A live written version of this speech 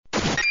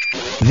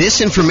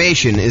This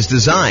information is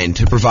designed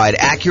to provide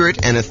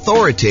accurate and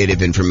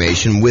authoritative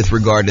information with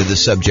regard to the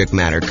subject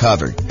matter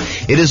covered.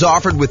 It is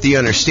offered with the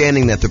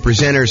understanding that the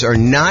presenters are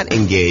not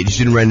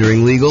engaged in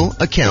rendering legal,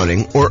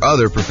 accounting, or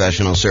other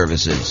professional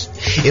services.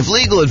 If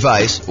legal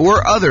advice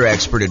or other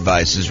expert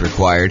advice is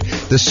required,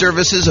 the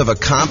services of a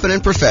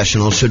competent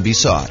professional should be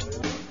sought.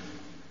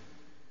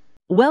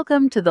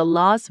 Welcome to the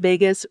Las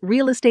Vegas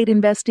Real Estate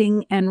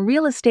Investing and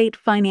Real Estate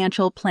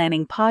Financial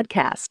Planning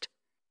Podcast.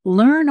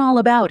 Learn all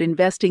about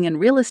investing in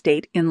real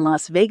estate in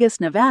Las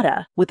Vegas,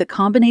 Nevada, with a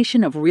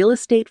combination of real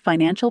estate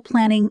financial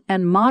planning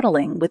and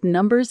modeling with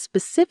numbers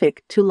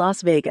specific to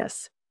Las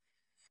Vegas.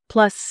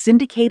 Plus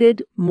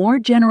syndicated, more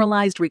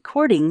generalized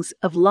recordings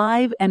of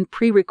live and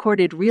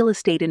pre-recorded real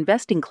estate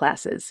investing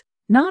classes,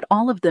 not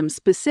all of them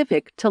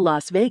specific to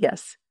Las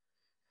Vegas.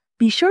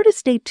 Be sure to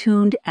stay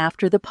tuned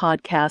after the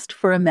podcast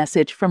for a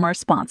message from our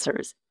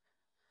sponsors.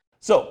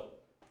 So,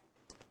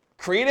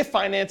 creative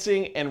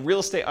financing and real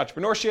estate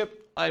entrepreneurship.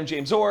 I'm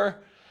James Orr.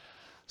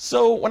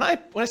 So when I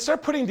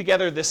started putting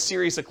together this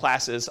series of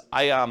classes,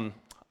 I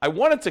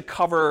wanted to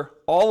cover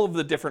all of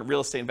the different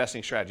real estate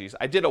investing strategies.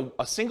 I did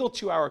a single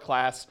 2-hour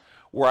class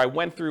where I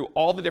went through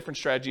all the different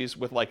strategies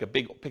with like a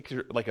big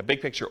picture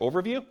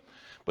overview.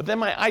 But then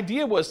my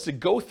idea was to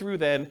go through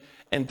then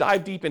and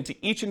dive deep into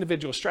each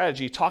individual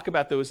strategy, talk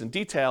about those in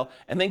detail,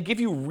 and then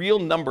give you real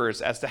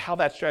numbers as to how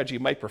that strategy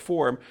might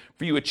perform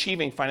for you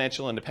achieving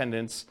financial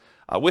independence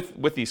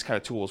with these kind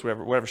of tools,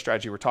 whatever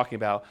strategy we're talking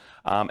about,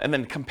 and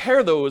then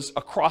compare those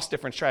across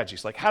different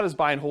strategies. Like how does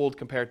buy and hold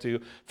compare to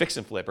fix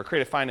and flip or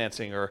creative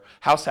financing or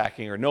house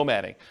hacking or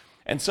nomading?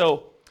 And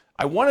so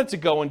I wanted to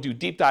go and do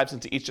deep dives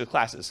into each of the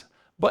classes.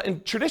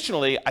 But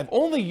traditionally, I've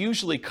only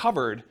usually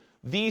covered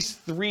these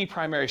 3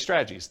 primary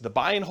strategies: the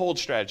buy and hold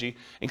strategy,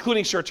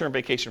 including short-term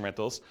vacation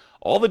rentals,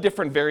 all the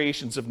different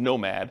variations of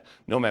nomad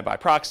by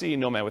proxy,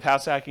 nomad with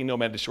house hacking,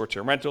 nomad to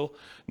short-term rental,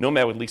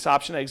 nomad with lease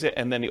option exit,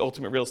 and then the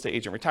ultimate real estate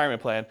agent retirement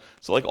plan.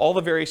 So like all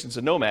the variations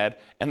of nomad,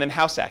 and then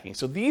house hacking.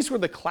 So these were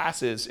the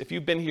classes. If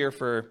you've been here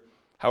for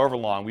however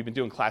long, we've been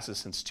doing classes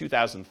since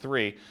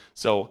 2003.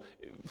 So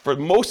for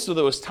most of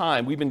those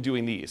time, we've been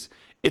doing these.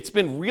 It's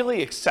been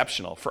really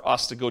exceptional for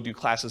us to go do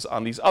classes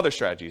on these other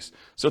strategies.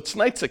 So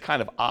tonight's a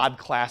kind of odd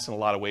class in a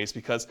lot of ways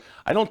because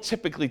I don't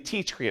typically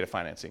teach creative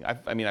financing.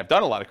 I've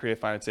done a lot of creative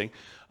financing,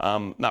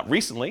 not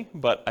recently,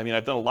 but I've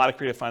done a lot of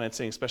creative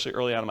financing, especially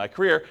early on in my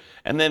career.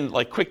 And then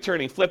like quick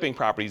turning, flipping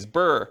properties,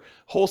 BRRRR,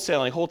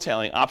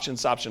 wholesaling,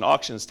 options, option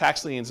auctions,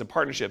 tax liens, and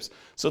partnerships.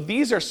 So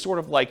these are sort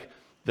of like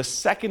the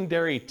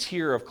secondary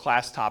tier of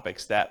class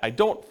topics that I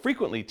don't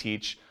frequently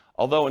teach,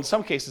 although in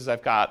some cases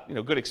I've got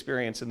good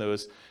experience in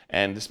those,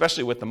 and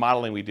especially with the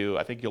modeling we do,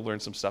 I think you'll learn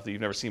some stuff that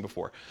you've never seen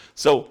before.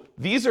 So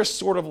these are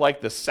sort of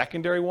like the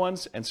secondary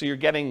ones, and so you're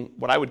getting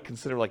what I would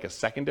consider like a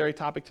secondary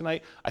topic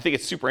tonight. I think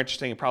it's super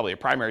interesting and probably a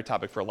primary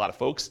topic for a lot of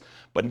folks,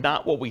 but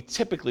not what we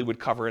typically would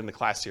cover in the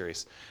class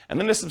series. And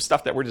then there's some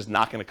stuff that we're just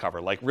not going to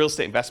cover, like real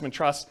estate investment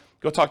trusts.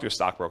 Go talk to a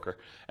stockbroker.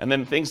 And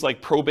then things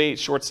like probate,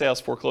 short sales,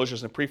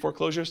 foreclosures, and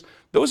pre-foreclosures,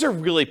 those are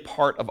really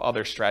part of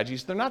other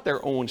strategies. They're not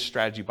their own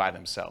strategy by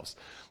themselves.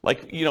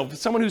 Like,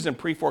 someone who's in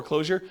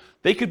pre-foreclosure,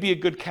 they could be a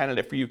good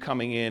candidate for you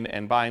coming in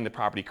and buying the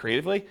property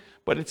creatively,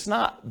 but it's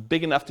not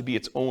big enough to be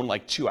its own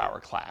like 2-hour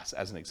class,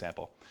 as an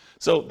example.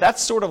 So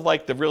that's sort of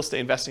like the real estate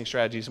investing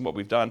strategies and what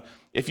we've done.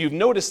 If you've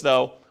noticed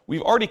though,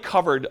 we've already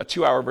covered a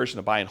 2-hour version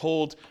of buy and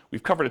hold.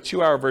 We've covered a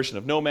 2-hour version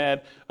of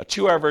nomad, a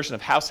 2-hour version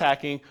of house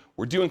hacking.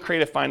 We're doing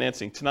creative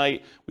financing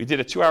tonight. We did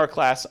a 2-hour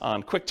class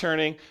on quick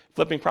turning,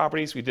 flipping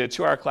properties. We did a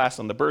 2-hour class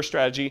on the BRRRR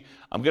strategy.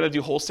 I'm going to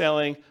do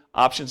wholesaling,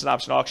 options and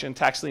option auction,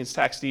 tax liens,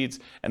 tax deeds,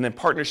 and then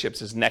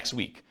partnerships is next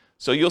week.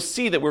 So you'll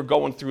see that we're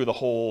going through the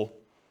whole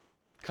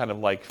kind of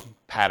like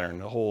pattern,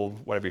 the whole,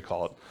 whatever you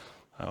call it.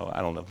 Oh,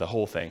 I don't know, the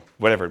whole thing,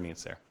 whatever it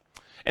means there.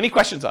 Any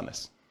questions on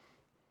this?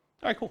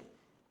 All right, cool.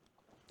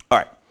 All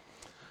right.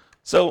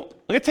 So I'm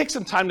going to take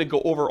some time to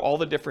go over all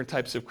the different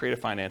types of creative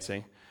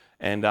financing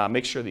and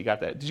make sure that you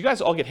got that. Did you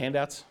guys all get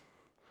handouts?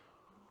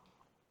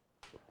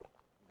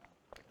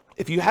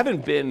 If you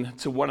haven't been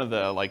to one of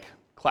the like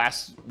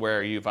class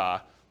where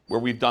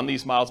we've done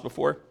these models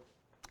before,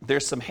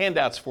 there's some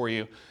handouts for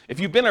you. If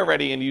you've been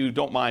already and you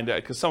don't mind,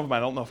 because some of them I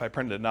don't know if I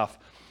printed enough,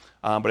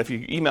 but if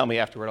you email me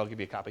afterward, I'll give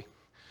you a copy.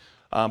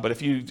 But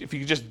if you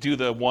just do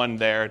the one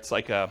there, it's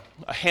like a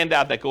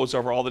handout that goes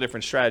over all the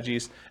different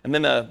strategies, and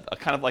then a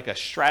kind of like a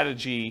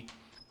strategy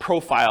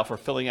profile for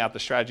filling out the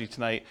strategy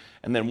tonight,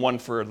 and then one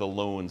for the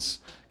loans,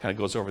 kind of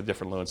goes over the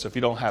different loans. So if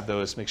you don't have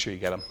those, make sure you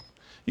get them.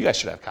 You guys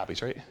should have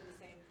copies, right?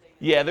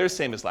 Yeah, they're the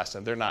same as last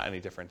time. They're not any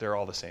different. They're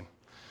all the same.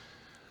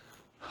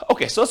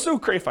 Okay, so let's do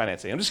creative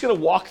financing. I'm just going to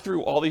walk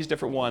through all these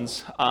different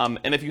ones.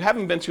 And if you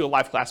haven't been to a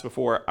live class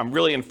before, I'm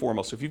really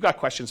informal. So if you've got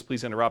questions,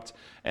 please interrupt,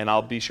 and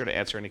I'll be sure to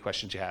answer any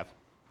questions you have.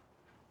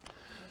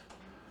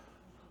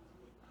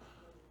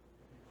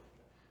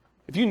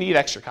 If you need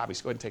extra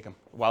copies, go ahead and take them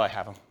while I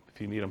have them,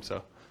 if you need them,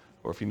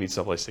 or if you need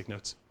someplace to take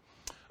notes.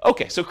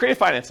 Okay, so creative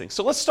financing.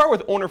 So let's start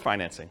with owner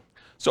financing.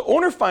 So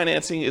owner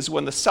financing is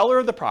when the seller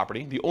of the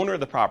property, the owner of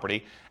the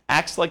property,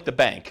 acts like the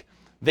bank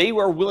they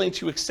are willing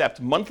to accept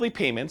monthly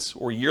payments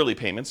or yearly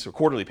payments or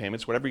quarterly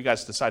payments, whatever you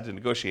guys decide to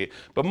negotiate.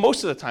 But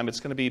most of the time, it's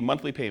going to be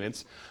monthly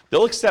payments.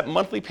 They'll accept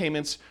monthly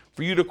payments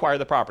for you to acquire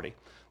the property.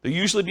 There'll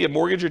usually be a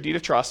mortgage or deed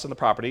of trust on the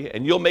property,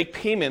 and you'll make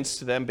payments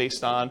to them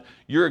based on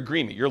your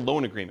agreement, your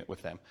loan agreement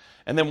with them.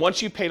 And then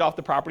once you've paid off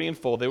the property in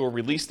full, they will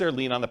release their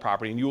lien on the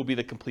property, and you will be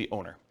the complete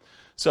owner.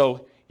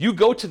 So you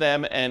go to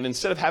them, and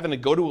instead of having to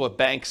go to a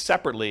bank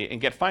separately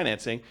and get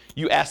financing,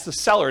 you ask the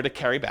seller to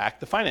carry back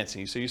the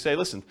financing. So you say,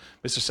 listen,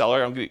 Mr.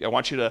 Seller, I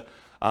want you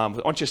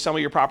to sell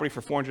me your property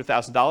for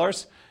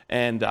 $400,000,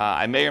 and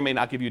I may or may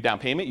not give you a down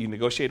payment. You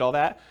negotiate all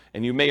that,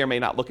 and you may or may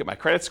not look at my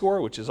credit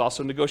score, which is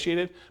also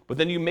negotiated, but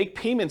then you make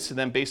payments to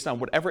them based on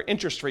whatever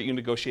interest rate you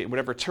negotiate,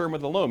 whatever term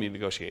of the loan you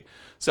negotiate.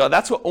 So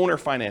that's what owner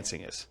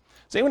financing is.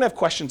 Does anyone have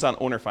questions on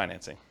owner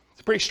financing?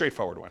 It's a pretty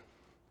straightforward one.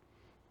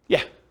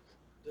 Yeah?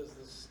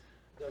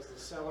 Does the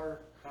seller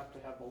have to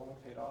have the loan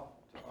paid off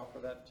to offer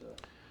that to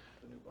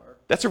the new buyer?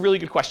 That's a really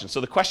good question. So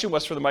the question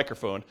was for the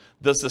microphone,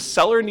 does the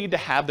seller need to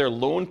have their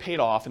loan paid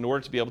off in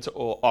order to be able to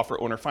offer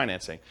owner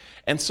financing?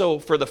 And so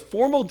for the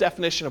formal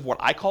definition of what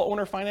I call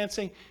owner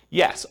financing,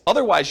 yes.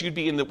 Otherwise, you'd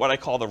be in what I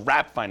call the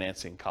wrap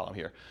financing column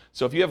here.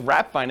 So if you have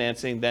wrap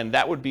financing, then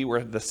that would be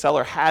where the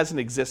seller has an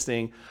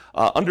existing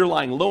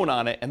underlying loan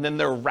on it, and then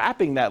they're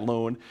wrapping that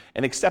loan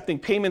and accepting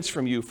payments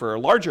from you for a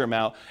larger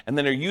amount, and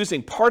then they're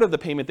using part of the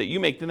payment that you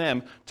make to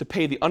them to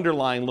pay the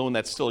underlying loan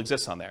that still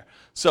exists on there.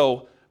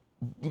 So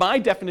my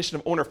definition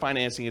of owner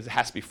financing is it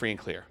has to be free and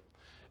clear.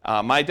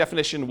 My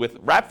definition with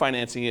wrap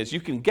financing is you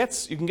can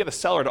get a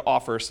seller to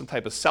offer some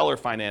type of seller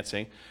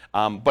financing,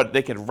 but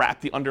they can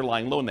wrap the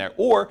underlying loan there.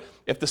 Or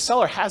if the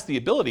seller has the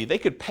ability, they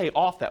could pay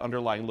off that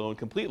underlying loan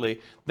completely.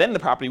 Then the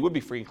property would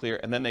be free and clear,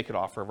 and then they could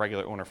offer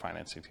regular owner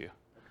financing to you.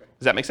 Okay.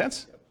 Does that make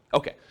sense? Yep.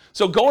 Okay.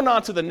 So going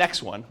on to the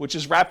next one, which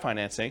is wrap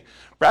financing.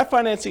 Wrap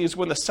financing is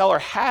when the seller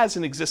has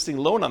an existing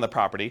loan on the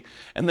property,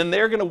 and then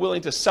they're going to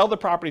willing to sell the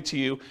property to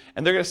you,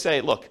 and they're going to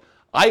say, look,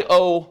 I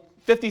owe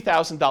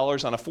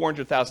 $50,000 on a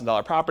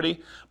 $400,000 property,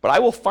 but I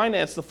will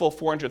finance the full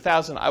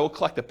 $400,000. I will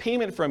collect a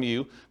payment from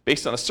you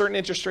based on a certain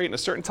interest rate and a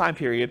certain time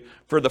period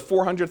for the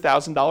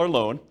 $400,000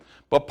 loan.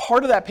 But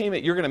part of that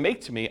payment you're going to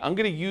make to me, I'm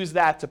going to use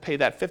that to pay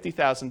that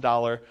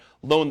 $50,000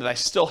 loan that I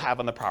still have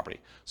on the property.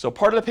 So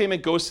part of the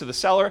payment goes to the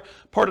seller,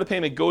 part of the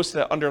payment goes to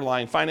that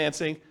underlying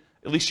financing.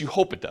 At least you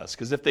hope it does,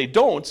 because if they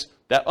don't,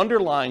 that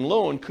underlying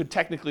loan could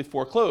technically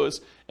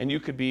foreclose, and you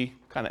could be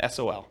kind of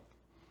SOL.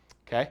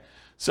 Okay?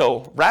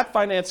 So wrap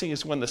financing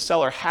is when the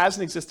seller has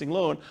an existing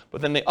loan, but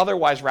then they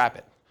otherwise wrap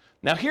it.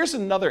 Now here's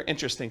another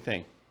interesting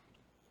thing.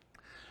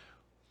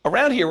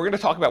 Around here, we're going to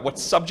talk about what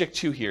subject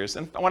to here is,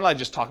 and why don't I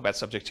just talk about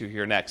subject to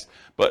here next.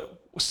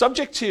 But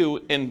subject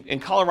to in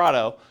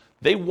Colorado,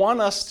 they want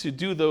us to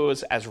do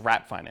those as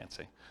wrap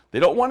financing. They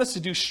don't want us to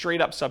do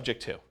straight up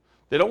subject to.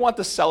 They don't want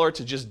the seller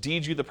to just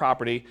deed you the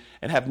property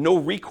and have no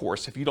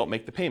recourse if you don't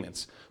make the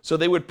payments. So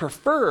they would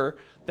prefer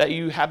that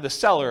you have the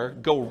seller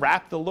go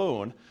wrap the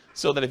loan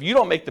so that if you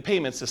don't make the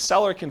payments, the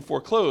seller can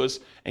foreclose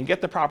and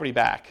get the property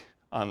back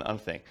on the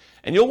thing.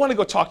 And you'll want to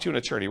go talk to an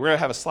attorney. We're going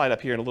to have a slide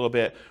up here in a little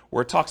bit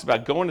where it talks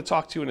about going to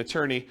talk to an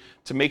attorney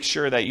to make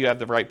sure that you have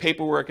the right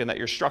paperwork and that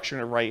you're structuring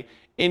it right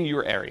in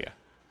your area.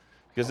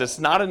 Because it's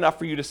not enough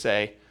for you to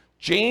say,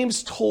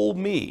 James told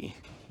me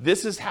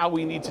this is how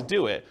we need to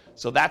do it,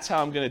 so that's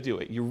how I'm going to do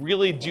it. You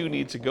really do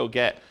need to go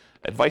get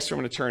advice from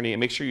an attorney and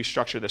make sure you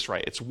structure this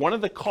right. It's one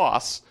of the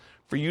costs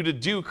for you to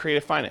do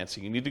creative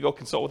financing. You need to go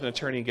consult with an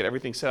attorney and get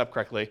everything set up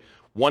correctly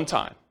one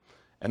time.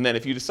 And then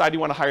if you decide you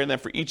want to hire them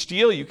for each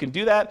deal, you can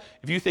do that.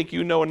 If you think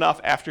you know enough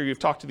after you've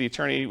talked to the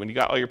attorney, when you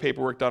got all your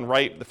paperwork done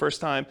right the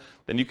first time,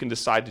 then you can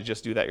decide to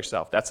just do that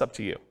yourself. That's up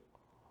to you.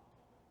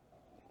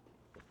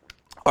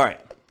 All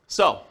right,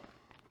 so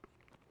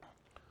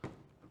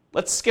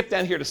let's skip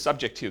down here to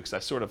subject to, because I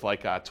sort of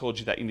told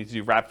you that you need to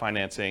do wrap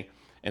financing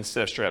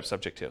instead of straight up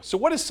subject to. So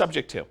what is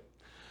subject to?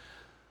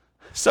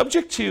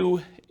 Subject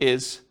to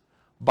is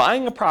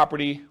buying a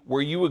property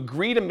where you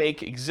agree to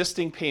make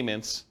existing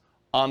payments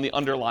on the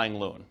underlying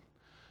loan.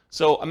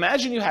 So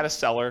imagine you had a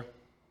seller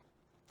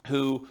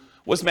who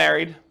was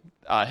married,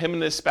 him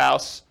and his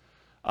spouse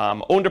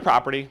owned a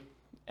property,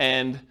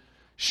 and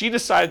she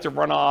decided to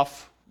run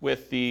off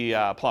with the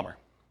plumber.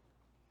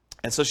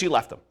 And so she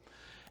left him.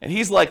 And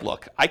he's like,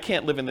 look, I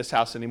can't live in this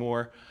house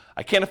anymore.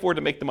 I can't afford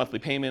to make the monthly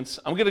payments.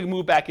 I'm going to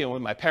move back in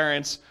with my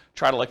parents,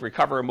 try to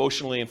recover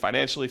emotionally and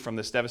financially from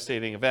this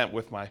devastating event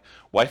with my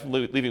wife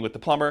leaving with the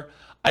plumber.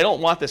 I don't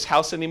want this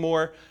house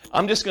anymore.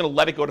 I'm just going to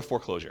let it go to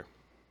foreclosure.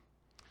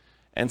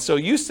 And so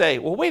you say,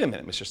 well, wait a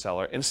minute, Mr.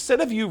 Seller.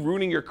 Instead of you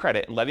ruining your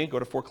credit and letting it go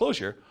to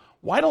foreclosure,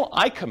 why don't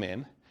I come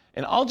in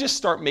and I'll just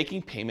start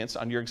making payments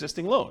on your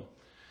existing loan?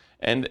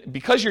 And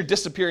because you're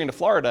disappearing to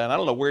Florida, and I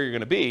don't know where you're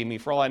going to be, I mean,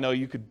 for all I know,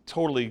 you could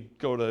totally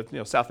go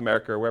to South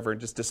America or wherever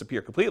and just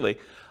disappear completely.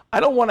 I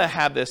don't want to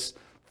have this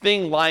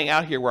thing lying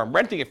out here where I'm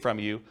renting it from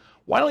you.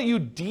 Why don't you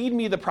deed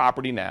me the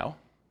property now,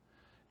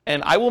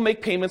 and I will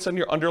make payments on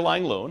your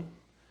underlying loan,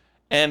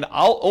 and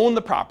I'll own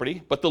the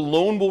property, but the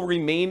loan will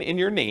remain in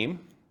your name,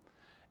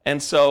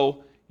 and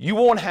so you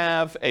won't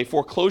have a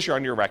foreclosure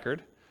on your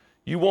record.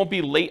 You won't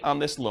be late on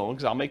this loan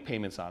because I'll make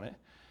payments on it,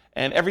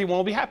 and everyone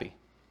will be happy.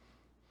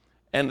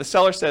 And the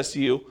seller says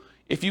to you,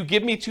 if you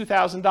give me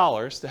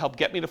 $2,000 to help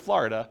get me to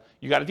Florida,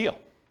 you got a deal.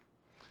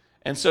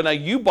 And so now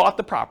you bought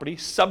the property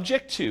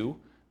subject to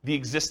the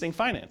existing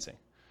financing.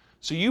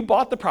 So you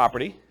bought the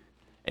property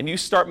and you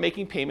start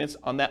making payments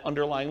on that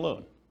underlying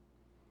loan.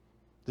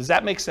 Does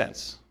that make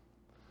sense?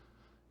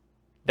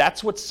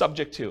 That's what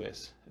subject to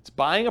is. It's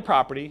buying a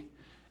property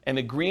and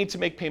agreeing to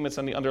make payments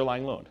on the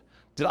underlying loan.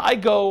 Did I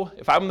go,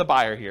 if I'm the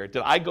buyer here,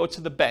 did I go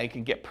to the bank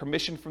and get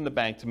permission from the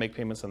bank to make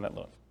payments on that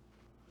loan?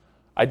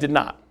 I did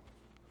not,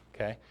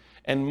 okay?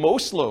 And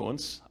most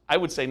loans, I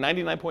would say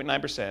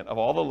 99.9% of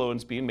all the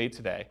loans being made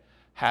today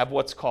have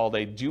what's called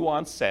a due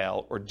on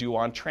sale or due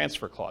on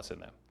transfer clause in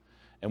them.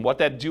 And what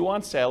that due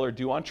on sale or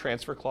due on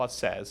transfer clause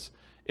says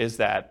is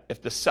that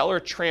if the seller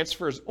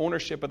transfers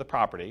ownership of the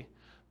property,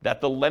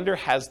 that the lender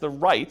has the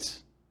right,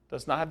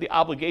 does not have the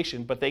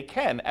obligation, but they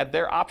can, at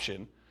their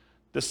option,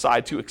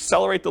 decide to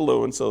accelerate the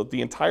loan so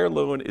the entire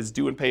loan is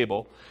due and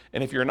payable.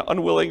 And if you're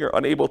unwilling or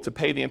unable to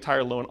pay the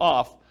entire loan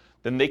off,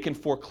 then they can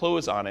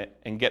foreclose on it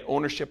and get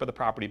ownership of the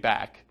property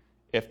back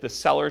if the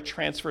seller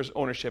transfers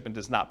ownership and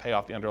does not pay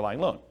off the underlying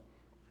loan.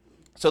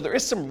 So there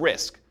is some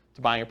risk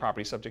to buying a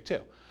property subject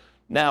to.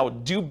 Now,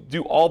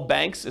 do all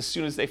banks, as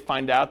soon as they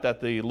find out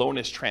that the loan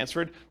is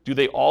transferred, do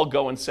they all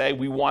go and say,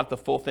 we want the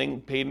full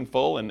thing paid in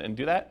full and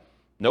do that?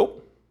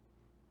 Nope.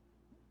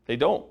 They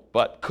don't.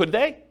 But could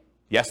they?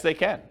 Yes, they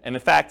can. And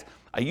in fact,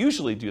 I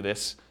usually do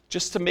this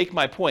just to make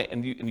my point,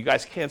 and you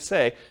guys can't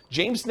say,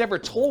 James never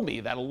told me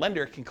that a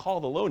lender can call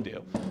the loan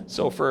due.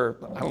 So for,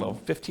 I don't know,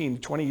 15,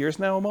 20 years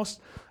now almost,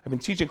 I've been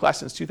teaching class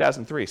since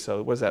 2003,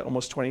 so what is that,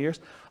 almost 20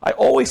 years? I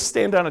always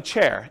stand on a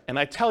chair and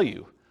I tell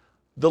you,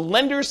 the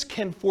lenders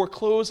can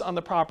foreclose on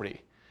the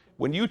property.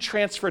 When you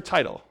transfer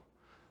title,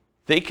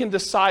 they can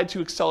decide to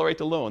accelerate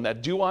the loan.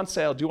 That due on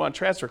sale, due on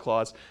transfer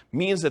clause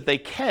means that they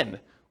can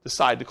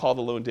decide to call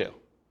the loan due.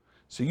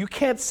 So you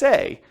can't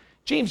say,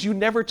 James, you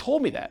never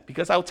told me that,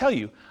 because I'll tell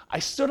you, I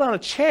stood on a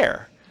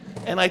chair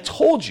and I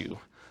told you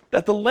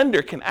that the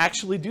lender can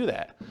actually do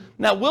that.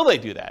 Now, will they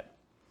do that?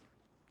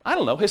 I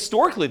don't know.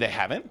 Historically, they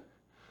haven't.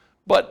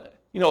 But,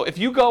 if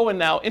you go and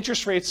now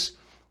interest rates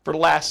for the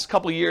last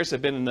couple of years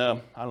have been in the,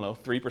 3%,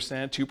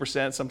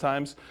 2%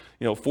 sometimes,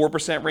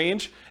 4%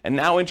 range, and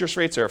now interest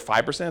rates are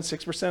 5%,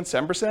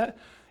 6%, 7%,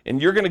 and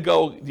you're going to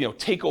go,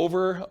 take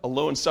over a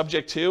loan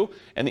subject to,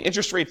 and the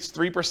interest rate's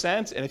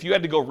 3%, and if you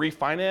had to go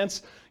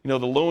refinance, the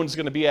loan's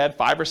going to be at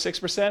 5 or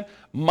 6%,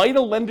 might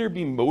a lender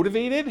be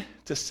motivated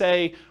to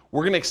say,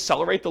 we're going to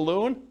accelerate the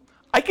loan?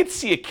 I could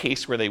see a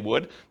case where they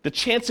would. The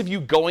chance of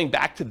you going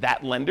back to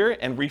that lender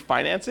and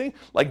refinancing,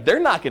 they're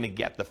not going to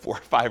get the 4,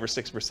 5, or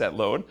 6%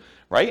 loan,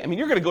 right? I mean,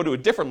 you're going to go to a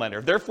different lender.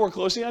 If they're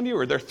foreclosing on you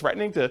or they're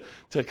threatening to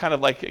kind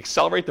of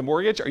accelerate the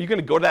mortgage, are you going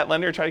to go to that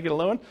lender and try to get a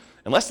loan?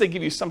 Unless they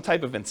give you some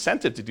type of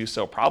incentive to do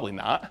so, probably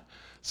not.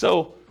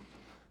 So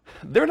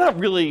they're not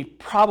really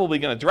probably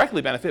going to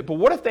directly benefit, but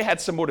what if they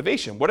had some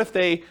motivation? What if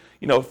they,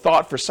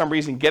 thought for some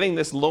reason getting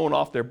this loan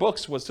off their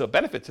books was a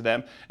benefit to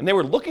them, and they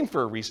were looking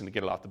for a reason to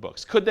get it off the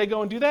books? Could they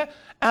go and do that?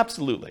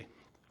 Absolutely,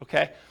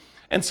 okay?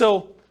 And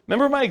so,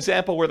 remember my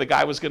example where the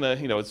guy was going to,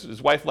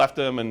 his wife left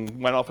him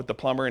and went off with the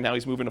plumber, and now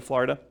he's moving to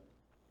Florida?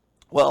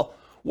 Well,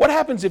 what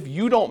happens if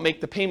you don't make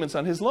the payments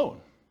on his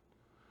loan?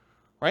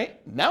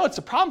 Right? Now it's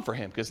a problem for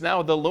him, because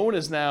now the loan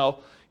is now,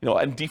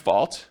 in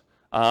default,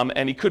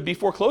 and he could be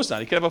foreclosed on.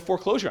 He could have a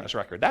foreclosure on his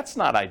record. That's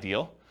not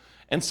ideal.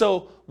 And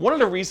so one of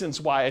the reasons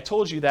why I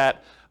told you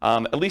that,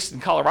 at least in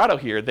Colorado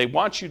here, they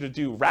want you to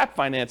do wrap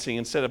financing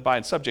instead of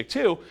buying subject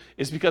to,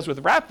 is because with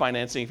wrap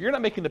financing, if you're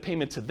not making the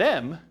payment to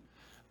them,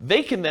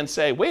 they can then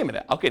say, wait a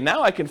minute, okay,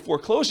 now I can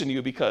foreclose on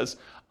you because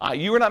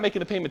you are not making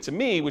the payment to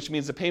me, which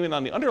means the payment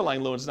on the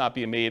underlying loan is not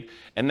being made,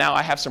 and now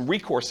I have some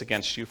recourse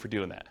against you for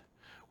doing that.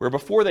 Where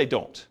before they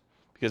don't,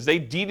 because they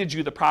deeded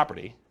you the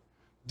property.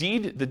 The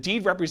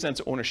deed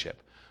represents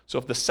ownership. So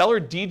if the seller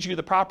deeds you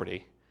the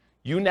property,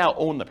 you now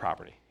own the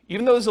property,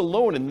 even though there's a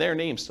loan in their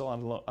name still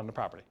on the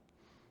property.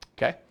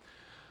 Okay?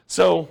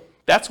 So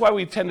that's why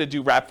we tend to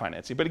do wrap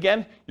financing. But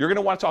again, you're going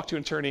to want to talk to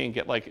an attorney and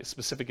get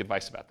specific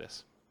advice about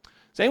this.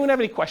 Does anyone have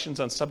any questions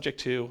on subject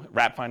to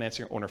wrap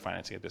financing or owner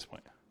financing at this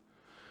point?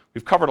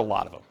 We've covered a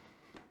lot of them.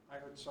 I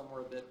heard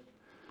somewhere that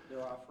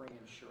they're offering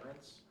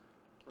insurance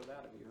for that.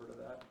 Have you heard of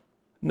that?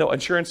 No,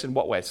 insurance in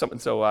what way? So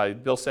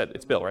Bill said,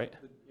 it's Bill, right?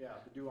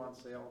 The due on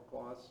sale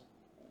clause.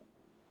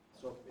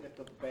 So if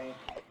the bank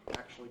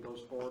actually goes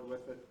forward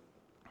with it,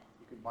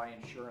 you can buy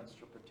insurance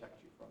to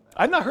protect you from that.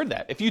 I've not heard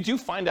that. If you do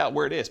find out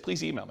where it is,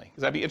 please email me,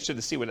 because I'd be interested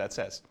to see what that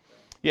says.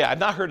 Yeah, I've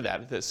not heard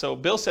of that. So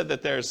Bill said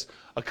that there's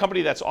a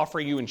company that's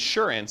offering you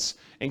insurance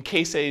in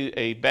case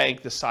a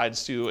bank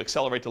decides to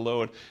accelerate the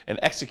loan and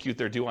execute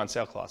their due on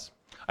sale clause.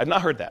 I've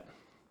not heard that.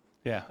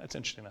 Yeah, that's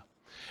interesting now.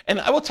 And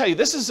I will tell you,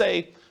 this is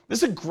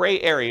a gray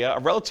area, a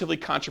relatively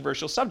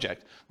controversial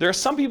subject. There are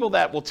some people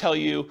that will tell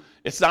you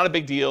it's not a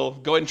big deal,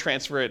 go ahead and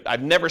transfer it.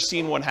 I've never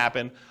seen one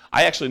happen.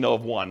 I actually know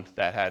of one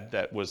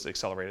that was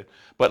accelerated.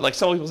 But like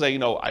some people say,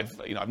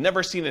 I've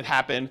never seen it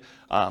happen.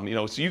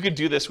 So you could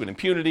do this with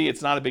impunity.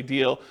 It's not a big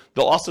deal.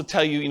 They'll also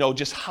tell you,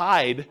 just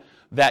hide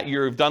that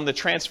you've done the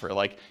transfer.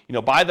 Like,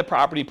 buy the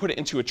property, put it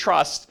into a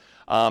trust.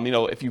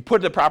 If you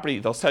put the property,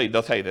 they'll tell you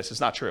this,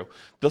 it's not true.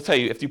 They'll tell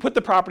you if you put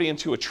the property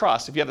into a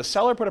trust, if you have the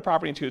seller put a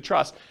property into a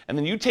trust, and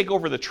then you take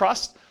over the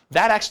trust,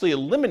 that actually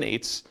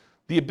eliminates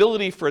the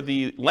ability for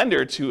the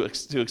lender to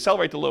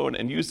accelerate the loan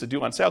and use the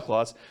due on sale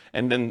clause,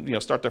 and then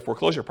start their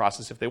foreclosure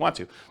process if they want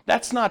to.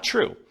 That's not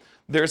true.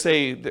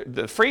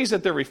 The phrase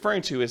that they're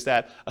referring to is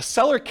that a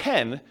seller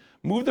can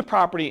move the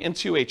property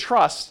into a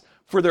trust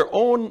for their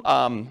own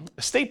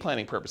estate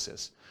planning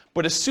purposes.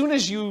 But as soon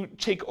as you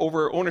take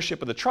over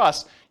ownership of the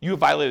trust, you have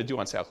violated due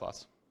on sale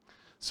clause.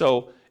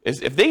 So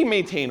if they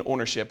maintain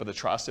ownership of the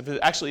trust, if it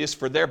actually is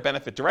for their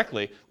benefit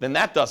directly, then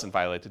that doesn't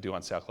violate the due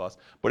on sale clause.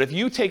 But if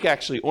you take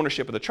actually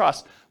ownership of the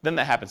trust, then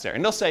that happens there.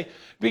 And they'll say,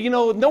 but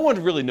no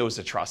one really knows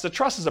the trust. The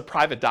trust is a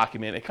private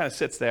document. It kind of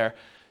sits there.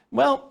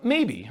 Well,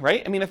 maybe,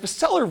 right? I mean, if a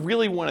seller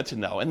really wanted to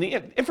know, and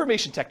the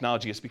information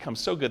technology has become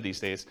so good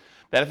these days,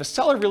 that if a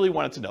seller really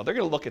wanted to know, they're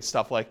going to look at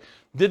stuff like,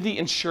 did the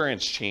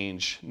insurance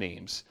change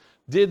names?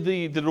 Did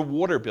the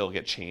water bill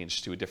get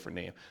changed to a different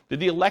name? Did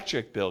the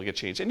electric bill get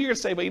changed? And you're going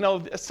to say,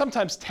 but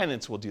sometimes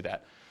tenants will do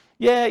that.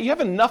 Yeah, you have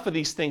enough of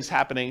these things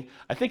happening.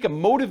 I think a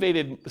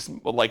motivated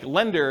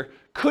lender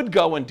could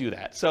go and do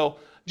that. So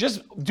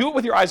just do it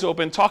with your eyes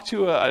open. Talk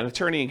to an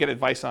attorney and get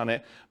advice on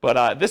it.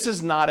 But this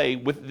is not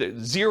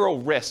with zero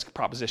risk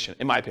proposition,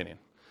 in my opinion.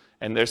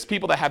 And there's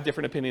people that have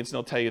different opinions, and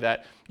they'll tell you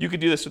that you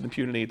could do this with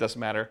impunity. It doesn't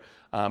matter.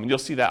 And you'll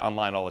see that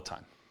online all the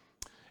time.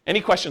 Any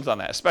questions on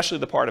that, especially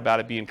the part about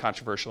it being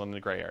controversial in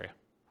the gray area?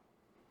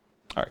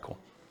 All right, cool.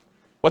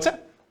 What's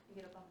that?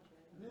 You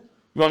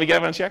want me to get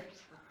up on a chair?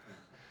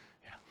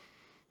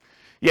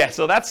 Yeah,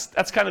 so that's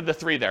kind of the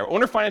three there.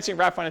 Owner financing,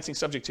 wrap financing,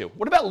 subject to.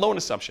 What about loan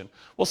assumption?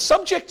 Well,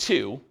 subject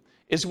to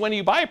is when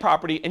you buy a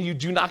property and you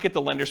do not get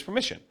the lender's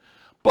permission.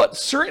 But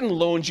certain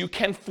loans, you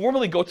can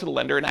formally go to the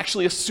lender and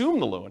actually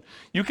assume the loan.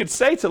 You could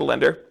say to the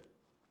lender,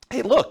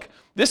 hey, look,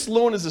 this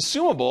loan is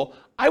assumable.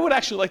 I would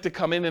actually like to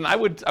come in and I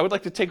would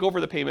like to take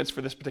over the payments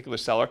for this particular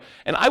seller,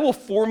 and I will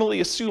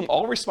formally assume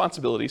all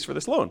responsibilities for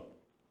this loan.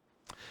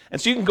 And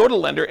so you can go to the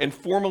lender and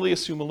formally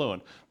assume a loan.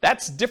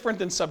 That's different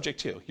than subject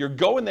to. You're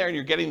going there and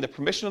you're getting the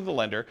permission of the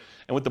lender,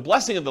 and with the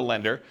blessing of the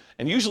lender,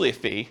 and usually a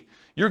fee,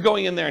 you're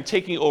going in there and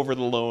taking over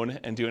the loan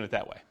and doing it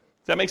that way.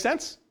 Does that make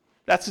sense?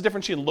 That's the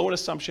difference between loan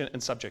assumption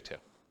and subject to.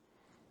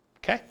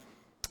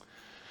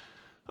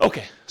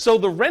 Okay, so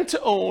the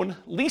rent-to-own,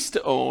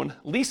 lease-to-own,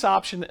 lease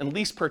option, and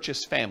lease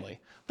purchase family,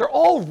 they're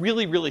all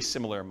really, really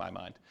similar in my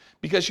mind,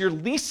 because you're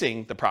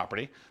leasing the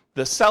property.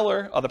 The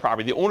seller of the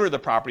property, the owner of the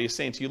property, is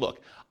saying to you, look,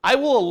 I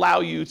will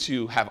allow you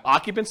to have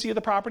occupancy of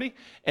the property,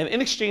 and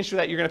in exchange for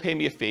that, you're going to pay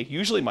me a fee,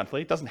 usually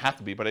monthly. It doesn't have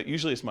to be, but it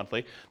usually is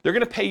monthly. They're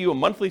going to pay you a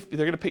monthly.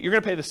 You're going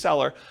to pay the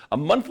seller a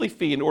monthly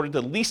fee in order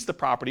to lease the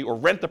property or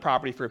rent the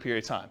property for a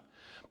period of time.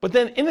 But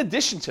then, in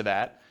addition to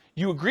that,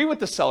 you agree with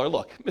the seller.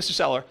 Look, Mr.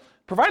 Seller,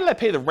 provided I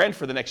pay the rent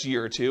for the next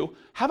year or two,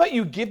 how about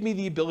you give me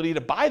the ability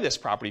to buy this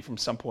property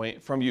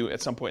from you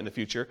at some point in the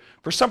future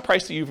for some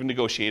price that you've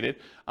negotiated,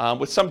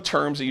 with some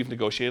terms that you've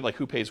negotiated, like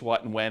who pays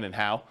what and when and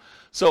how.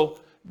 So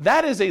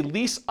that is a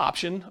lease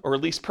option or a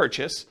lease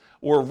purchase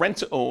or a rent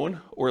to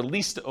own or a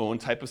lease to own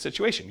type of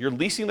situation. You're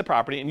leasing the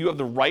property and you have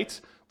the right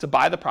to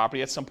buy the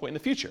property at some point in the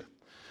future.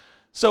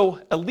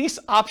 So a lease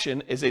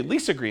option is a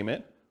lease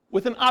agreement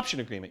with an option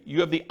agreement.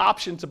 You have the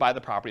option to buy the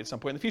property at some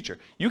point in the future.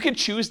 You can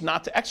choose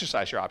not to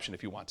exercise your option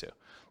if you want to.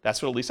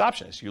 That's what a lease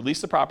option is. You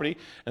lease the property,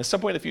 and at some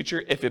point in the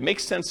future, if it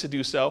makes sense to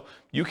do so,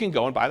 you can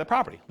go and buy the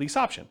property. Lease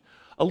option.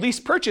 A lease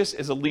purchase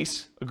is a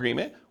lease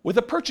agreement with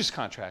a purchase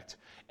contract.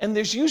 And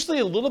there's usually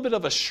a little bit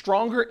of a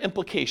stronger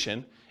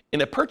implication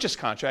in a purchase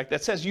contract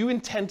that says you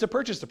intend to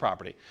purchase the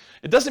property.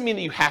 It doesn't mean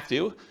that you have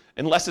to,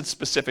 unless it's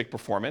specific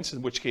performance,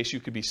 in which case you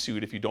could be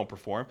sued if you don't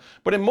perform.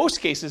 But in most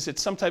cases,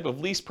 it's some type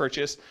of lease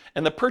purchase,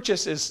 and the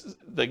purchase is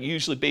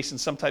usually based in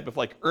some type of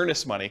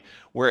earnest money,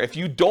 where if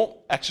you don't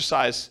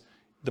exercise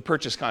the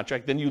purchase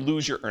contract, then you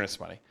lose your earnest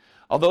money.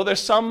 Although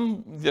there's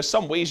some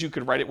ways you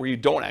could write it where you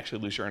don't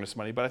actually lose your earnest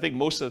money, but I think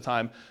most of the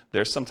time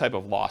there's some type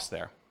of loss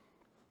there.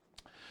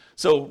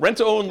 So rent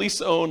to own,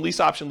 lease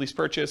option, lease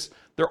purchase,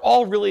 they're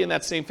all really in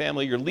that same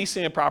family. You're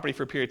leasing a property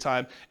for a period of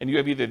time, and you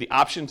have either the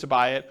option to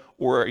buy it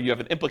or you have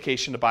an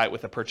implication to buy it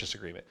with a purchase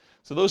agreement.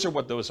 So those are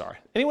what those are.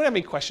 Anyone have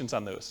any questions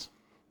on those?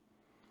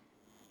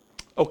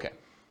 Okay.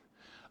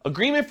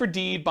 Agreement for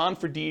deed, bond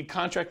for deed,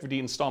 contract for deed,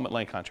 installment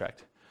land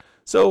contract.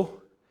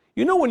 So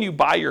when you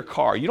buy your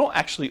car, you don't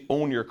actually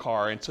own your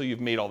car until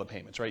you've made all the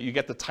payments, right? You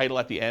get the title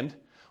at the end.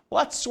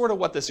 Well, that's sort of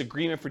what this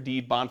agreement for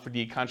deed, bond for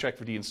deed, contract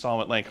for deed,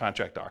 installment land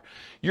contract are.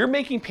 You're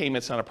making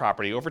payments on a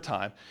property over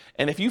time,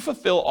 and if you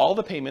fulfill all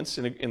the payments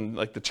in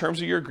the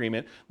terms of your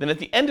agreement, then at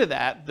the end of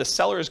that, the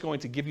seller is going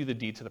to give you the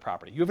deed to the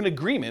property. You have an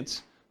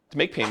agreement to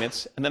make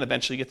payments and then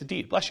eventually get the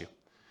deed. Bless you.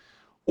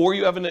 Or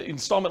you have an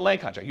installment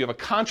land contract. You have a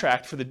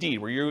contract for the deed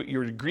where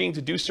you're agreeing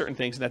to do certain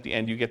things, and at the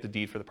end you get the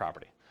deed for the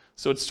property.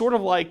 So it's sort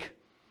of like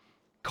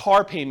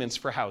car payments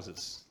for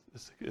houses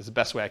is the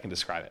best way I can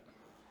describe it.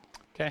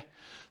 Okay?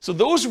 So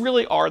those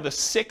really are the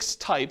 6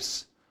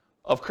 types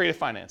of creative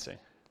financing.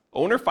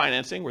 Owner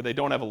financing, where they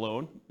don't have a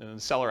loan and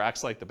the seller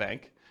acts like the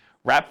bank.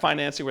 Wrap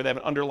financing, where they have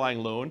an underlying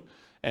loan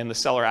and the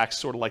seller acts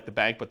sort of like the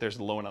bank, but there's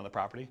a loan on the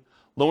property.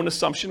 Loan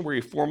assumption, where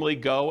you formally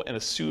go and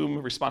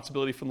assume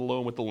responsibility from the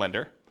loan with the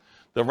lender.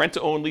 The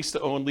rent-to-own,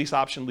 lease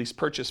option, lease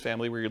purchase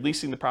family, where you're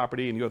leasing the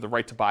property and you have the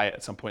right to buy it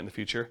at some point in the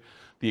future.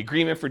 The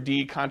agreement for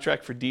deed,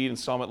 contract for deed,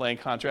 installment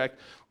land contract,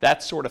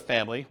 that sort of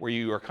family, where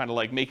you are kind of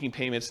like making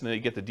payments and then you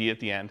get the deed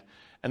at the end.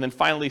 And then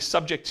finally,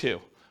 subject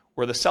to,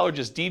 where the seller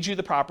just deeds you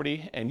the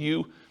property and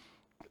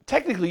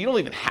technically you don't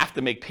even have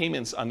to make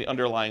payments on the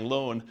underlying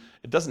loan.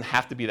 It doesn't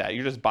have to be that.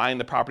 You're just buying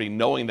the property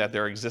knowing that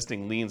there are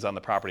existing liens on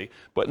the property.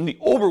 But in the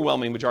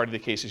overwhelming majority of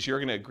the cases, you're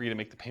going to agree to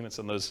make the payments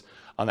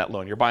on that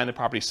loan. You're buying the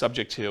property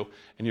subject to,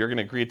 and you're going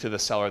to agree to the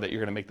seller that you're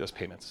going to make those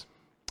payments.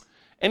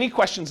 Any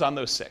questions on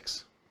those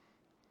 6?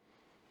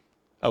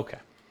 Okay.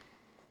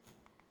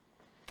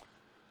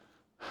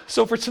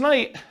 So for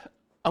tonight,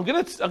 I'm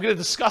gonna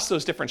discuss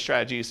those different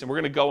strategies, and we're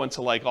gonna go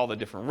into like all the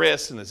different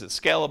risks and is it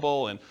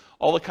scalable and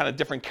all the kind of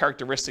different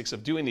characteristics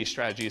of doing these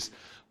strategies.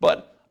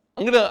 But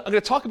I'm gonna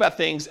talk about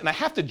things, and I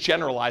have to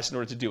generalize in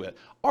order to do it.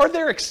 Are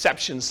there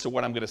exceptions to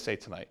what I'm gonna say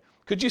tonight?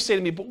 Could you say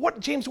to me, but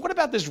James, what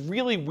about this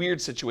really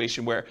weird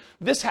situation where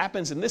this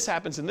happens and this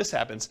happens and this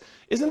happens?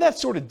 Isn't that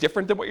sort of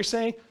different than what you're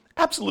saying?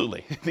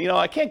 Absolutely.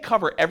 I can't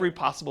cover every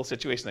possible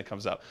situation that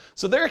comes up.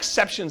 So there are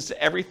exceptions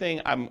to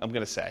everything I'm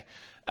gonna say.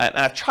 And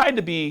I've tried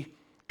to be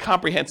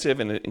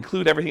comprehensive and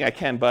include everything I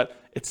can, but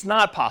it's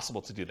not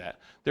possible to do that.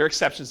 There are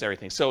exceptions to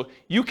everything. So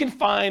you can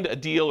find a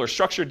deal or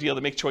structure a deal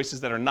to make choices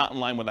that are not in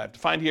line with what I have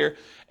defined here.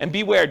 And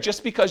beware,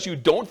 just because you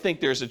don't think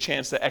there's a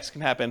chance that X can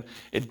happen,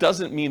 it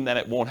doesn't mean that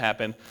it won't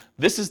happen.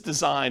 This is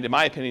designed, in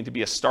my opinion, to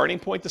be a starting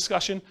point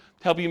discussion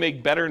to help you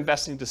make better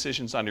investing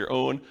decisions on your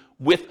own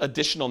with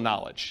additional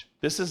knowledge.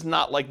 This is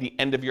not like the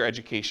end of your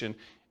education.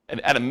 And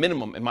at a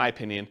minimum, in my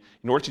opinion,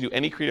 in order to do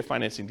any creative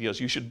financing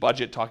deals, you should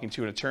budget talking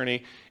to an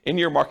attorney in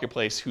your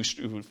marketplace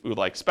who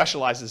like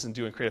specializes in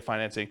doing creative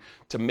financing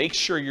to make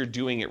sure you're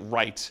doing it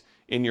right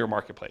in your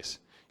marketplace.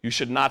 You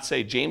should not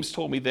say, James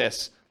told me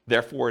this,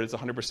 therefore it is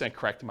 100%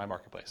 correct in my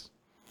marketplace.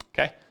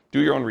 Okay?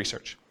 Do your own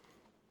research.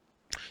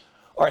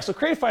 All right, so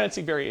creative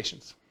financing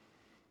variations.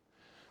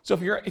 So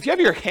if you have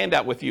your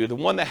handout with you, the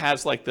one that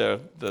has like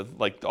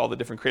all the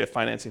different creative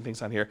financing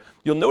things on here,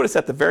 you'll notice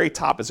at the very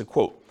top is a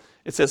quote.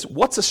 It says,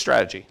 what's a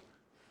strategy?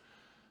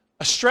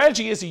 A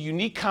strategy is a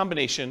unique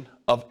combination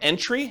of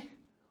entry,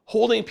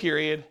 holding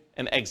period,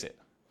 and exit.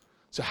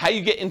 So how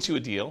you get into a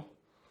deal,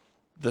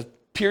 the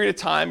period of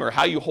time or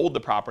how you hold the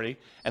property,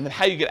 and then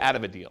how you get out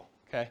of a deal,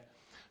 okay?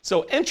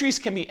 So entries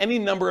can be any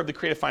number of the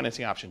creative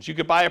financing options. You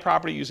could buy a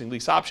property using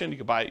lease option, you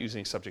could buy it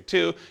using subject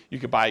to, you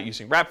could buy it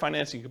using wrap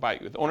financing, you could buy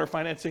it with owner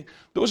financing.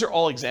 Those are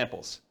all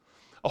examples.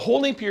 A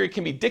holding period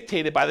can be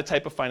dictated by the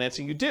type of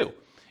financing you do.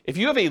 If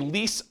you have a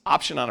lease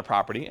option on a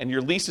property and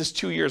your lease is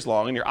 2 years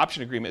long and your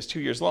option agreement is 2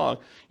 years long,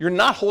 you're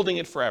not holding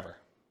it forever.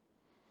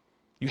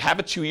 You have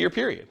a 2-year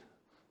period.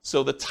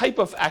 So the type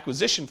of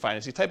acquisition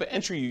financing, the type of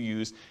entry you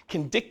use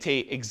can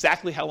dictate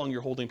exactly how long your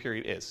holding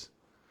period is.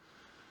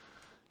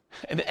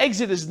 An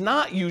exit is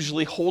not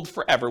usually hold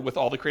forever with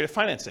all the creative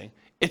financing.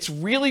 It's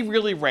really,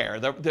 really rare.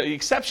 The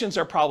exceptions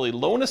are probably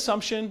loan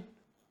assumption,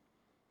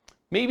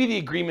 maybe the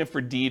agreement for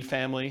deed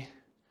family,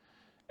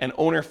 and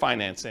owner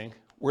financing,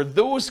 where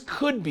those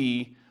could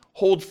be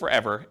hold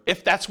forever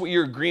if that's what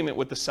your agreement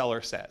with the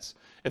seller says.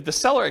 If the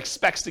seller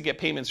expects to get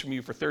payments from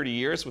you for 30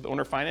 years with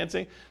owner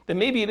financing, then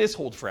maybe it is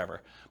hold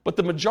forever. But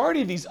the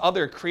majority of these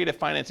other creative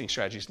financing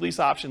strategies, lease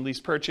option, lease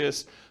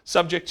purchase,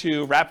 subject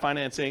to, wrap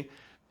financing,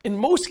 in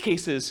most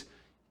cases,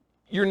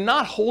 you're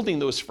not holding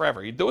those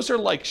forever. Those are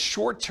like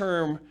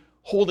short-term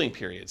holding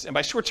periods. And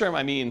by short-term,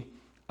 I mean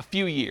a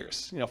few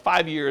years,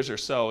 5 years or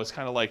so is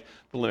kind of like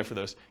the limit for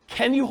those.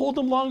 Can you hold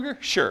them longer?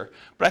 Sure.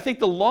 But I think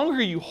the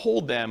longer you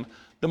hold them,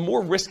 the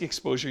more risk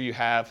exposure you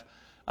have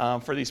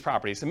for these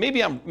properties. And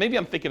maybe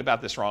I'm thinking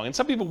about this wrong. And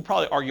some people would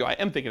probably argue I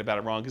am thinking about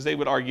it wrong because they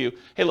would argue,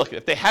 hey, look,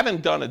 if they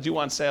haven't done a due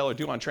on sale or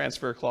due on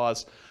transfer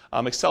clause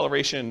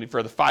acceleration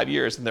for the 5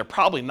 years, then they're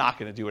probably not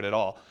going to do it at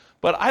all.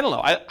 But I don't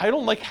know. I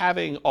don't like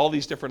having all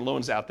these different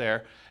loans out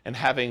there and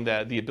having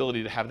the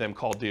ability to have them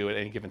call due at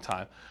any given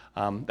time.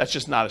 That's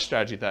just not a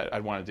strategy that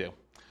I'd want to do.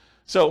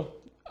 So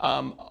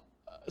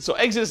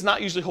exit is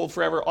not usually hold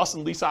forever.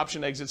 Often lease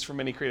option exits for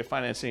many creative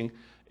financing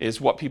is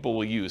what people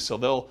will use. So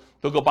they'll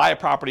go buy a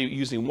property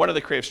using one of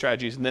the creative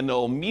strategies, and then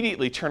they'll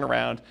immediately turn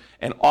around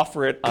and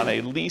offer it on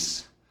a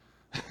lease,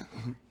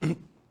 on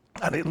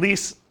a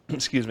lease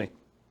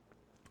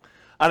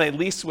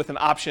with an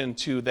option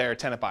to their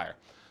tenant buyer.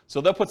 So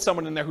they'll put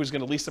someone in there who's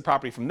going to lease the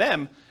property from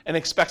them and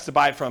expects to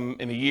buy it from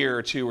in a year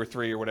or 2 or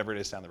 3 or whatever it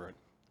is down the road.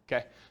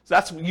 Okay, so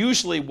that's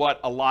usually what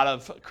a lot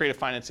of creative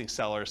financing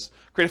sellers,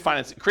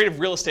 creative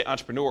real estate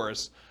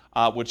entrepreneurs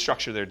would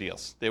structure their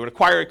deals. They would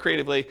acquire it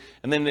creatively,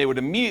 and then they would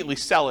immediately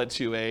sell it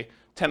to a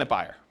tenant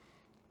buyer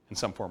in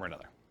some form or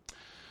another.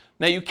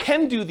 Now, you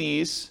can do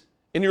these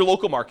in your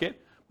local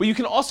market, but you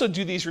can also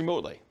do these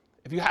remotely.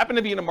 If you happen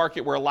to be in a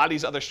market where a lot of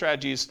these other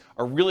strategies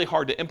are really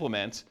hard to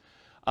implement,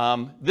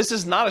 this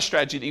is not a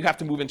strategy that you have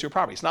to move into a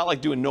property. It's not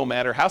like doing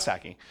nomad or house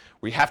hacking,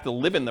 where you have to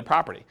live in the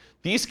property.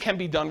 These can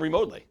be done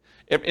remotely.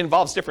 It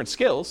involves different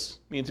skills.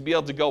 I mean, to be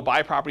able to go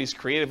buy properties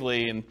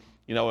creatively in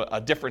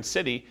a different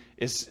city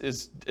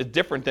is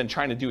different than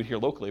trying to do it here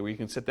locally, where you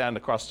can sit down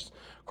across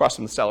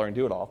from the seller and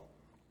do it all.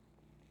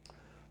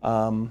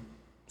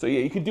 So yeah,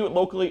 you can do it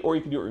locally or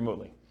you can do it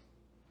remotely.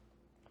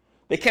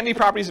 They can be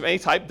properties of any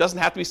type. Doesn't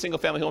have to be single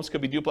family homes.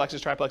 Could be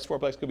duplexes, triplex,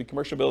 fourplex. Could be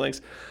commercial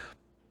buildings.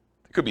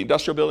 Could be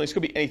industrial buildings.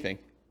 Could be anything.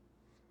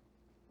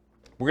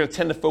 We're going to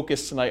tend to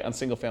focus tonight on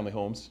single family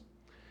homes.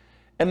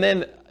 And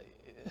then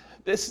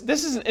this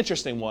is an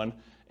interesting one.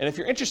 And if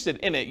you're interested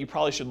in it, you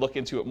probably should look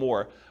into it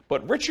more.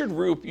 But Richard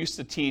Roop used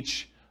to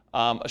teach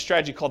a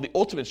strategy called the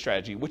ultimate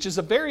strategy, which is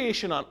a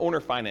variation on owner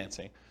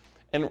financing.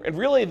 And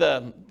really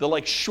the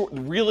like short,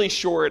 really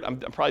short, I'm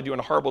probably doing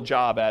a horrible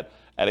job at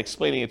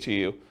explaining it to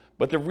you.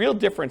 But the real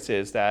difference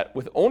is that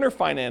with owner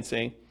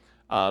financing,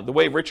 the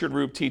way Richard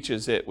Roop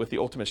teaches it with the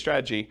ultimate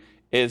strategy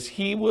is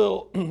he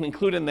will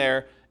include in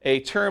there a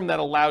term that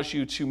allows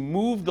you to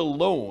move the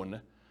loan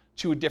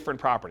to a different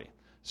property.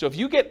 So if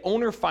you get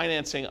owner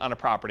financing on a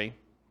property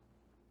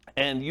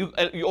and you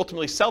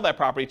ultimately sell that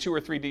property 2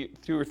 or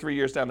 3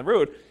 years down the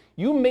road,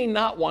 you may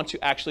not want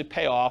to actually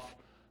pay off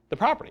the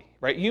property,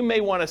 right? You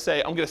may want to say,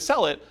 I'm going to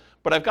sell it,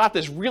 but I've got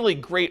this really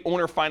great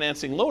owner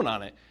financing loan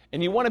on it.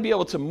 And you want to be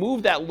able to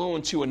move that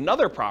loan to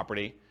another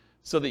property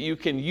so that you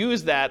can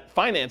use that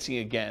financing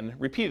again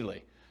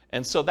repeatedly.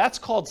 And so that's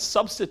called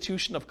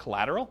substitution of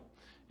collateral.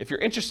 If you're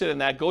interested in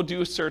that, go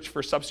do a search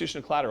for substitution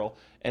of collateral,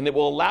 and it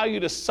will allow you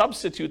to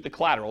substitute the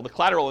collateral. The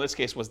collateral in this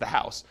case was the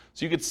house.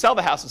 So you could sell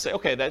the house and say,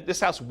 okay, this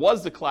house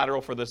was the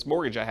collateral for this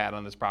mortgage I had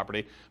on this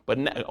property, but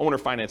owner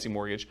financing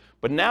mortgage.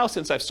 But now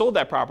since I've sold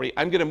that property,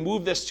 I'm going to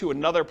move this to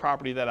another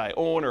property that I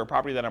own or a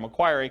property that I'm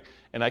acquiring,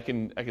 and I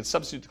can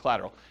substitute the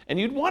collateral. And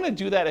you'd want to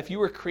do that if you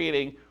were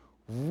creating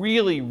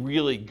really,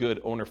 really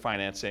good owner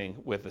financing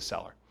with the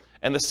seller.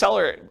 And the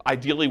seller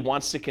ideally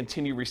wants to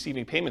continue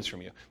receiving payments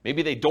from you.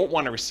 Maybe they don't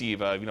want to receive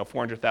a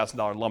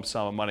 $400,000 lump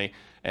sum of money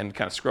and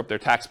kind of screw up their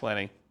tax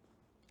planning.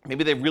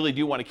 Maybe they really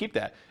do want to keep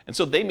that. And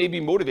so they may be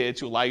motivated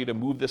to allow you to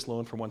move this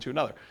loan from one to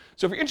another.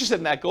 So if you're interested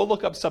in that, go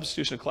look up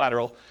substitution of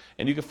collateral,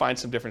 and you can find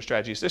some different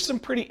strategies. There's some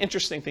pretty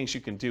interesting things you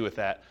can do with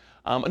that.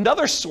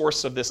 Another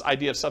source of this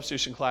idea of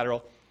substitution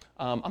collateral,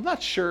 I'm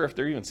not sure if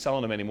they're even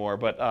selling them anymore,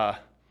 but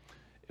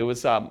it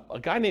was a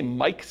guy named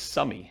Mike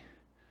Summey.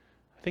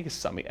 I think it's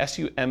Summey,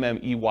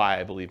 Summey,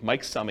 I believe,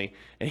 Mike Summey.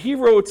 And he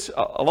wrote,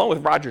 along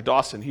with Roger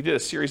Dawson, he did a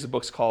series of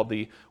books called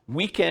The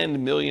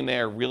Weekend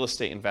Millionaire Real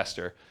Estate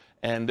Investor.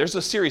 And there's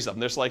a series of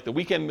them. There's like the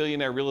Weekend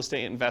Millionaire Real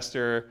Estate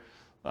Investor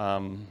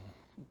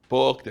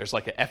book. There's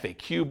like an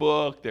FAQ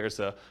book.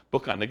 There's a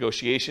book on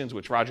negotiations,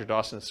 which Roger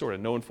Dawson is sort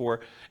of known for.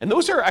 And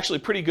those are actually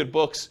pretty good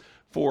books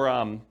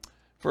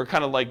for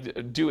kind of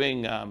like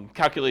doing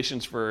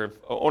calculations for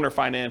owner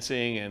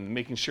financing and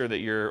making sure that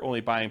you're only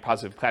buying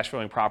positive cash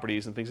flowing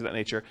properties and things of that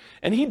nature.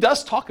 And he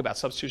does talk about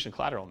substitution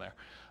collateral in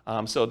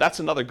there. So that's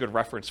another good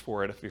reference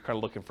for it if you're kind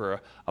of looking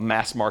for a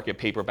mass market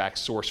paperback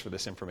source for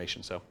this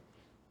information. So,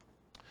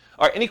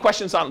 all right, any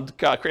questions on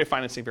creative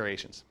financing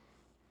variations?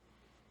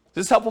 Is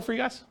this helpful for you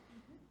guys?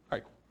 All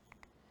right.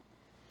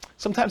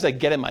 Sometimes I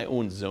get in my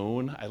own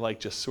zone. I like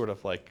just sort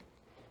of like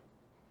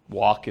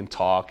walk and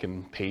talk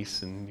and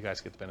pace, and you guys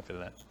get the benefit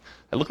of that.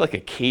 I look like a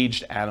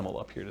caged animal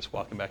up here just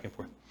walking back and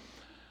forth.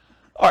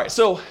 All right,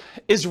 so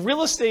is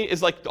real estate,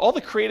 is like all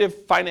the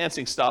creative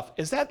financing stuff,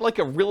 is that like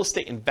a real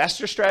estate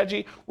investor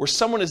strategy where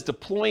someone is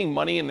deploying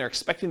money and they're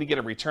expecting to get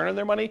a return on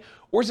their money?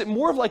 Or is it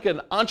more of like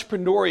an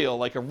entrepreneurial,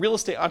 like a real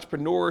estate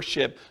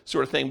entrepreneurship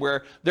sort of thing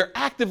where they're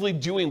actively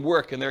doing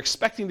work and they're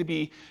expecting to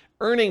be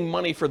earning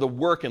money for the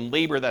work and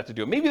labor that they're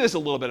doing? Maybe there's a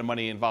little bit of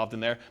money involved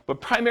in there,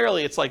 but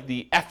primarily it's like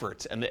the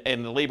effort and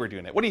the labor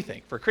doing it. What do you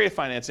think? For creative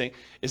financing,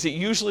 is it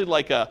usually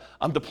like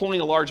I'm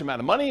deploying a large amount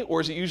of money,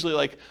 or is it usually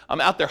like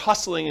I'm out there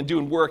hustling and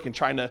doing work and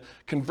trying to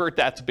convert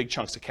that to big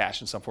chunks of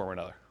cash in some form or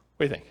another?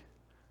 What do you think?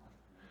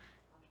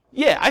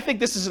 Yeah, I think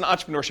this is an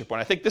entrepreneurship one.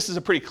 I think this is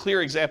a pretty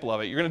clear example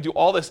of it. You're going to do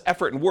all this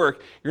effort and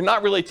work. You're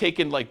not really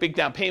taking like big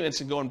down payments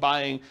and going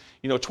buying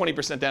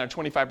 20% down or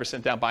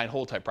 25% down buying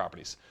whole type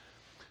properties.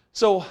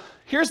 So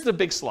here's the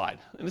big slide.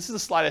 And this is a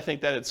slide I think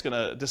that it's going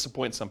to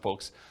disappoint some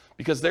folks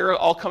because they're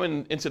all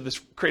coming into this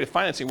creative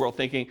financing world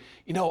thinking,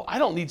 I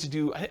don't need to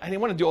do, I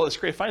didn't want to do all this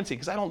creative financing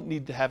because I don't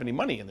need to have any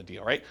money in the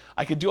deal, right?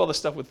 I could do all this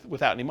stuff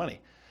without any money.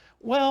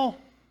 Well,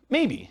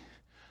 maybe.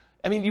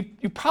 I mean,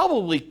 you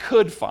probably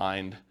could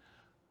find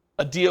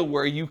a deal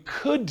where you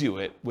could do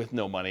it with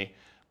no money,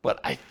 but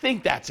I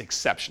think that's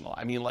exceptional.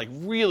 I mean, like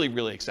really,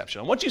 really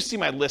exceptional. Once you see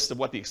my list of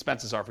what the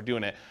expenses are for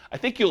doing it, I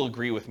think you'll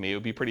agree with me. It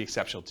would be pretty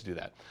exceptional to do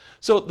that.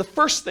 So the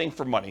first thing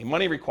for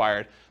money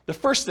required, the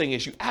first thing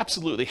is you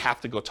absolutely have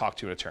to go talk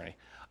to an attorney.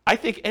 I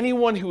think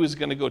anyone who is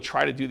going to go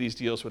try to do these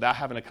deals without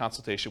having a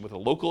consultation with a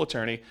local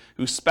attorney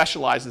who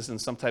specializes in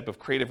some type of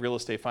creative real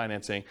estate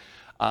financing,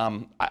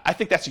 I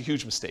think that's a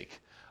huge mistake.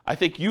 I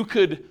think you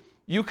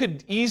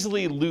could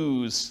easily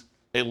lose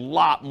a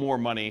lot more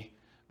money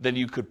than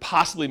you could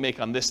possibly make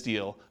on this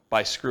deal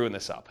by screwing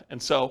this up.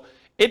 And so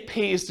it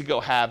pays to go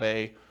have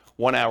a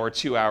 1 hour,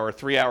 2 hour,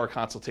 3 hour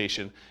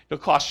consultation.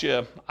 It'll cost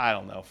you, I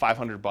don't know,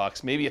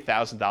 $500, maybe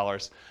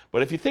 $1,000.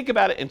 But if you think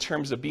about it in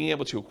terms of being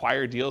able to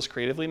acquire deals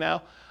creatively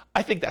now,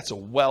 I think that's a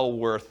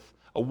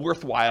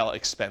worthwhile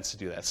expense to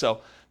do that.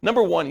 So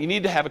number one, you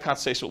need to have a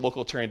consultation with a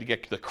local attorney to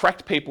get the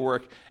correct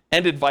paperwork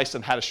and advice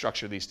on how to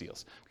structure these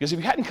deals. Because if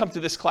you hadn't come to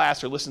this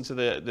class or listened to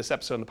this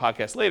episode in the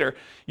podcast later,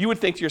 you would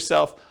think to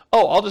yourself,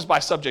 oh, I'll just buy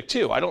subject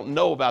to. I don't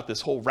know about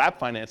this whole wrap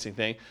financing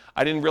thing.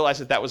 I didn't realize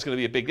that was going to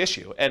be a big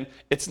issue. And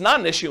it's not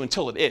an issue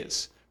until it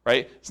is,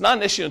 right? It's not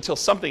an issue until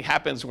something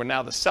happens where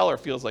now the seller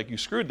feels like you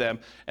screwed them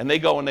and they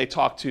go and they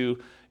talk to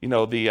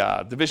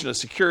the Division of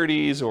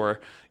Securities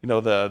or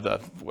what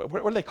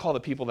do they call the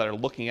people that are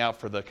looking out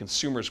for the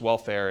consumer's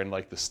welfare in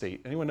like the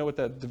state? Anyone know what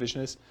that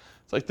division is?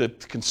 It's like the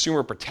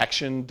Consumer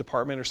Protection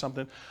Department or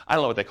something. I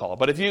don't know what they call it.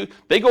 But if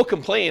they go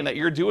complain that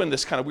you're doing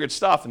this kind of weird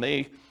stuff and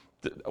a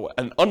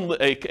kind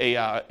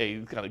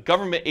of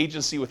government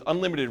agency with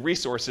unlimited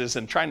resources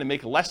and trying to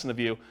make a lesson of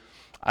you,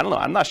 I don't know.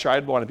 I'm not sure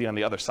I'd want to be on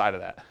the other side of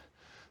that.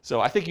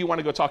 So I think you want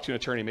to go talk to an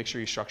attorney, make sure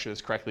you structure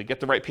this correctly, get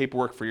the right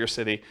paperwork for your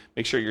city,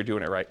 make sure you're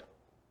doing it right.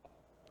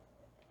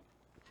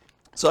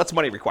 So that's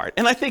money required.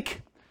 And I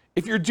think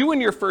if you're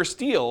doing your first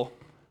deal,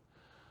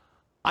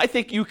 I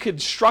think you could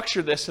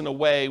structure this in a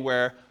way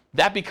where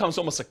that becomes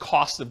almost a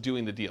cost of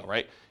doing the deal,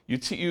 right? You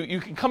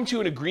can come to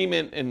an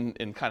agreement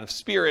in kind of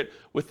spirit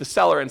with the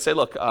seller and say,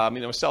 look,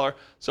 seller,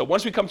 so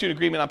once we come to an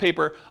agreement on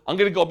paper, I'm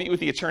going to go meet with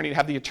the attorney and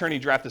have the attorney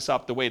draft this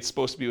up the way it's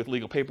supposed to be with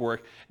legal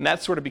paperwork. And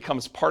that sort of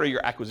becomes part of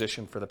your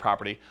acquisition for the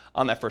property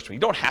on that first one.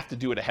 You don't have to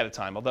do it ahead of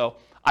time, although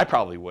I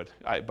probably would.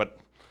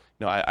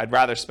 I'd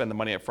rather spend the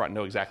money up front and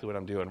know exactly what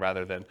I'm doing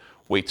rather than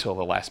wait till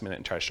the last minute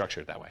and try to structure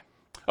it that way.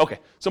 Okay,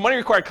 so money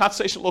required,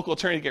 consultation with local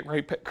attorney to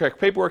get correct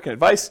paperwork and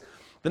advice.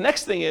 The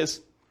next thing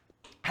is,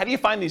 how do you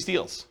find these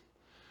deals?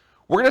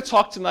 We're going to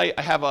talk tonight,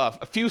 I have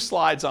a few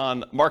slides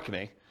on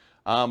marketing.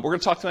 We're going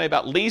to talk tonight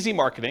about lazy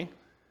marketing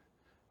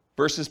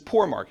versus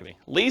poor marketing.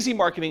 Lazy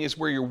marketing is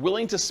where you're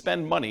willing to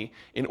spend money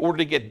in order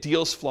to get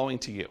deals flowing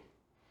to you.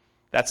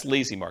 That's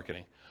lazy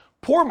marketing.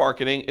 Poor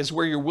marketing is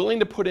where you're willing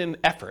to put in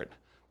effort,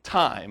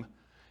 time,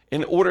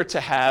 in order to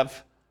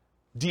have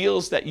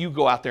deals that you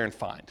go out there and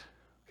find.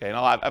 Okay, and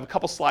I have a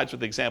couple slides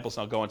with examples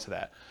and I'll go into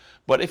that.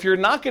 But if you're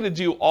not going to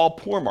do all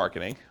poor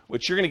marketing,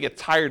 which you're going to get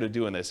tired of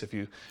doing this if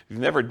you've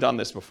never done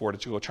this before,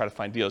 to go try to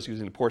find deals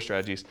using the poor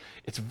strategies,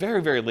 it's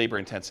very, very labor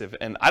intensive,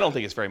 and I don't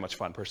think it's very much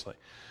fun personally.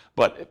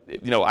 But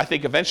I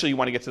think eventually you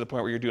want to get to the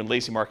point where you're doing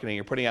lazy marketing,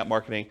 you're putting out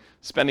marketing,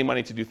 spending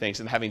money to do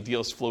things, and having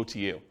deals flow to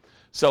you.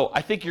 So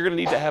I think you're going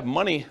to need to have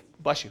money,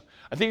 bless you,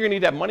 I think you're going to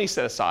need to have money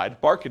set aside,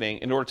 marketing,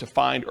 in order to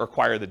find or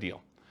acquire the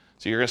deal.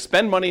 So you're going to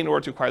spend money in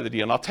order to acquire the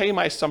deal. And I'll tell you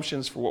my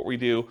assumptions for what we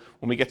do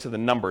when we get to the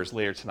numbers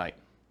later tonight.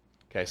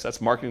 Okay, so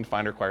that's marketing,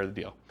 find, or acquire the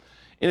deal.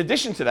 In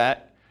addition to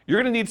that, you're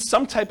going to need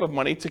some type of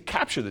money to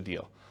capture the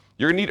deal.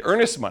 You're going to need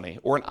earnest money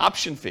or an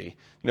option fee.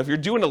 If you're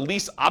doing a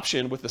lease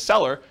option with the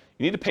seller,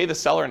 you need to pay the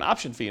seller an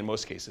option fee in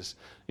most cases.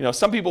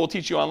 Some people will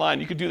teach you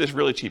online, you could do this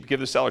really cheap. Give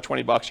the seller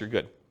 $20, you're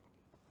good.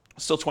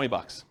 Still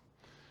 $20.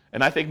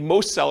 And I think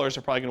most sellers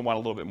are probably going to want a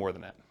little bit more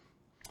than that.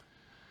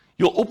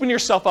 You'll open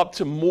yourself up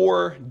to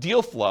more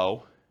deal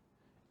flow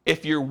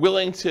if you're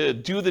willing to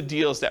do the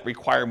deals that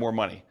require more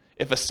money.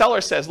 If a seller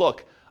says,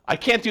 look, I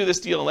can't do this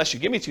deal unless you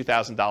give me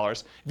 $2,000.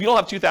 If you don't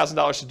have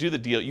 $2,000 to do the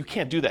deal, you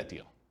can't do that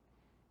deal,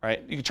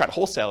 right? You can try to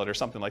wholesale it or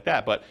something like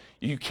that, but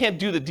you can't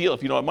do the deal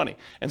if you don't have money.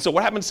 And so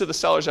what happens to the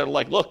sellers that are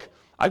like, look,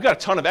 I've got a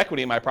ton of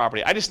equity in my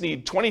property. I just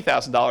need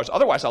 $20,000.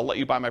 Otherwise, I'll let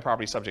you buy my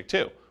property subject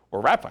to,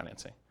 or wrap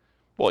financing.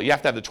 Well, you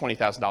have to have the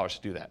 $20,000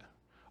 to do that.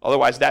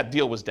 Otherwise, that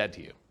deal was dead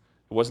to you.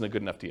 It wasn't a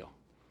good enough deal.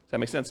 Does that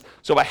make sense?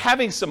 So by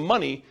having some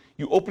money,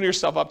 you open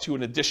yourself up to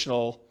an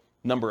additional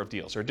number of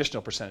deals or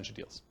additional percentage of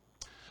deals.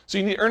 So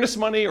you need earnest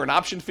money or an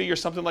option fee or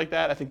something like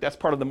that. I think that's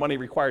part of the money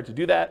required to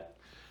do that.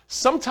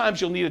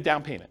 Sometimes you'll need a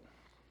down payment.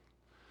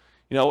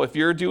 If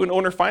you're doing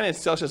owner finance,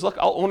 the seller says, look,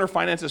 I'll owner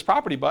finance this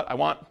property, but I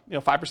want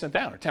 5%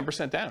 down or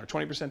 10% down or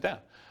 20% down.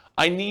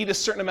 I need a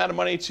certain amount of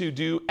money to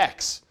do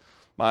X.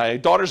 My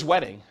daughter's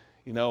wedding.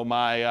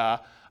 I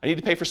need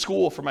to pay for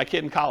school for my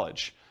kid in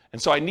college.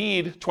 And so I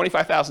need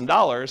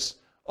 $25,000.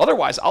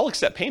 Otherwise, I'll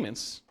accept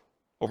payments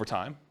over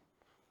time,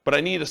 but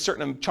I need a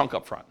certain chunk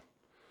up front.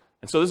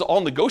 And so this is all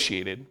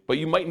negotiated, but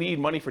you might need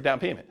money for down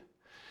payment.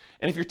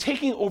 And if you're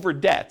taking over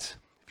debt,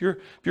 if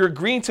you're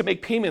agreeing to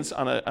make payments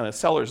on a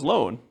seller's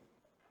loan,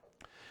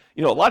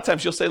 a lot of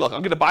times you'll say, look,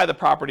 I'm going to buy the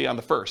property on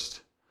the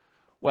first.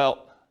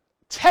 Well,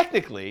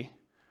 technically,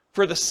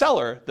 for the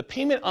seller, the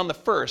payment on the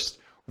first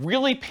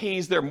really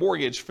pays their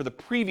mortgage for the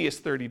previous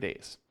 30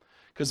 days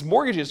because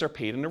mortgages are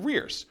paid in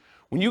arrears.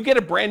 When you get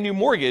a brand new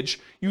mortgage,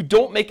 you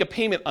don't make a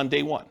payment on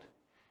day one.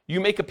 You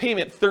make a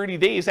payment 30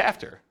 days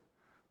after,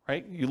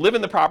 right? You live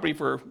in the property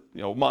for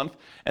a month,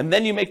 and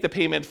then you make the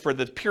payment for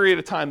the period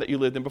of time that you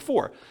lived in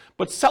before.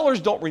 But sellers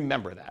don't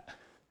remember that,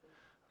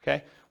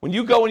 okay? When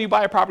you go and you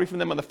buy a property from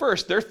them on the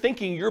 1st, they're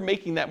thinking you're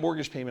making that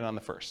mortgage payment on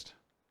the 1st.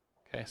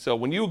 Okay, so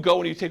when you go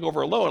and you take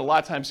over a loan, a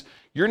lot of times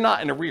you're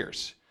not in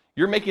arrears.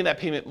 You're making that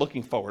payment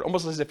looking forward,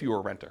 almost as if you were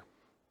a renter.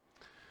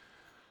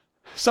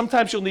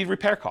 Sometimes you'll need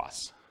repair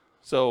costs.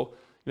 So,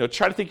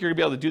 try to think you're gonna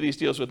be able to do these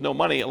deals with no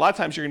money. A lot of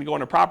times you're gonna go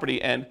on a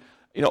property and,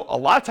 a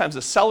lot of times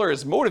the seller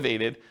is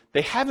motivated.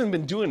 They haven't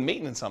been doing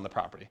maintenance on the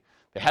property.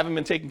 They haven't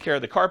been taking care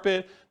of the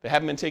carpet. They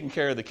haven't been taking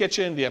care of the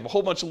kitchen. They have a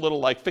whole bunch of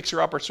little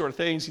fixer-upper sort of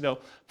things, $500,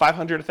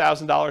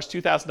 $1,000,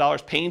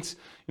 $2,000, paints,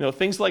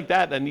 things like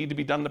that need to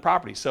be done in the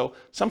property. So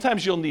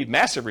sometimes you'll need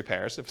massive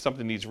repairs if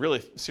something needs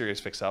really serious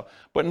fix-up.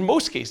 But in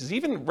most cases,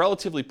 even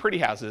relatively pretty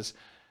houses,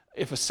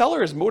 if a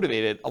seller is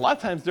motivated, a lot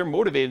of times they're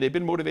motivated. They've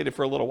been motivated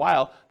for a little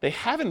while. They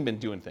haven't been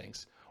doing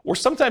things. Or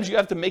sometimes you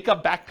have to make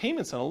up back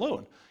payments on a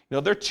loan.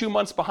 They're 2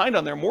 months behind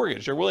on their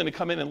mortgage. They're willing to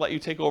come in and let you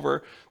take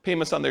over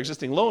payments on their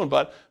existing loan,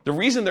 but the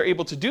reason they're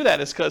able to do that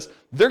is because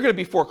they're going to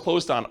be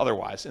foreclosed on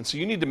otherwise, and so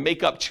you need to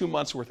make up 2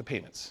 months worth of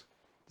payments.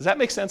 Does that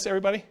make sense to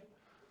everybody?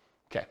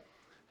 Okay.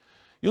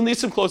 You'll need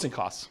some closing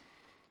costs.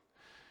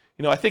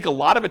 I think a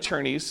lot of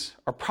attorneys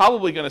are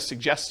probably going to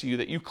suggest to you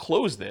that you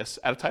close this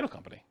at a title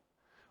company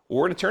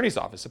or an attorney's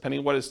office,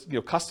 depending on what is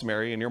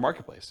customary in your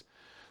marketplace.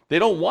 They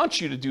don't want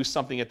you to do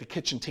something at the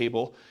kitchen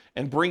table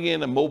and bring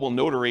in a mobile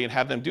notary and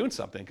have them doing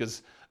something,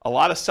 because a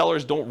lot of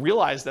sellers don't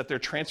realize that they're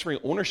transferring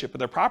ownership of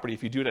their property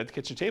if you do it at the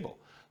kitchen table.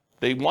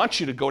 They want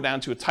you to go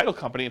down to a title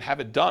company and have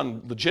it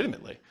done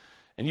legitimately.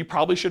 And you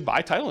probably should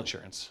buy title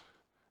insurance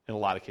in a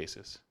lot of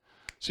cases.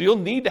 So you'll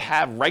need to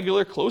have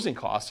regular closing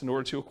costs in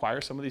order to acquire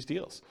some of these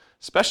deals,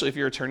 especially if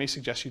your attorney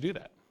suggests you do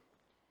that.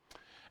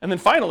 And then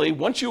finally,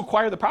 once you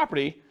acquire the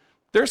property,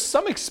 there's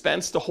some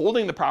expense to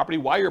holding the property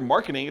while you're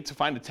marketing it to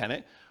find a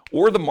tenant,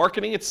 or the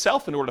marketing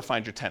itself in order to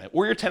find your tenant,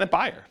 or your tenant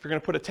buyer. If you're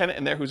going to put a tenant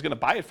in there who's going to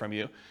buy it from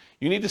you,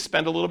 you need to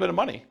spend a little bit of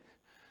money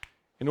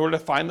in order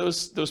to find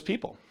those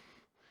people.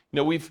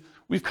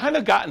 We've kind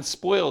of gotten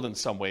spoiled in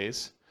some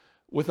ways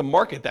with a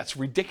market that's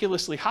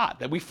ridiculously hot,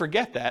 that we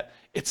forget that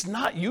it's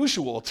not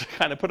usual to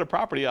kind of put a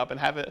property up and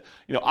have it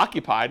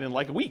occupied in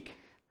like a week.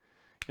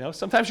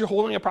 Sometimes you're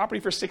holding a property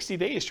for 60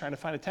 days trying to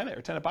find a tenant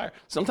or tenant buyer.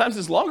 Sometimes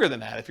it's longer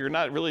than that if you're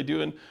not really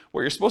doing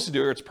what you're supposed to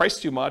do, or it's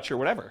priced too much or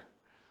whatever.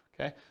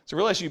 Okay? So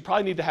realize you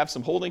probably need to have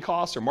some holding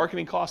costs or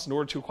marketing costs in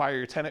order to acquire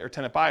your tenant or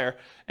tenant buyer,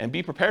 and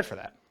be prepared for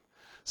that.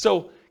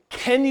 So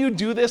can you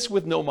do this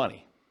with no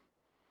money?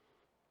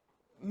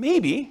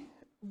 Maybe,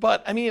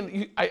 but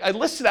I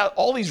listed out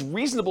all these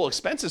reasonable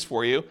expenses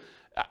for you.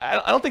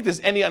 I don't think there's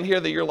any on here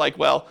that you're like,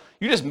 well,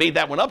 you just made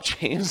that one up,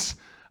 James.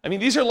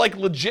 These are like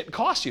legit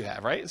costs you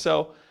have, right?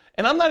 So,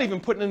 and I'm not even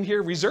putting in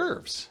here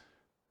reserves,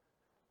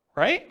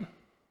 right?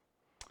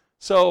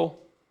 So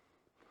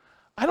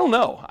I don't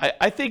know.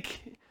 I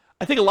think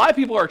a lot of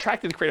people are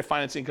attracted to creative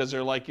financing because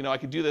they're like, I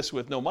could do this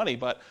with no money,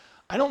 but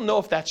I don't know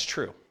if that's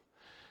true.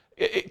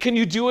 Can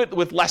you do it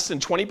with less than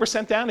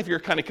 20% down if you're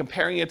kind of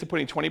comparing it to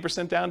putting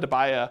 20% down to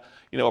buy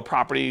a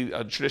property,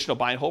 a traditional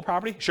buy and hold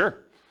property? Sure.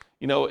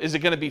 Is it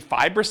going to be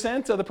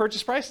 5% of the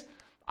purchase price?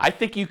 I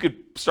think you could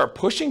start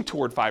pushing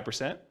toward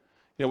 5%,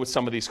 with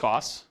some of these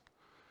costs.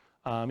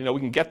 We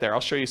can get there. I'll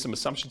show you some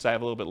assumptions I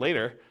have a little bit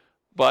later,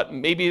 but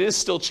maybe it is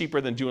still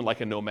cheaper than doing like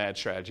a nomad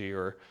strategy,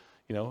 or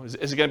is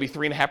it going to be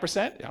 3.5%?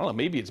 I don't know.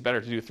 Maybe it's better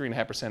to do a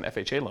 3.5%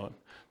 FHA loan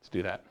to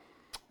do that.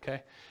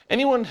 Okay.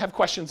 Anyone have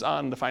questions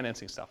on the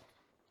financing stuff?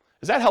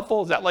 Is that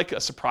helpful? Is that like a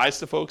surprise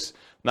to folks?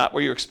 Not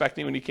what you're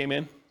expecting when you came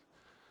in?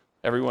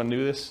 Everyone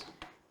knew this?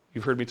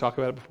 You've heard me talk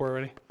about it before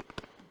already?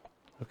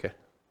 Okay.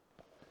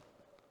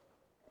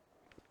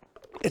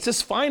 It's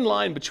this fine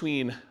line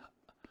between,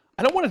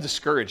 I don't want to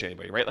discourage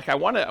anybody, right? Like I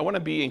want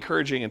to be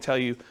encouraging and tell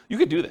you, you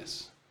could do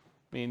this.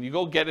 You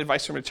go get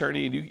advice from an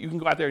attorney, and you can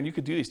go out there and you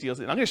could do these deals.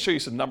 And I'm going to show you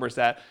some numbers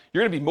that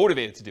you're going to be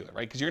motivated to do it,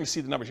 right? Because you're going to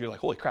see the numbers, you're like,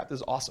 holy crap, this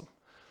is awesome.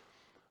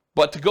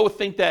 But to go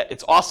think that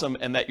it's awesome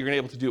and that you're going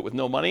to be able to do it with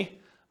no money,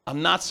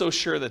 I'm not so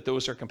sure that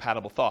those are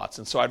compatible thoughts.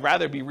 And so I'd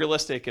rather be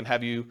realistic and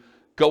have you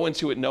go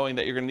into it knowing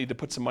that you're going to need to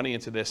put some money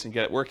into this and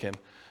get it working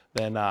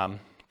than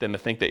to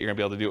think that you're going to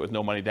be able to do it with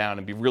no money down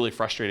and be really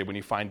frustrated when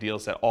you find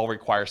deals that all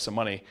require some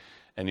money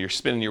and you're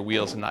spinning your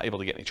wheels and not able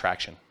to get any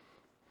traction.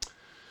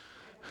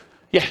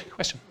 Yeah,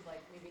 question?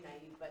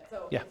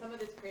 Yeah. Some of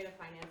this creative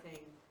financing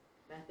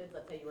methods,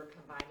 let's say you were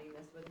combining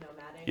this with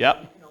nomading,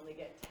 yep. You can only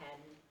get 10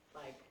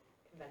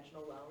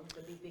 conventional loans.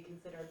 Would these be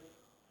considered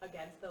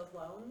against those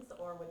loans,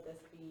 or would this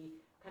be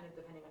kind of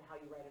depending on how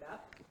you write it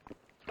up?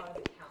 How does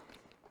it count?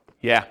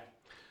 Yeah.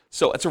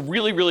 So it's a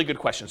really, really good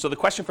question. So the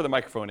question for the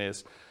microphone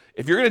is,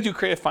 if you're going to do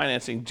creative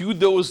financing, do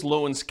those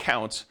loans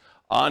count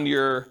on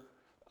your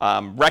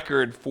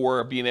record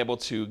for being able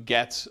to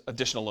get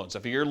additional loans?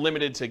 If you're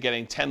limited to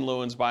getting 10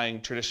 loans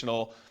buying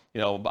traditional,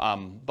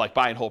 like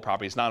buy and hold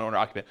properties, non-owner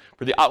occupant.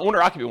 For the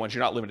owner occupant ones,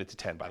 you're not limited to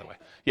 10, by the way.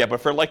 Yeah,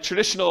 but for like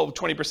traditional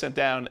 20%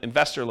 down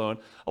investor loan,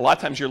 a lot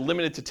of times you're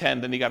limited to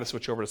 10, then you got to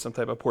switch over to some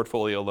type of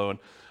portfolio loan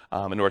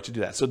in order to do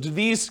that. So do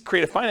these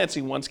creative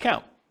financing ones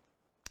count?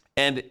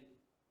 And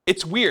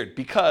it's weird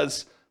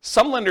because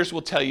some lenders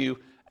will tell you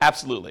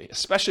absolutely,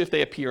 especially if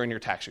they appear in your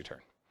tax return,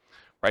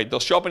 right? They'll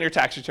show up on your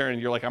tax return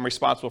and you're like, I'm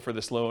responsible for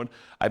this loan.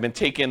 I've been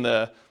taking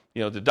the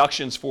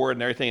deductions for it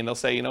and everything, and they'll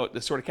say,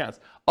 this sort of counts.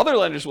 Other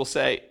lenders will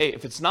say, hey,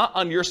 if it's not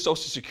on your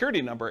social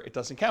security number, it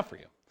doesn't count for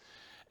you.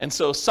 And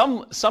so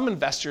some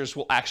investors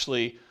will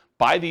actually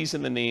buy these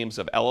in the names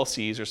of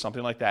LLCs or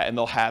something like that, and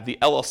they'll have the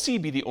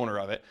LLC be the owner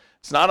of it.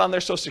 It's not on their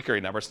social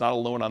security number. It's not a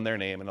loan on their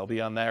name, and it'll be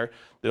on the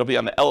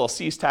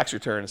LLC's tax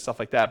return and stuff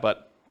like that.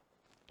 But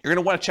you're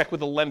going to want to check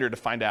with the lender to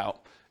find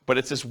out. But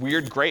it's this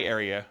weird gray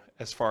area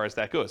as far as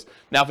that goes.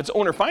 Now, if it's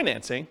owner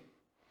financing,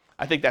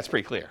 I think that's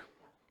pretty clear,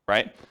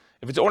 right?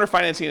 If it's owner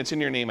financing and it's in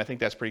your name, I think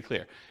that's pretty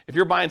clear. If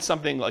you're buying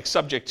something like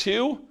subject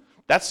to,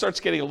 that starts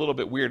getting a little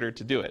bit weirder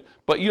to do it.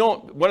 But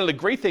one of the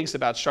great things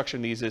about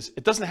structuring these is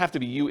it doesn't have to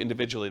be you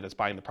individually that's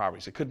buying the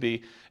properties. It could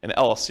be an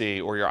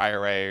LLC or your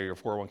IRA or your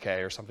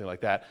 401k or something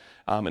like that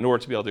in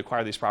order to be able to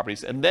acquire these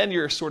properties. And then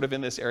you're sort of in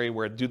this area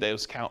where do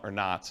those count or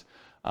not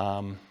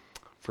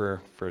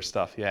for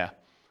stuff, yeah.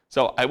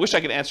 So I wish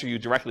I could answer you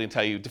directly and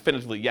tell you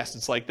definitively, yes,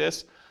 it's like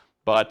this,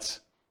 but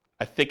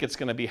I think it's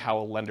going to be how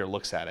a lender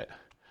looks at it.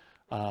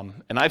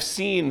 And I've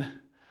seen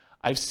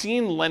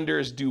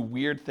lenders do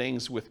weird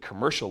things with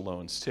commercial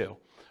loans too,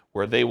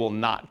 where they will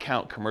not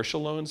count commercial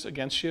loans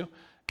against you,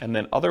 and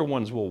then other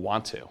ones will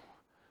want to.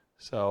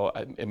 So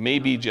it may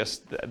be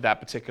just that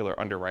particular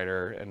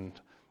underwriter, and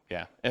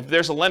yeah. If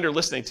there's a lender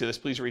listening to this,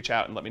 please reach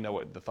out and let me know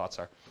what the thoughts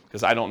are,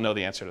 because I don't know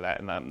the answer to that,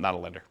 and I'm not a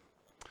lender.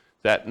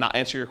 Does that not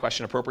answer your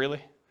question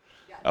appropriately?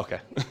 Yeah. Okay.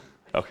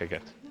 Okay,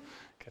 good.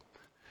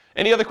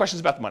 Any other questions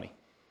about the money?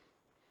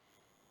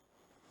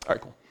 All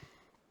right, cool.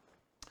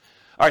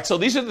 All right, so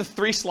these are the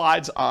 3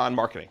 slides on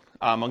marketing.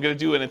 I'm going to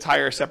do an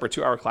entire separate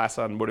 2-hour class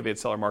on motivated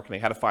seller marketing,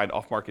 how to find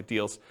off-market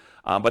deals.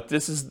 But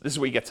this is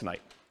what you get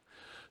tonight.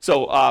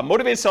 So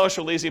motivated sellers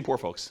for lazy and poor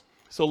folks.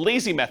 So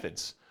lazy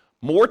methods: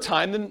 more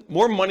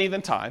money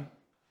than time.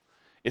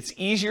 It's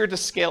easier to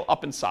scale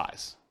up in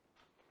size.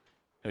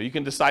 You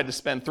can decide to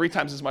spend 3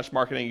 times as much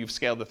marketing. You've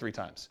scaled to 3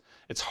 times.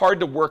 It's hard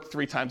to work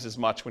 3 times as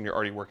much when you're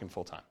already working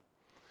full time.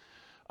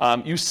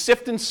 You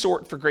sift and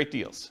sort for great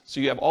deals. So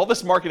you have all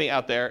this marketing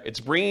out there. It's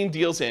bringing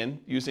deals in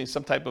using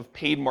some type of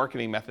paid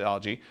marketing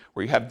methodology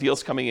where you have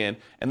deals coming in,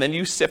 and then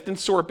you sift and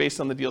sort based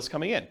on the deals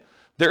coming in.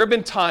 There have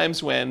been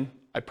times when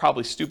I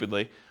probably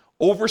stupidly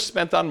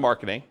overspent on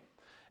marketing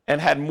and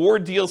had more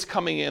deals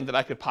coming in than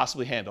I could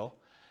possibly handle.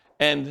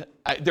 And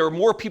there were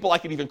more people I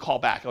could even call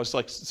back. I was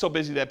like so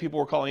busy that people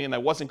were calling in, I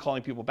wasn't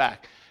calling people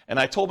back. And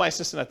I told my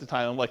assistant at the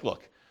time, I'm like,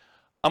 look,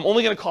 I'm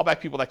only going to call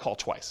back people that call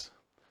twice.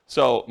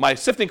 So my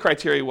sifting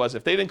criteria was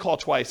if they didn't call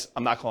twice,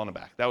 I'm not calling them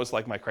back. That was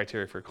like my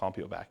criteria for calling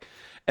people back.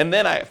 And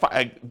then I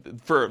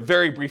for a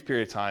very brief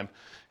period of time,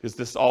 because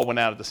this all went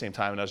out at the same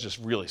time and I was just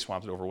really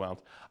swamped and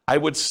overwhelmed, I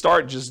would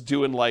start just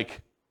doing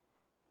like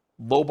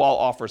lowball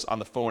offers on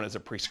the phone as a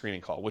pre-screening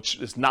call, which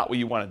is not what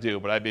you want to do.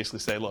 But I basically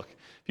say, look,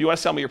 if you want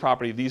to sell me your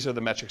property, these are the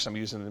metrics I'm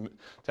using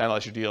to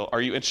analyze your deal.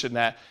 Are you interested in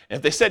that? And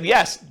if they said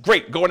yes,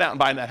 great, going out and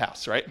buying that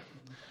house, right?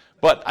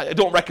 But I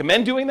don't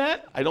recommend doing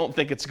that. I don't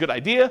think it's a good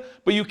idea.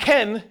 But you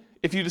can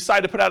if you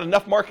decide to put out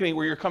enough marketing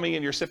where you're coming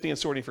in, you're sifting and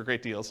sorting for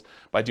great deals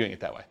by doing it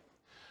that way.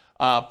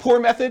 Poor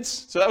methods,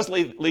 so that was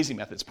lazy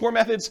methods. Poor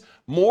methods,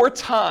 more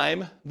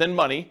time than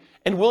money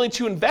and willing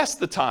to invest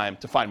the time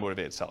to find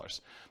motivated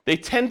sellers. They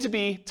tend to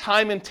be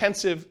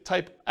time-intensive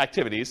type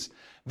activities,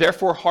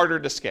 therefore harder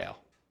to scale.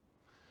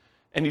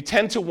 And you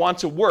tend to want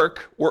to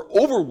work or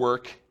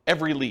overwork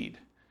every lead,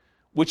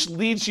 which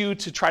leads you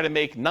to try to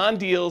make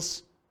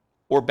non-deals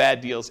or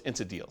bad deals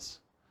into deals.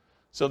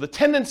 So the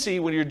tendency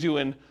when you're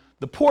doing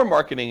the poor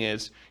marketing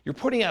is you're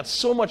putting out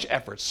so much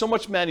effort, so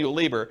much manual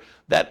labor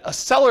that a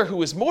seller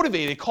who is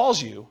motivated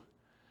calls you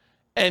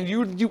and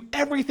you do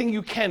everything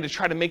you can to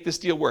try to make this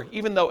deal work,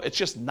 even though it's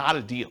just not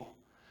a deal.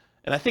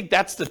 And I think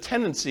that's the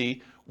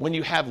tendency when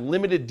you have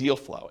limited deal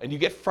flow and you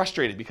get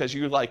frustrated because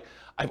you're like,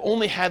 I've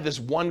only had this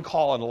one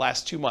call in the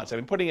last 2 months. I've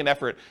been putting in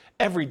effort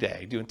every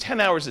day, doing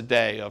 10 hours a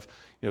day of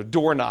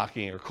door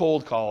knocking or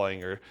cold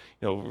calling or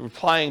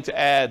replying to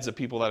ads of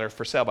people that are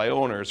for sale by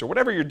owners or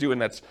whatever you're doing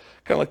that's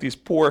kind of like these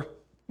poor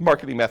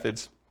marketing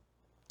methods.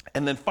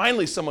 And then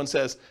finally someone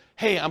says,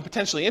 hey, I'm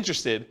potentially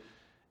interested,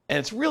 and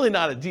it's really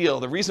not a deal.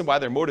 The reason why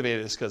they're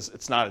motivated is because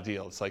it's not a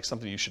deal. It's like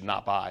something you should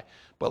not buy.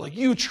 But like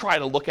you try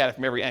to look at it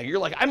from every angle. You're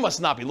like, I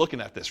must not be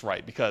looking at this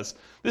right because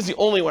this is the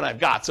only one I've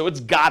got, so it's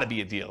got to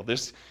be a deal.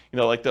 There's,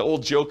 like the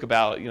old joke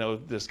about,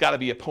 there's got to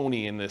be a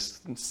pony in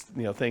this,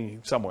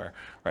 thing somewhere,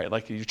 right?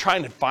 Like you're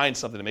trying to find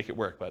something to make it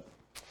work, but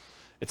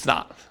it's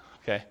not,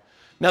 okay?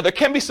 Now there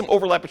can be some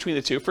overlap between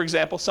the two. For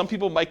example, some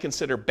people might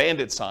consider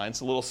bandit signs,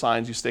 the little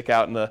signs you stick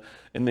out in the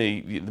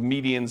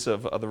medians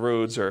of the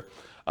roads, or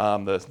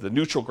the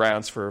neutral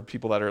grounds for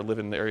people that live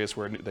in areas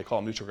where they call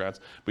them neutral grounds.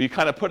 But you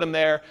kind of put them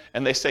there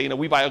and they say,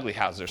 we buy ugly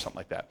houses or something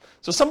like that.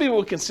 So some people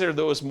would consider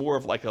those more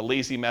of like a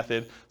lazy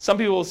method. Some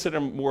people will consider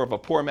them more of a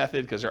poor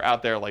method because they're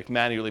out there like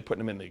manually putting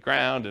them in the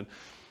ground. And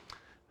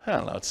I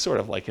don't know, it's sort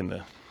of like in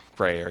the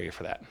gray area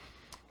for that.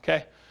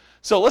 Okay?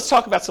 So let's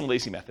talk about some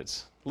lazy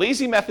methods.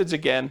 Lazy methods,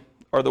 again,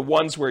 are the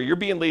ones where you're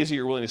being lazy,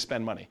 you're willing to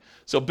spend money.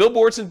 So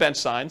billboards and bench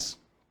signs,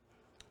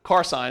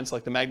 car signs,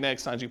 like the magnetic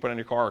signs you put on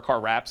your car or car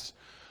wraps,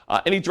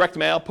 any direct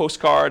mail,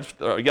 postcards,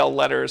 yellow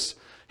letters,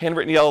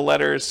 handwritten yellow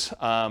letters,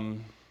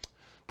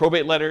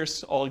 probate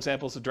letters, all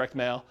examples of direct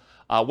mail.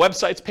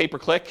 Websites,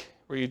 pay-per-click,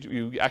 where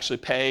you actually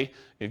pay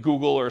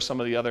Google or some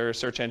of the other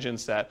search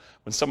engines that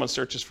when someone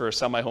searches for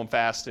sell my home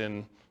fast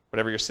in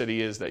whatever your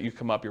city is, that you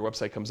come up, your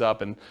website comes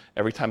up, and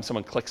every time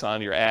someone clicks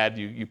on your ad,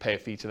 you pay a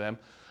fee to them.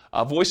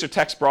 Voice or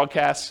text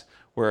broadcasts,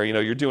 where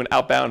you're doing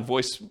outbound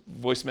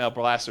voicemail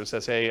blast that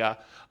says, hey,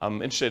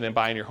 I'm interested in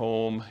buying your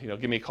home,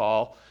 give me a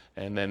call,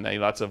 and then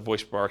lots of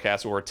voice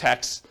broadcasts or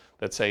texts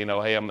that say,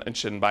 hey, I'm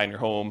interested in buying your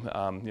home,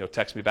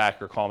 text me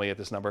back or call me at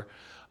this number.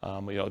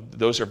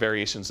 Those are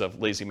variations of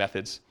lazy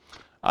methods.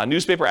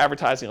 Newspaper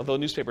advertising, although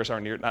newspapers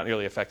are not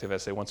nearly effective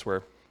as they once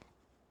were.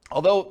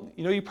 Although,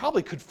 you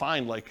probably could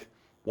find like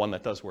one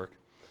that does work.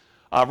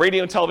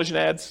 Radio and television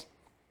ads,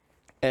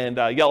 and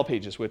Yellow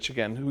Pages, which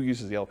again, who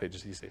uses Yellow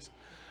Pages these days?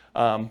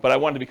 But I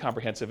wanted to be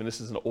comprehensive, and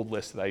this is an old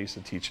list that I used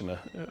to teach in a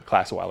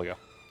class a while ago.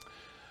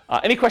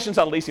 Any questions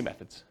on lazy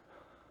methods?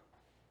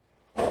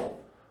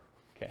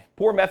 Okay,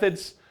 poor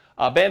methods,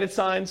 bandit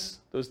signs,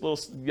 those little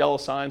yellow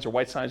signs or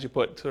white signs you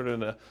put sort of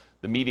in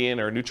the median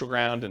or neutral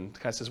ground, and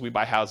kind of says we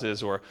buy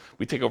houses or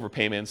we take over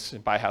payments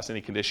and buy a house any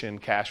condition,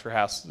 cash for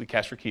house,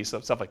 cash for keys,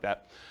 stuff like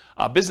that.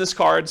 Business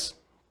cards,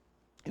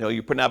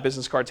 you're putting out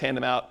business cards, hand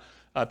them out.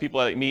 People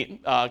that you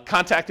meet,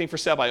 contacting for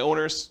sale by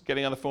owners,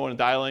 getting on the phone and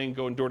dialing,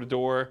 going door to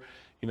door,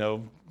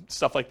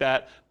 stuff like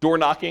that. Door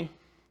knocking,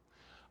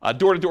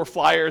 door-to-door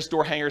flyers,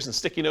 door hangers, and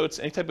sticky notes,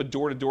 any type of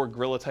door-to-door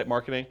guerrilla type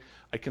marketing.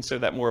 I consider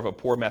that more of a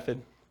poor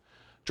method.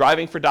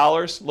 Driving for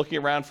dollars, looking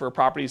around for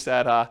properties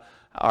that are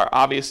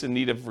obvious in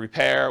need of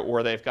repair,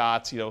 or they've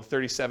got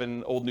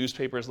 37 old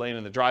newspapers laying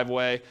in the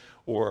driveway,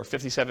 or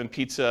 57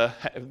 pizza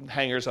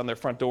hangers on their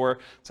front door.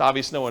 It's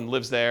obvious no one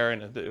lives there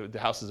and the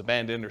house is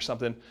abandoned or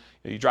something.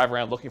 You drive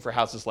around looking for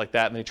houses like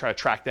that, and then you try to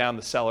track down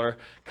the seller,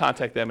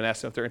 contact them, and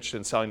ask them if they're interested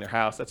in selling their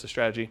house. That's a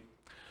strategy.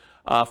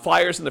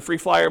 Flyers and the free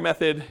flyer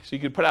method. So you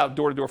could put out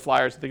door-to-door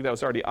flyers. I think that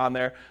was already on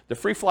there. The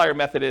free flyer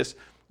method is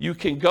you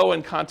can go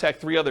and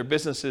contact 3 other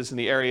businesses in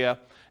the area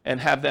and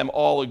have them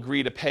all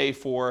agree to pay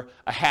for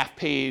a half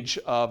page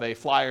of a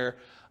flyer.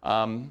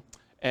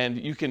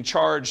 And you can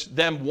charge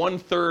them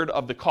 1/3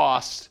 of the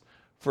cost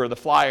for the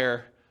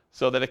flyer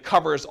so that it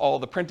covers all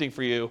the printing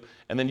for you.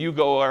 And then you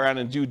go around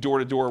and do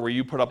door-to-door where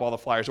you put up all the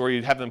flyers, or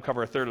you have them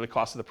cover 1/3 of the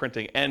cost of the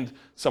printing and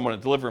someone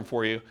to deliver them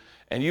for you.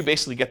 And you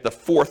basically get the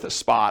 4th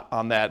spot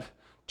on that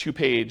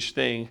 2-page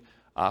thing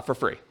for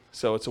free.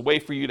 So it's a way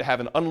for you to have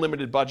an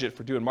unlimited budget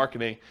for doing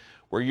marketing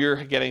where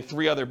you're getting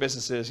 3 other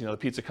businesses, the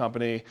pizza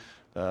company,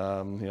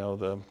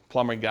 the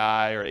plumbing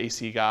guy or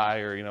AC guy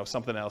or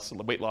something else,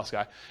 the weight loss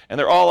guy, and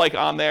they're all like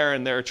on there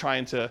and they're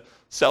trying to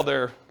sell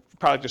their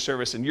product or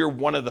service, and you're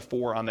one of the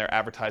 4 on their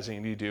advertising,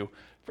 and you do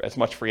as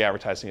much free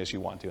advertising as you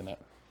want doing that.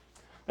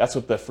 That's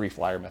what the free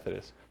flyer method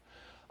is.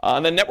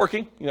 And then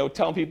networking,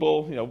 telling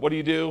people, what do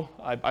you do?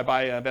 I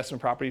buy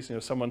investment properties.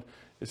 Someone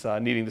is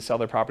needing to sell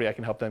their property, I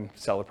can help them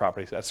sell their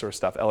properties, that sort of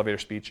stuff, elevator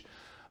speech.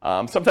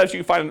 Sometimes you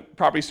can find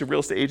properties through real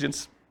estate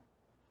agents.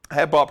 I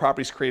have bought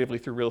properties creatively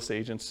through real estate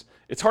agents.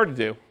 It's hard to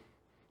do.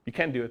 You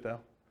can do it though.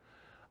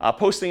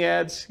 Posting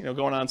ads,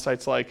 going on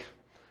sites like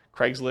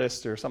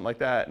Craigslist or something like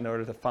that in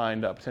order to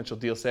find potential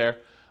deals there.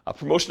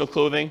 Promotional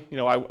clothing,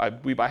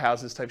 we buy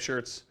houses type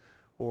shirts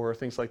or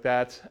things like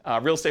that.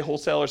 Real estate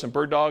wholesalers and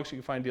bird dogs, you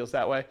can find deals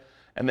that way.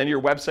 And then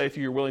your website, if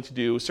you're willing to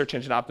do search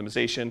engine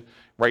optimization,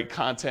 write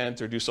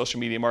content, or do social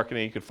media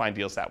marketing, you could find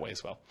deals that way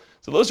as well.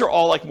 So those are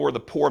all like more the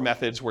poor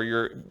methods where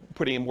you're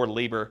putting in more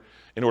labor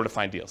in order to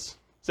find deals.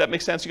 Does that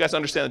make sense? You guys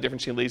understand the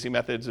difference between lazy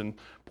methods and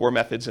poor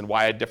methods and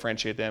why I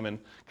differentiate them and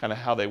kind of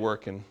how they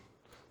work and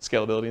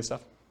scalability and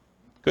stuff?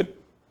 Good?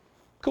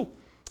 Cool.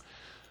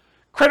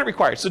 Credit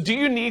required. So do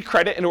you need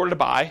credit in order to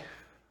buy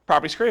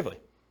properties creatively?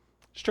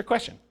 Strict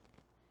question.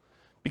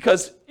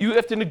 Because you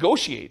have to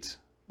negotiate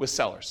with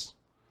sellers.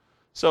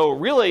 So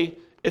really,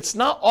 it's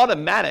not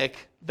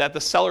automatic that the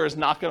seller is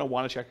not going to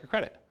want to check your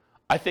credit.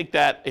 I think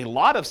that a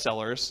lot of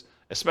sellers,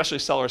 especially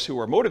sellers who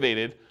are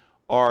motivated,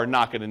 are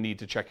not going to need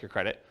to check your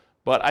credit.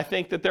 But I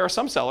think that there are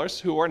some sellers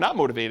who are not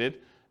motivated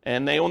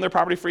and they own their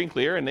property free and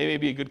clear, and they may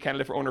be a good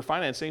candidate for owner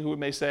financing, who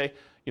may say,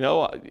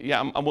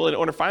 yeah, I'm willing to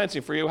owner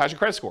financing for you. How's your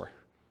credit score?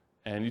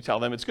 And you tell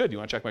them it's good. You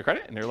want to check my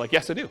credit? And they're like,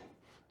 yes, I do.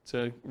 It's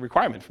a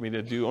requirement for me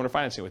to do owner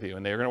financing with you,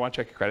 and they're going to want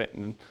to check your credit,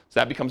 and so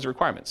that becomes a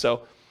requirement.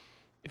 So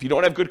if you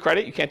don't have good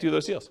credit, you can't do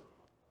those deals.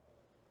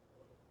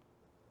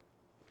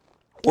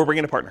 Or bring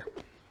in a partner.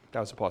 That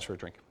was a pause for a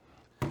drink.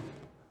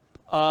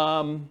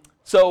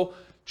 So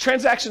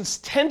transactions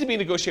tend to be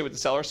negotiated with the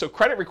seller, so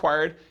credit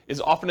required is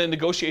often a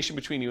negotiation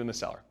between you and the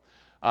seller.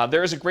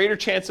 There is a greater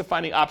chance of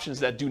finding options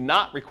that do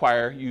not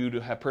require you to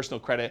have personal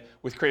credit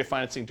with creative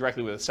financing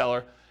directly with a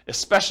seller,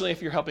 especially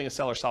if you're helping a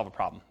seller solve a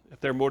problem, if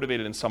they're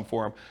motivated in some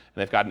form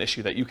and they've got an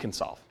issue that you can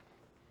solve.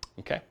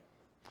 Okay?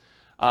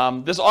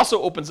 This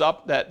also opens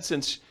up that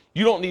since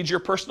You don't need your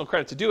personal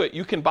credit to do it.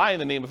 You can buy in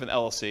the name of an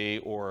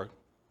LLC or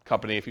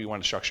company if you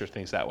want to structure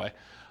things that way,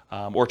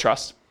 or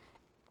trust,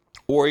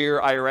 or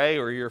your IRA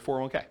or your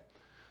 401k,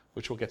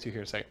 which we'll get to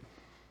here in a second.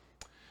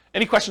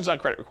 Any questions on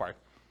credit required?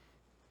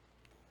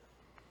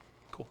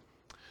 Cool.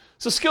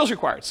 So skills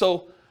required.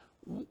 So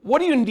what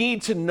do you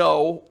need to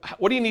know?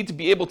 What do you need to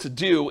be able to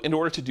do in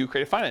order to do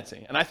creative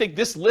financing? And I think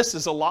this list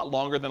is a lot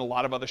longer than a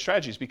lot of other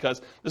strategies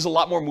because there's a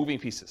lot more moving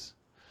pieces.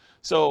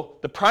 So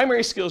the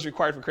primary skills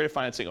required for creative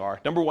financing are,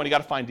 number one, you got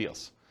to find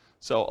deals.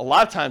 So a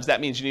lot of times that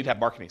means you need to have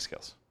marketing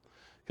skills.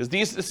 Because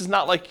this is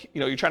not like,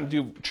 you're trying to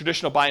do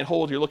traditional buy and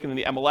hold, you're looking in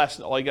the MLS,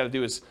 and all you got to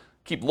do is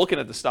keep looking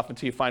at the stuff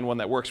until you find one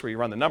that works where you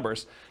run the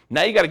numbers.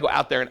 Now you got to go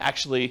out there and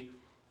actually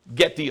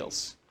get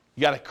deals.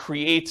 You got to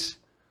create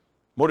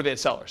motivated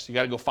sellers. You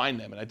got to go find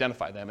them and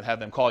identify them and have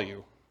them call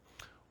you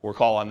or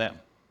call on them.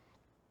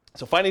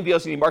 So finding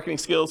deals, you need marketing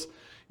skills.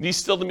 You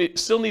still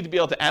need to be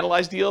able to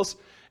analyze deals.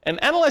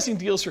 And analyzing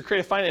deals for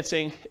creative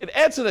financing, it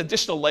adds an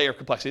additional layer of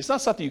complexity. It's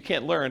not something you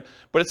can't learn,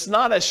 but it's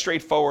not as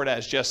straightforward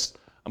as just,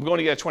 I'm going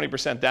to get a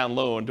 20% down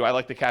loan. Do I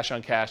like the cash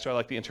on cash? Do I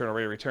like the internal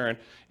rate of return?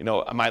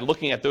 Am I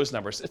looking at those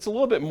numbers? It's a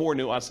little bit more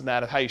nuanced than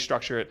that of how you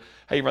structure it,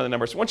 how you run the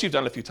numbers. Once you've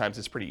done it a few times,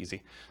 it's pretty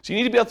easy. So you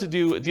need to be able to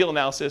do a deal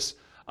analysis.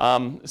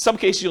 In some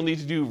cases, you'll need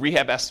to do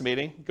rehab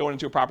estimating, going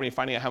into a property and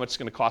finding out how much it's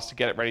going to cost to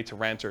get it ready to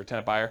rent or a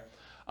tenant buyer.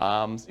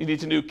 You need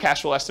to do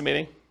cash flow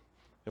estimating,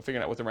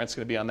 figuring out what the rent's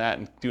going to be on that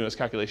and doing those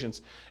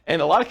calculations. And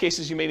in a lot of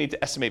cases, you may need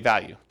to estimate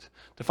value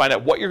to find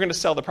out what you're going to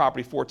sell the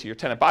property for to your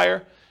tenant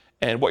buyer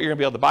and what you're going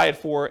to be able to buy it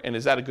for, and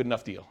is that a good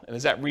enough deal? And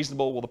is that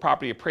reasonable? Will the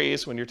property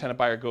appraise when your tenant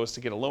buyer goes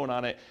to get a loan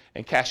on it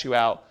and cash you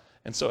out?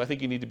 And so I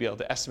think you need to be able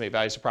to estimate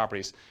values of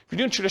properties. If you're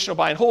doing traditional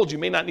buy and hold, you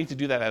may not need to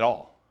do that at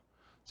all.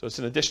 So it's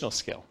an additional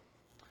skill.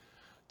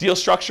 Deal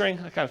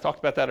structuring, I kind of talked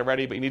about that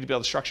already, but you need to be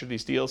able to structure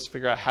these deals,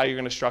 figure out how you're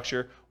going to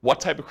structure,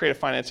 what type of creative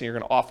financing you're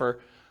going to offer,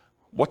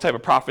 what type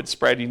of profit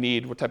spread you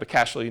need, what type of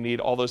cash flow you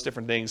need, all those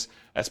different things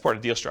as part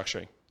of deal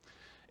structuring.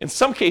 In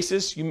some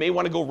cases, you may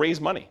want to go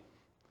raise money.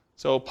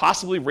 So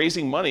possibly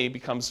raising money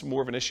becomes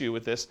more of an issue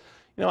with this.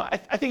 I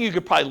think you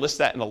could probably list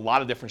that in a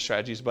lot of different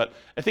strategies, but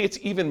I think it's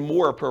even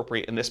more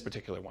appropriate in this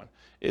particular one,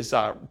 is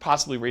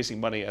possibly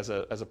raising money as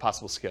a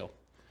possible skill.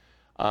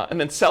 And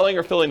then selling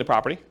or filling the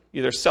property,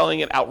 either selling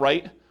it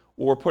outright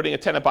or putting a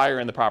tenant buyer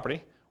in the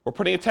property or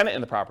putting a tenant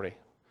in the property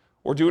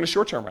or doing a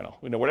short-term rental.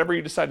 Whatever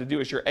you decide to do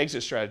as your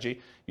exit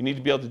strategy, you need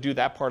to be able to do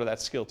that part of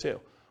that skill too,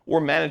 or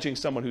managing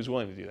someone who's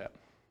willing to do that.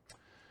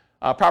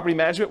 Property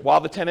management, while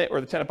the tenant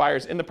or the tenant buyer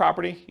is in the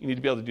property, you need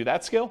to be able to do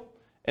that skill.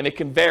 And it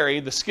can vary.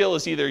 The skill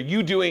is either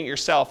you doing it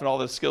yourself and all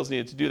the skills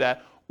needed to do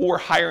that, or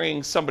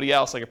hiring somebody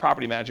else like a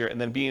property manager and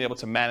then being able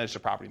to manage the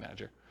property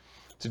manager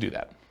to do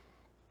that.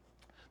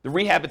 The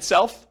rehab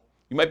itself,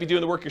 you might be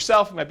doing the work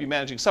yourself, you might be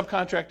managing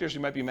subcontractors, you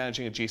might be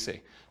managing a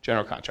GC,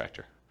 general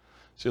contractor.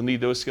 So you'll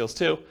need those skills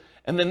too.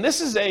 And then this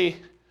is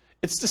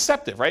it's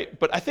deceptive, right?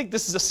 But I think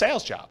this is a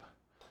sales job.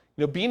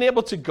 Being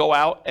able to go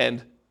out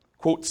and,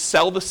 quote,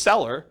 sell the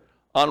seller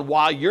on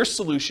why your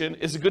solution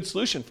is a good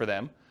solution for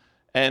them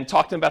and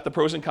talk to them about the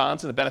pros and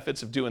cons and the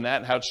benefits of doing that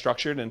and how it's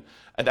structured, and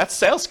that's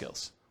sales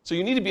skills. So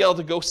you need to be able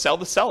to go sell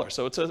the seller.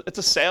 So it's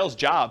a sales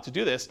job to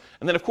do this.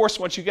 And then of course,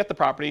 once you get the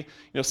property,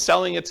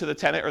 selling it to the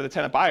tenant or the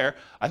tenant buyer,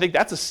 I think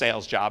that's a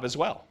sales job as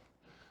well.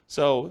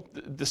 So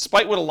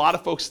despite what a lot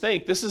of folks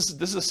think, this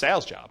is a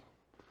sales job.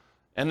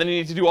 And then you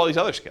need to do all these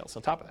other skills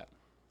on top of that.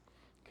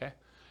 Okay.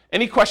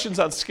 Any questions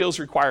on skills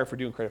required for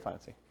doing creative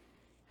financing?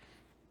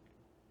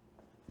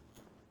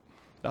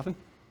 Nothing?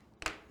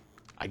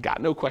 I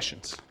got no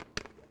questions.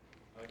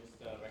 I would just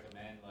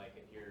recommend,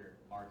 if you're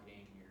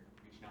marketing, you're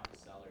reaching out to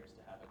sellers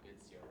to have a good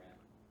CRM.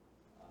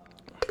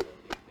 That's a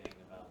big thing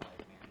about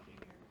managing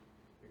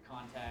your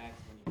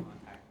contacts, when you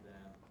contact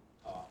them,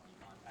 how often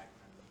you contact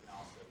them. You can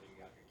also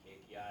figure out your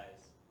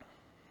KPIs.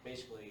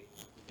 Basically,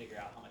 you figure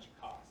out how much it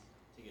costs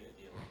to get a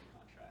deal in the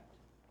contract.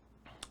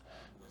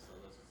 So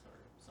those are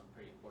some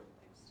pretty important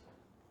things.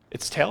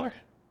 It's Taylor?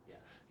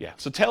 Yeah.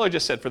 So Taylor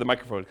just said, for the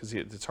microphone, because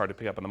it's hard to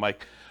pick up on the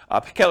mic,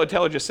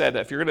 Taylor just said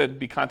if you're going to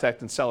be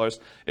contacting sellers,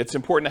 it's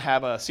important to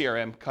have a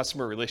CRM,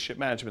 customer relationship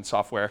management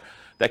software,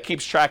 that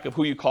keeps track of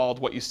who you called,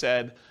 what you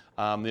said,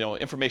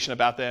 information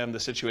about them, the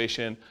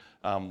situation,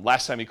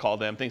 last time you called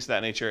them, things of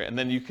that nature. And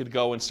then you could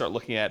go and start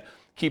looking at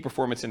key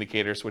performance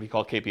indicators, what he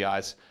called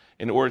KPIs,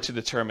 in order to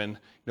determine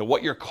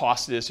what your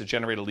cost is to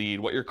generate a lead,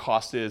 what your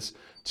cost is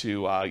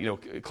to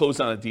close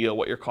on a deal,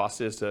 what your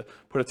cost is to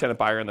put a tenant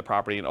buyer in the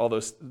property, and all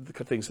those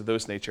things of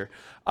those nature.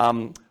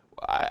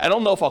 I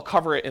don't know if I'll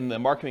cover it in the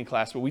marketing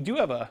class, but I do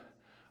have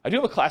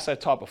a class I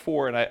taught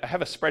before, and I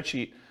have a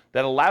spreadsheet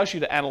that allows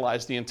you to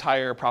analyze the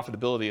entire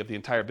profitability of the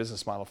entire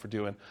business model for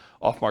doing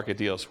off-market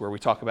deals, where we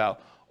talk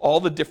about all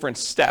the different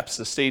steps,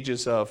 the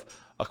stages of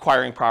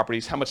acquiring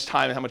properties, how much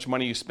time and how much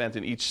money you spent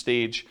in each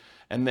stage,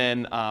 and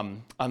then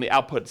on the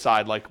output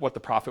side, what the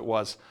profit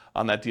was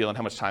on that deal and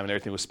how much time and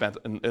everything was spent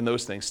in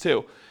those things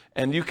too.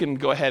 And you can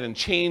go ahead and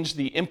change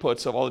the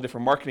inputs of all the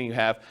different marketing you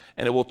have,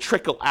 and it will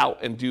trickle out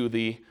and do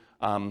the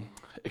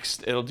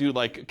it'll do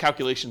like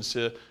calculations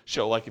to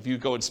show like if you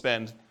go and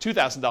spend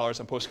 $2,000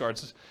 on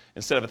postcards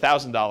instead of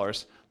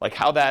 $1,000, like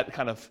how that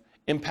kind of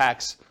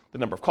impacts the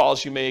number of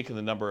calls you make and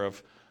the number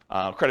of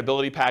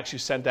credibility packs you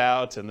sent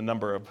out and the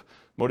number of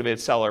motivated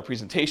seller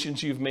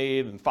presentations you've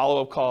made and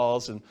follow-up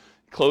calls and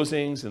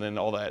closings and then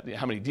all that,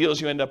 how many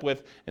deals you end up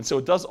with. And so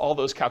it does all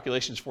those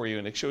calculations for you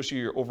and it shows you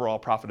your overall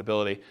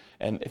profitability.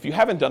 And if you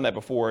haven't done that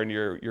before and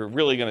you're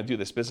really going to do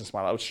this business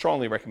model, I would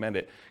strongly recommend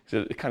it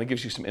because it kind of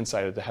gives you some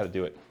insight into how to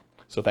do it.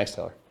 So thanks,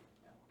 Taylor.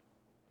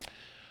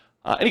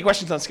 Any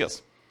questions on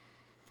skills?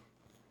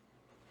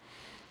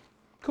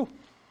 Cool.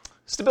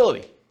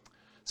 Stability.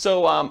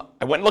 So I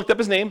went and looked up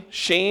his name,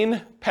 Shane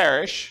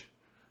Parrish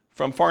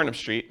from Farnham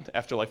Street.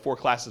 After like 4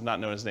 classes not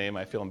knowing his name,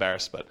 I feel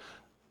embarrassed, but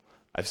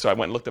so I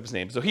went and looked up his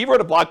name. So he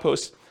wrote a blog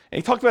post, and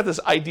he talked about this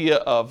idea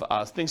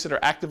of things that are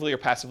actively or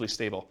passively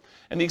stable.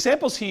 And the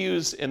examples he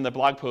used in the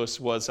blog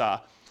post was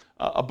a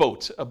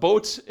boat. A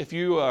boat, if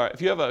you're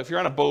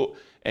on a boat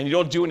and you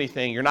don't do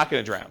anything, you're not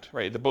going to drown,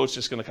 right? The boat's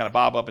just going to kind of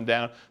bob up and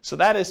down. So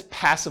that is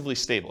passively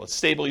stable. It's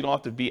stable. You don't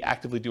have to be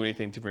actively doing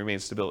anything to remain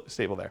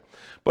stable there.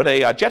 But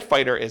a jet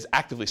fighter is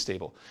actively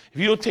stable. If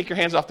you don't take your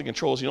hands off the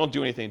controls, you don't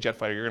do anything in a jet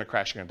fighter, you're going to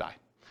crash, you're going to die.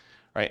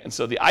 Right? And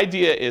so the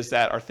idea is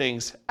that are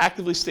things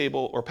actively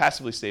stable or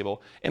passively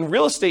stable? And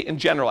real estate in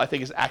general, I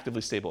think, is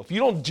actively stable. If you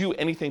don't do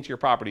anything to your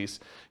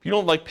properties, if you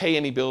don't like pay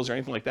any bills or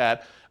anything like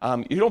that,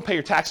 you don't pay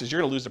your taxes, you're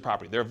going to lose the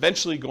property. They're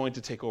eventually going to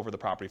take over the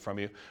property from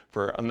you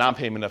for a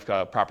non-payment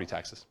of property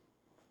taxes.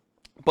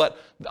 But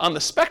on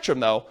the spectrum,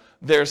 though,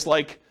 there's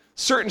like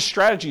certain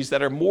strategies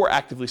that are more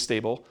actively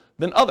stable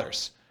than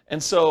others.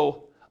 And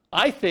so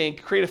I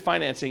think creative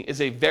financing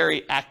is a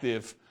very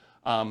active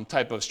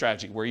type of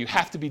strategy where you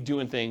have to be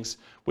doing things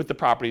with the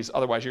properties,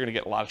 otherwise you're going to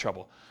get a lot of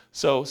trouble.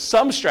 So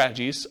some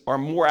strategies are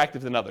more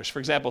active than others. For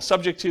example,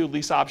 subject to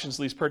lease options,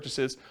 lease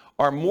purchases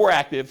are more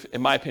active,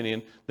 in my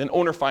opinion, than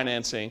owner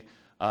financing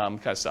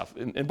kind of stuff.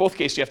 In both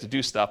cases, you have to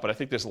do stuff, but I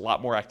think there's a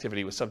lot more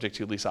activity with subject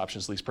to lease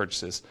options, lease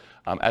purchases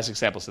as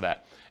examples of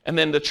that. And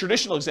then the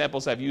traditional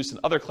examples I've used in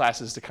other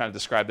classes to kind of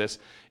describe this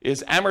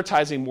is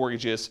amortizing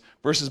mortgages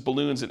versus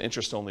balloons and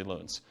interest-only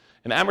loans.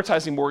 An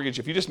amortizing mortgage,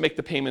 if you just make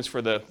the payments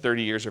for the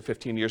 30 years or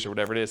 15 years or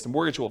whatever it is, the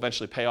mortgage will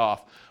eventually pay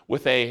off.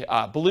 With a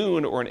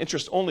balloon or an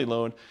interest-only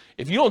loan,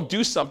 if you don't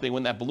do something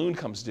when that balloon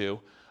comes due,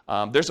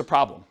 there's a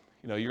problem.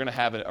 You're going to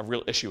have a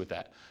real issue with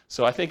that.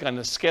 So I think on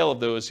the scale of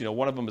those,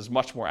 one of them is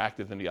much more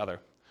active than the other.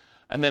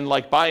 And then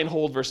like buy and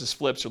hold versus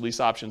flips or lease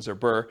options or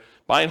BRRRR,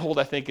 buy and hold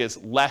I think is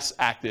less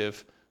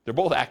active. They're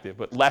both active,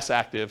 but less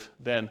active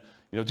than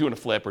doing a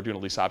flip or doing a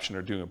lease option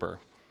or doing a BRRRR.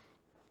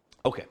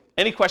 Okay,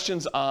 any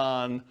questions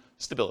on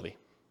stability?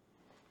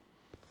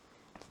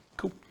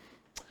 Cool.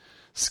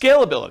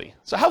 Scalability.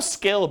 So how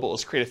scalable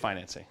is creative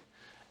financing?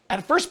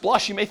 At first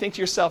blush, you may think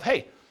to yourself,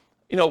 hey,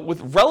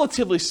 with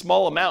relatively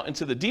small amount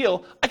into the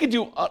deal, I could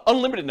do an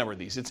unlimited number of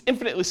these. It's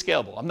infinitely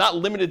scalable. I'm not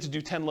limited to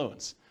do 10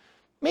 loans.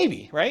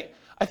 Maybe, right?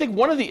 I think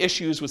one of the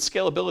issues with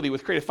scalability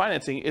with creative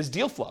financing is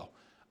deal flow.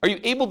 Are you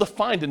able to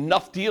find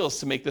enough deals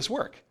to make this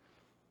work?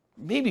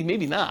 Maybe,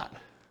 maybe not,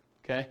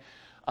 okay?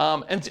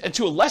 And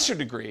to a lesser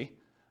degree,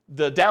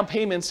 the down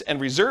payments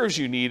and reserves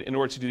you need in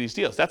order to do these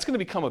deals. That's going to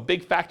become a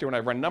big factor when I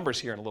run numbers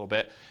here in a little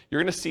bit.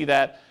 You're going to see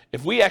that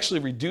if we actually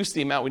reduce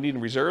the amount we need in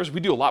reserves,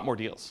 we do a lot more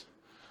deals.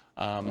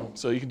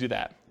 So you can do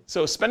that.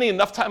 So spending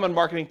enough time on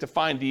marketing to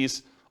find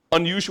these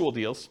unusual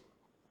deals,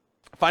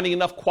 finding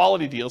enough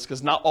quality deals,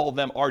 because not all of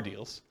them are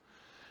deals,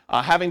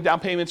 having down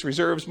payments,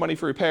 reserves, money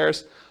for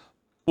repairs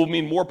will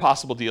mean more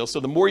possible deals. So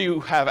the more you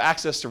have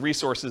access to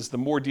resources, the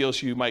more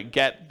deals you might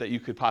get that you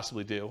could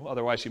possibly do.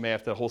 Otherwise, you may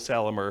have to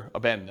wholesale them or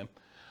abandon them.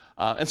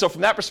 And so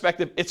from that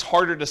perspective, it's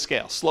harder to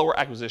scale, slower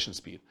acquisition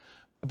speed.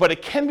 But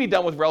it can be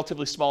done with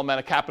relatively small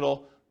amount of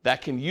capital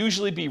that can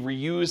usually be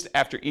reused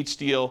after each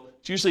deal.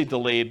 It's usually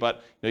delayed,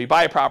 but you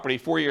buy a property,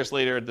 4 years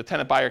later, the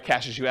tenant buyer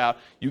cashes you out,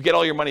 you get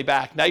all your money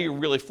back, now you're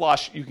really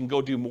flush, you can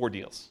go do more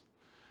deals.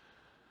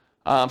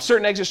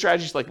 Certain exit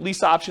strategies like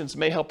lease options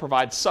may help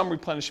provide some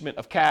replenishment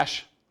of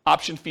cash,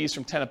 option fees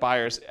from tenant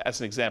buyers as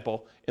an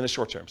example in the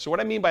short term. So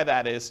what I mean by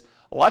that is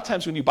a lot of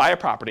times when you buy a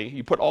property,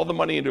 you put all the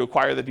money in to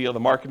acquire the deal, the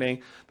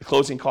marketing, the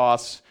closing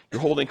costs,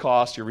 your holding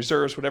costs, your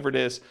reserves, whatever it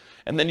is,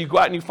 and then you go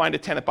out and you find a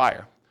tenant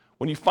buyer.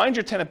 When you find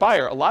your tenant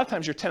buyer, a lot of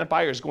times your tenant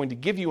buyer is going to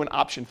give you an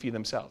option fee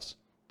themselves.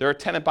 They're a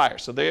tenant buyer,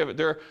 so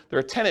they're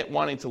a tenant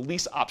wanting to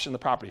lease option the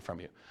property from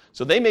you.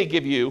 So they may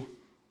give you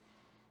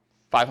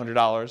 $500,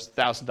 $1,000,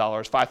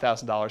 $5,000,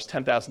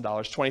 $10,000,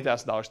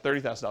 $20,000,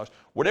 $30,000,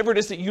 whatever it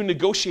is that you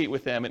negotiate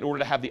with them in order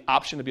to have the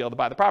option to be able to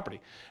buy the property.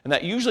 And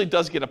that usually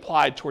does get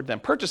applied toward them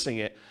purchasing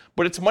it,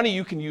 but it's money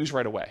you can use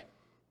right away.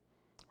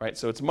 Right?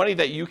 So it's money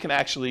that you can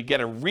actually get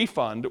a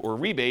refund or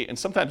rebate, and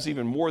sometimes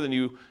even more than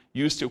you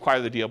used to acquire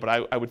the deal, but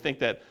I would think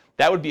that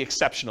that would be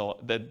exceptional,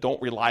 that don't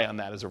rely on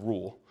that as a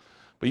rule.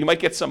 But you might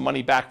get some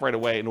money back right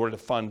away in order to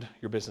fund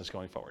your business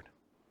going forward.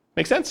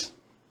 Make sense?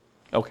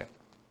 Okay.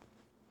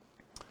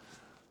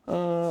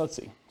 Let's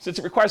see. Since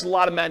it requires a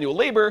lot of manual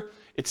labor,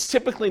 it's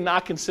typically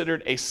not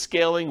considered a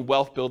scaling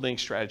wealth building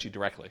strategy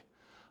directly.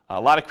 A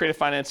lot of creative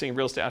financing and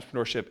real estate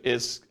entrepreneurship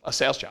is a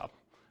sales job.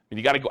 I mean,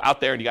 you got to go out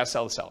there and you got to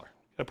sell the seller.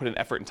 You got to put in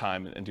effort and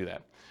time and do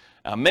that.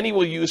 Many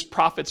will use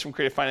profits from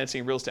creative financing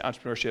and real estate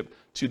entrepreneurship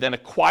to then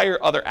acquire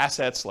other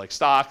assets like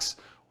stocks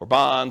or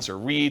bonds or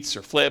REITs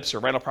or flips or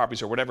rental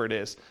properties or whatever it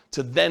is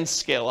to then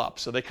scale up.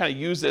 So they kind of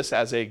use this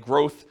as a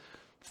growth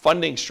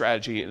funding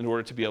strategy in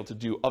order to be able to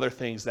do other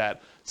things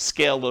that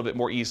scale a little bit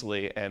more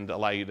easily and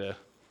allow you to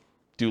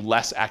do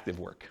less active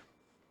work.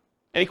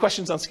 Any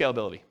questions on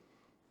scalability?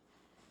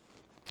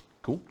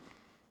 Cool.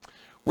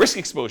 Risk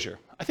exposure.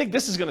 I think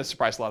this is going to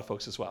surprise a lot of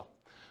folks as well.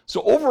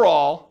 So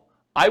overall,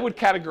 I would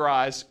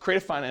categorize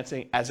creative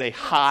financing as a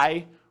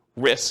high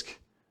risk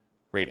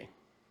rating.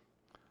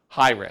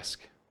 High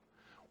risk.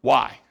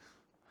 Why?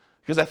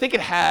 Because I think it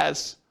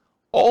has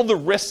all the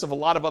risks of a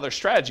lot of other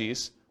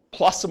strategies,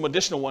 plus some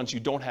additional ones you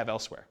don't have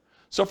elsewhere.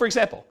 So for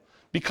example,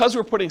 because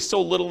we're putting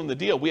so little in the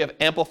deal, we have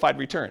amplified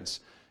returns.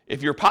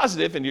 If you're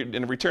positive and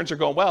the returns are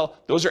going well,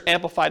 those are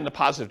amplified in a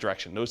positive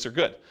direction. Those are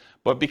good.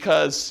 But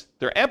because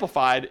they're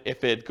amplified,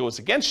 if it goes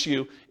against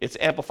you, it's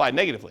amplified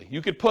negatively.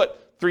 You could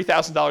put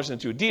 $3,000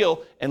 into a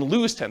deal and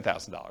lose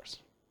 $10,000.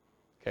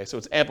 Okay, so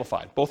it's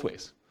amplified both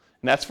ways.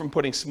 And that's from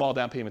putting small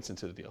down payments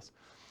into the deals.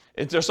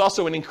 There's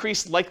also an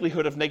increased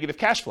likelihood of negative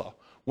cash flow.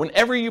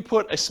 Whenever you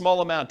put a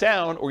small amount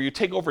down or you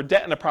take over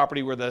debt in a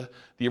property where the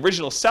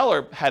original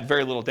seller had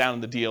very little down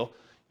in the deal,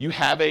 you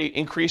have an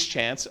increased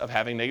chance of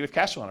having negative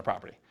cash flow on a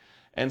property.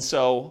 And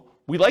so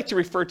we like to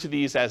refer to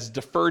these as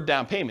deferred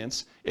down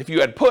payments. If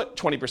you had put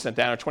 20%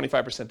 down or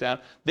 25% down,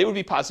 they would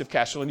be positive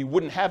cash flow and you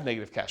wouldn't have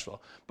negative cash flow.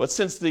 But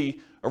since the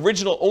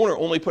original owner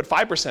only put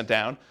 5%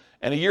 down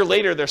and a year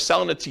later they're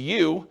selling it to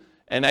you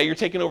and now you're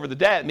taking over the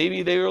debt,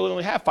 maybe they really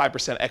only have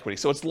 5% equity.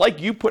 So it's like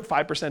you put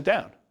 5%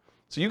 down.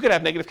 So you could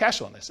have negative cash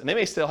flow on this. And they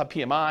may still have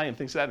PMI and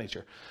things of that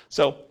nature.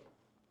 So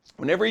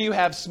whenever you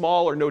have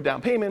small or no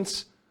down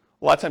payments,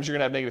 a lot of times you're going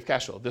to have negative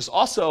cash flow. There's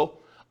also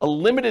a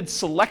limited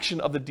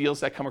selection of the deals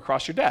that come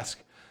across your desk.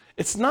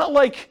 It's not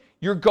like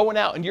you're going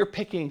out and you're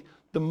picking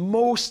the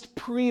most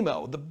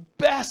primo, the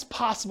best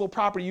possible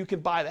property you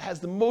could buy that has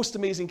the most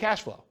amazing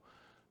cash flow.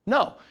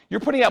 No, you're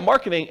putting out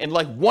marketing and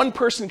like one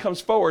person comes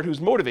forward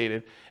who's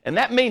motivated, and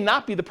that may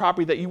not be the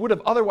property that you would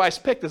have otherwise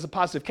picked as a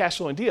positive cash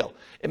flowing deal.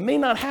 It may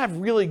not have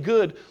really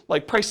good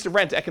like price to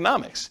rent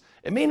economics.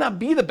 It may not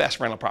be the best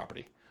rental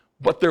property,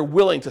 but they're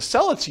willing to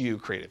sell it to you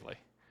creatively.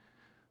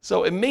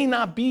 So it may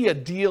not be a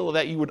deal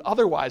that you would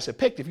otherwise have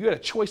picked if you had a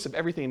choice of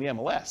everything in the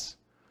MLS.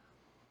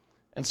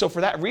 And so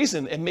for that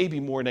reason, it may be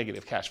more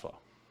negative cash flow.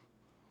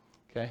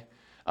 Okay?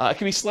 It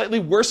can be slightly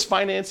worse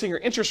financing or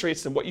interest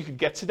rates than what you could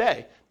get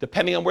today,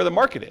 depending on where the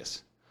market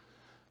is.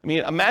 I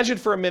mean, imagine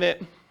for a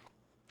minute,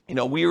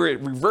 we were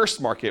at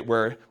reverse market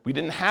where we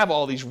didn't have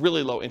all these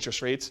really low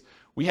interest rates.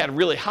 We had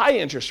really high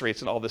interest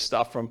rates and all this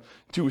stuff from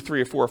 2 or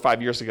 3 or 4 or 5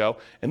 years ago.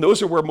 And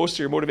those are where most of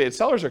your motivated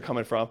sellers are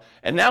coming from.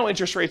 And now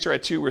interest rates are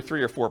at 2 or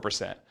 3 or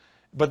 4%.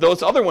 But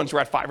those other ones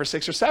were at 5 or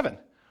 6 or 7.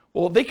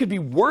 Well, they could be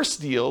worse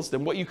deals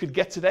than what you could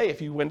get today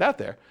if you went out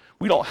there.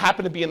 We don't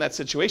happen to be in that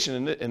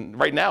situation. And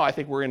right now, I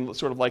think we're in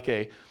sort of like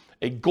a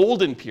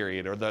golden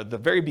period, or the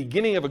very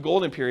beginning of a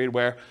golden period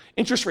where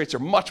interest rates are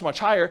much, much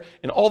higher.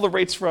 And all the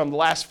rates from the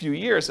last few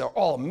years are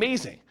all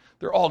amazing.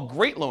 They're all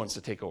great loans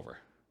to take over,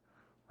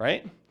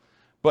 right?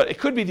 But it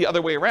could be the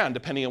other way around,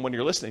 depending on when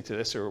you're listening to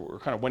this or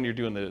kind of when you're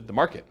doing the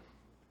market.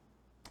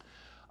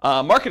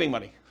 Marketing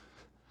money.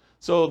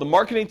 So the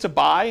marketing to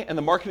buy and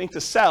the marketing to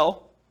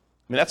sell,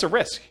 I mean, that's a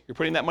risk. You're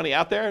putting that money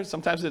out there.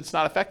 Sometimes it's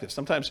not effective.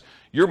 Sometimes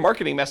your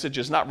marketing message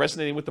is not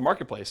resonating with the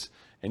marketplace.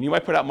 And you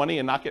might put out money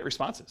and not get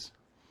responses.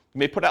 You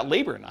may put out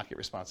labor and not get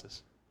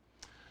responses.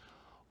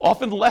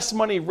 Often less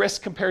money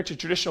risk compared to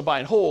traditional buy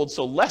and hold,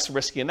 so less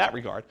risky in that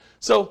regard.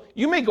 So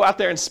you may go out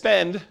there and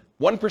spend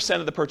 1%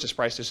 of the purchase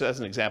price, just as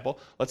an example.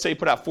 Let's say you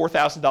put out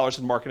 $4,000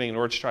 in marketing in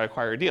order to try to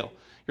acquire a deal.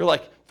 You're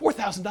like,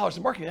 $4,000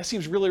 in marketing, that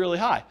seems really, really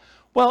high.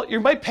 Well, you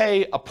might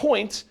pay a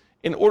point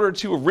in order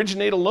to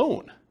originate a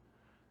loan,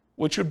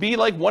 which would be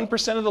like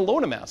 1% of the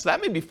loan amount. So that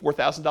may be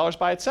 $4,000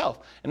 by itself.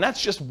 And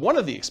that's just one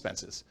of the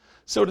expenses.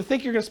 So to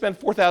think you're going to spend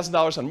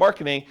 $4,000 on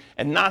marketing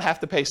and not have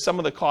to pay some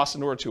of the costs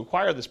in order to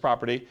acquire this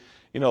property,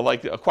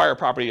 like acquire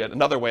property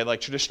another way,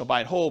 like traditional buy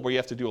and hold, where you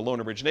have to do a loan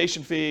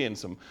origination fee and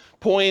some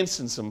points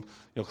and some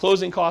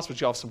closing costs, which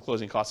you have some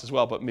closing costs as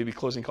well, but maybe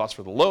closing costs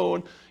for the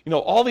loan.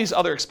 All these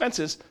other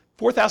expenses,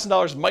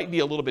 $4,000 might be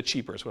a little bit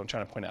cheaper is what I'm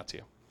trying to point out to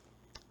you.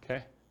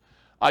 Okay?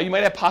 You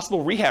might have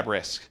possible rehab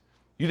risk.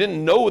 You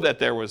didn't know that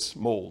there was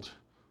mold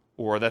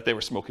or that they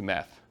were smoking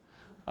meth.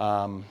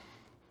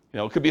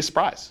 It could be a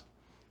surprise.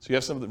 So you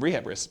have some of the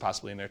rehab risks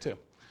possibly in there too.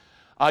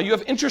 You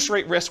have interest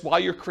rate risk while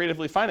you're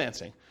creatively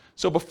financing.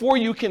 So before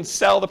you can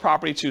sell the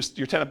property to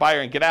your tenant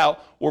buyer and get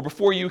out, or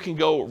before you can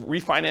go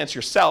refinance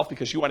yourself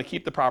because you want to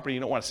keep the property, you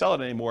don't want to sell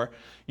it anymore,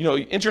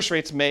 interest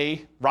rates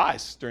may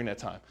rise during that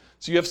time.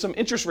 So you have some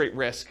interest rate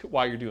risk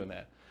while you're doing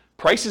that.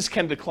 Prices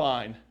can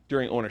decline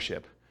during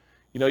ownership.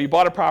 You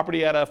bought a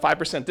property at a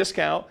 5%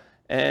 discount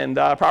and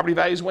property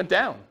values went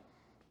down,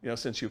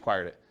 since you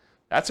acquired it.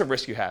 That's a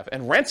risk you have.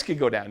 And rents could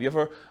go down. You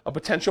have a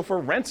potential for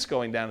rents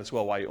going down as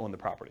well while you own the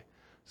property.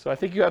 So I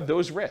think you have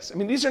those risks. I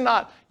mean, these are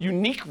not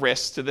unique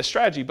risks to this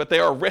strategy, but they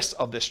are risks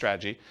of this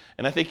strategy.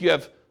 And I think you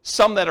have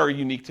some that are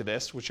unique to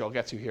this, which I'll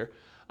get to here,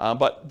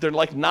 but they're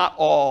like not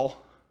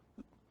all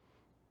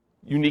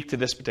unique to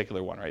this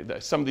particular one,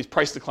 right? Some of these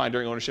price decline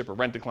during ownership or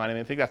rent decline, and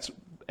I think that's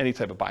any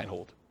type of buy and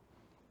hold.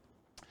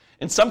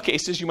 In some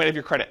cases, you might have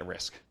your credit at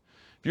risk.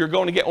 If you're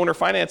going to get owner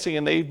financing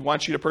and they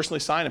want you to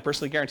personally sign and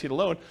personally guarantee the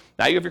loan,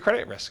 now you have your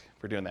credit at risk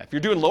for doing that. If you're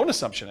doing loan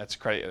assumption, that's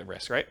credit at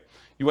risk, right?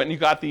 You went and you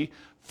got the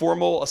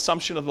formal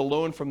assumption of the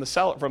loan from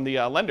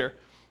the lender.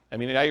 I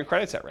mean, now your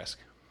credit's at risk.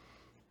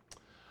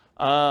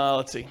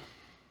 Let's see.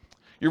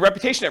 Your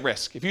reputation at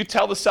risk. If you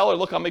tell the seller,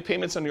 look, I'll make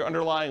payments on your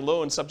underlying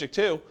loan subject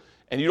to,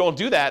 and you don't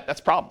do that, that's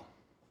a problem.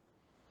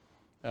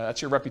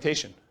 That's your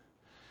reputation.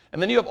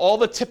 And then you have all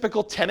the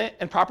typical tenant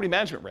and property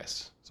management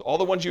risks. So all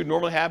the ones you would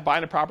normally have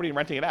buying a property and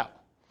renting it out.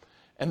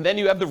 And then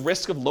you have the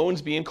risk of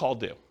loans being called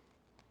due,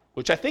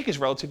 which I think is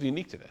relatively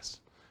unique to this.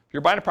 If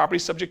you're buying a property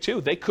subject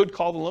to, they could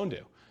call the loan due.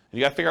 And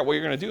you got to figure out what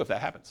you're going to do if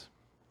that happens.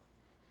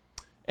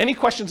 Any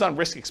questions on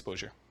risk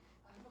exposure?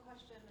 I have a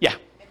question. Yeah.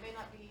 It may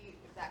not be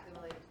exactly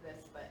related to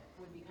this, but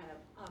would be kind of,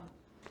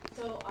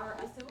 so are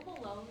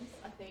assumable loans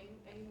a thing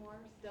anymore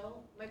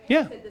still? My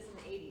parents did this in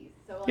the 80s.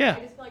 So like,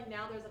 I just feel like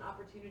now there's an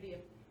opportunity of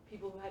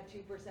people who had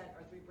 2% or 3%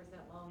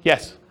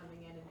 loans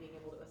coming in and being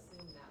able to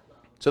assume that loan.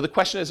 So the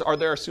question is, are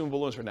there assumable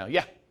loans right now?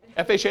 Yeah.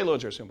 FHA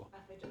loans are assumable.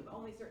 FHA, but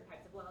only certain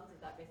types of loans?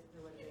 Is that basically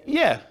what it is?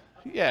 Yeah.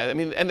 Yeah. I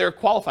mean, and they're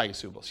qualifying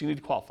assumable, so you need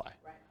to qualify.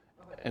 Right.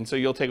 Okay. And so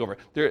you'll take over.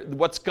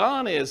 What's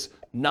gone is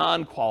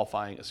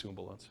non-qualifying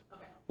assumable loans,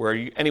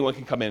 where anyone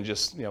can come in and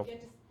just,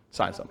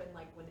 sign something.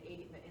 Like in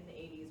the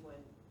 80s when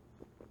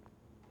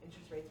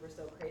interest rates were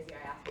so crazy,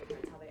 I asked my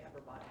parents how they ever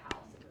bought a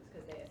house. And it was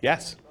because they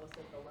assumed most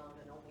of the loan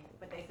and only,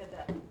 but they said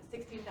that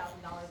 $16,000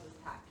 was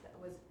taxed.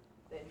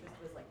 The interest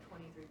was like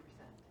 23%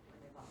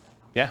 when they bought that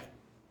house. Yeah.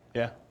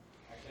 Yeah.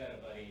 Actually, I had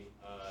a buddy,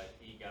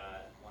 he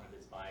got one of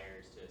his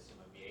buyers to assume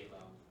a VA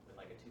loan with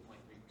like a 2.3%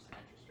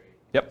 interest rate.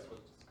 Yep. This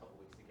was just a couple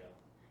weeks ago.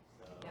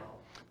 So,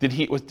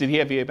 Did he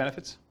have VA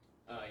benefits?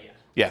 yeah.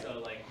 Yeah. So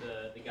like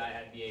the guy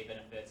had VA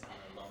benefits and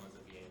the loan was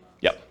a VA loan.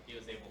 Yep. So he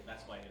was able,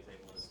 that's why he was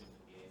able to assume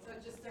the VA So loan.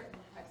 it's just certain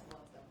types of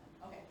loans then.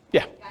 Okay.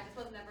 Yeah. I just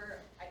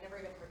I never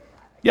even heard of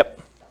that. Yep.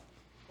 So,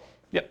 cool.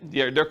 Yep.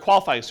 Yeah, they're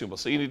qualifying assumable,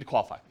 so you need to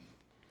qualify.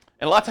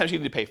 And a lot of times you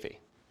need to pay a fee.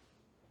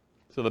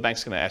 So the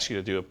bank's going to ask you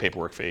to do a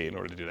paperwork fee in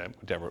order to do that,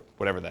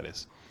 whatever that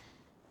is.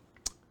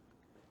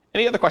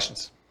 Any other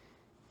questions?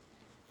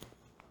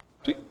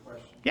 I have a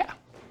question. Yeah.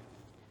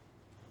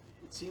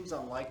 It seems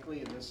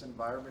unlikely in this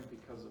environment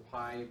because of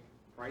high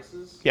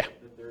prices Yeah.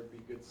 that there would be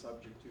good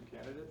subject to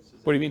candidates.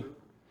 Is What do that you mean? true?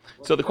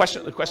 Well, So the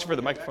question they for the don't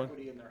have microphone.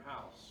 Equity in their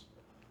house,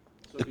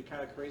 so it'd be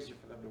kind of crazy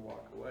for them to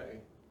walk away.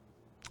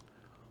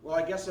 Well,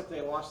 I guess if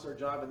they lost their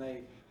job and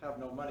they have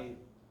no money,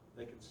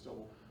 they could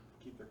still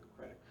keep their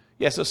credit.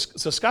 Yeah, so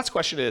Scott's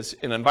question is,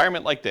 in an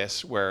environment like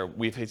this, where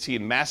we've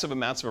seen massive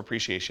amounts of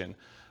appreciation,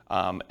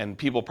 and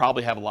people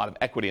probably have a lot of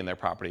equity in their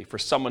property, for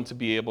someone to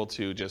be able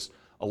to just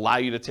allow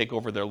you to take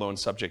over their loan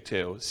subject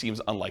to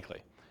seems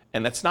unlikely.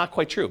 And that's not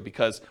quite true,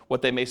 because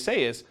what they may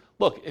say is,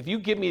 look, if you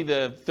give me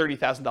the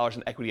 $30,000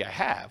 in equity I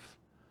have,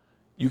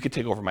 you could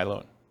take over my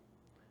loan.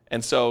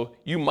 And so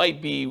you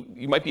might be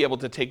able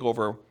to take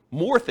over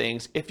more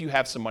things if you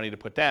have some money to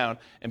put down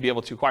and be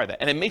able to acquire that.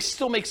 And it may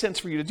still make sense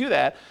for you to do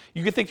that.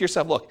 You could think to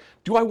yourself, look,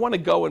 do I want to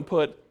go and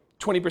put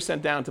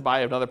 20% down to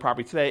buy another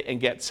property today and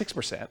get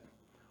 6%?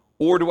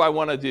 Or do I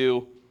want to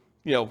do,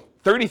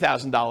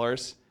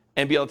 $30,000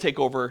 and be able to take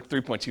over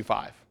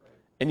 3.25?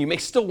 And you may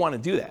still want to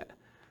do that.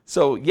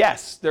 So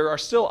yes, there are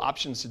still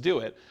options to do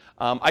it.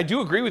 I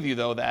do agree with you,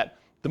 though, that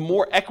the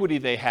more equity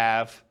they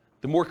have,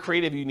 the more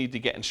creative you need to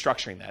get in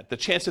structuring that. The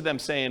chance of them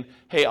saying,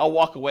 hey, I'll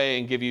walk away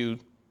and give you,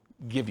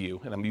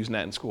 and I'm using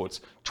that in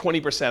quotes,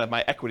 20% of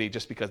my equity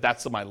just because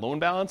that's my loan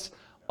balance,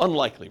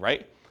 unlikely,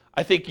 right?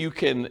 I think you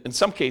can, in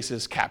some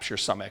cases, capture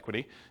some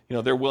equity.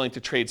 They're willing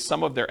to trade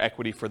some of their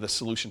equity for the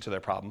solution to their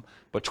problem.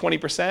 But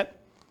 20%,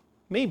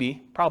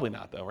 maybe, probably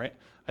not though, right?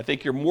 I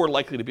think you're more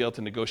likely to be able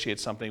to negotiate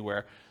something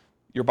where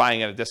you're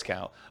buying at a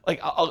discount. Like,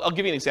 I'll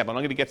give you an example. I'm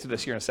going to get to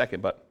this here in a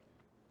second, but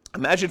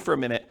imagine for a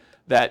minute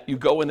that you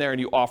go in there and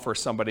you offer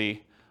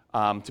somebody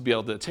to be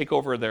able to take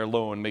over their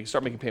loan,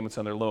 start making payments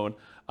on their loan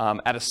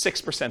at a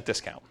 6%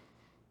 discount.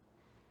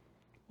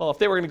 Well, if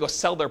they were going to go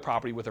sell their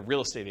property with a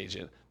real estate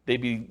agent,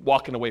 they'd be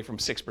walking away from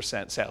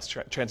 6% sales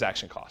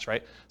transaction costs,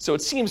 right? So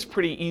it seems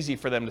pretty easy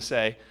for them to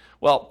say,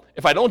 well,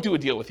 if I don't do a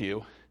deal with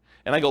you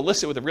and I go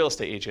list it with a real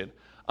estate agent,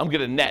 I'm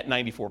going to net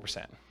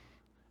 94%.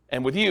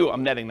 And with you,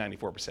 I'm netting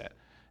 94%.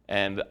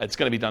 And it's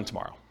going to be done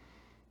tomorrow.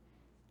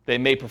 They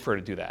may prefer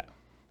to do that,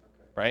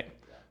 right?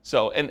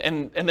 So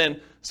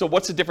so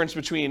what's the difference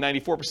between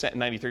 94%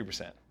 and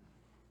 93%?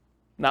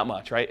 Not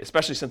much, right?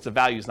 Especially since the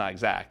value is not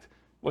exact.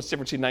 What's the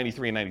difference between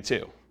 93 and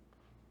 92?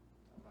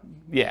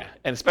 Yeah,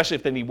 and especially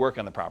if they need work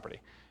on the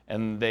property.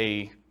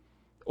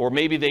 Or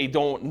maybe they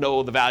don't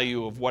know the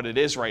value of what it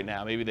is right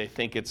now. Maybe they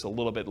think it's a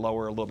little bit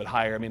lower, a little bit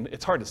higher. I mean,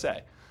 it's hard to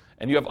say.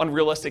 And you have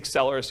unrealistic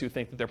sellers who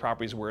think that their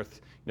property is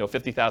worth,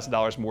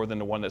 $50,000 more than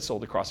the one that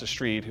sold across the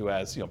street, who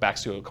has,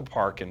 backs to a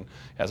park and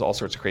has all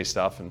sorts of crazy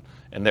stuff,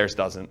 and theirs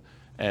doesn't.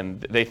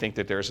 And they think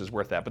that theirs is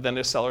worth that. But then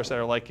there's sellers that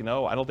are like,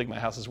 I don't think my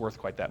house is worth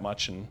quite that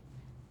much. And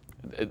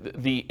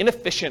the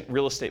inefficient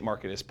real estate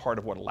market is part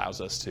of what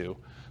allows us to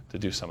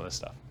do some of this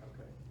stuff.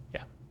 Okay.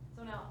 Yeah.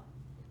 So now,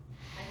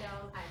 I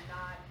know I'm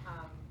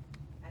not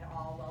at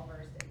all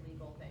well-versed in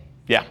legal things.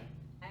 Yeah.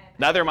 And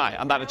Neither am I.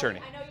 I'm not an attorney.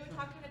 I know you would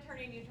talk to an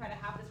attorney and you try to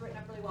have this written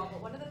up really well,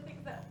 but one of the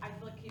things that I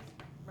feel like keeps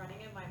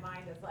running in my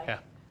mind is like,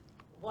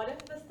 what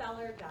if the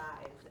seller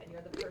dies and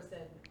you're the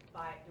person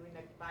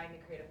buying the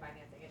creative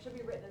financing? It should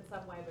be written in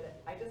some way, but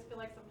I just feel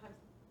like sometimes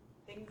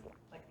things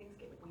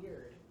get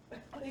weird.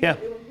 Yeah.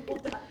 When people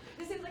die.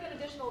 This seems like an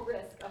additional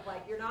risk of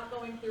like, you're not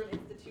going through an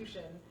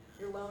institution,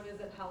 your loan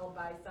isn't held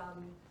by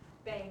some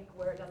bank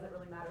where it doesn't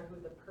really matter who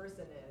the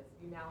person is.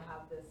 You now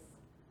have this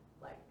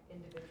like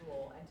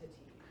individual entity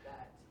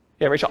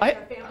that Rachel,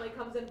 their family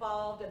comes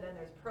involved, and then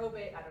there's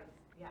probate.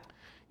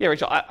 Yeah,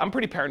 Rachel, I'm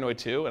pretty paranoid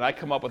too, and I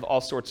come up with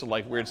all sorts of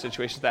like weird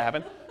situations that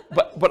happen.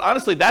 But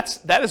honestly,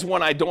 that is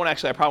one I don't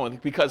actually have a problem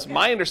with, because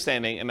my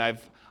understanding, and I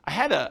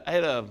had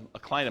a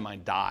client of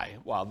mine die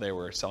while they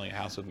were selling a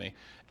house with me,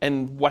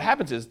 and what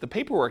happens is the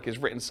paperwork is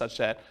written such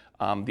that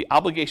the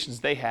obligations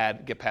they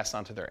had get passed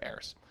on to their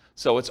heirs.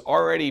 So it's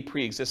already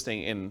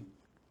pre-existing in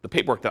the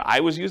paperwork that I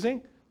was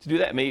using to do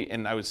that,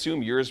 and I would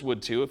assume yours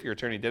would too if your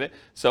attorney did it.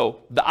 So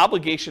the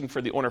obligation for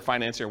the owner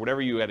financier,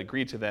 whatever you had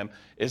agreed to them,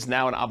 is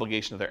now an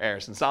obligation of their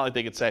heirs. And it's not like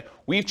they could say,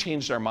 we've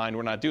changed our mind,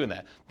 we're not doing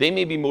that. They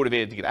may be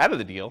motivated to get out of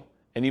the deal,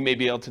 and you may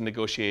be able to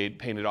negotiate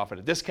paying it off at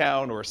a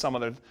discount or some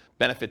other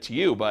benefit to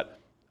you,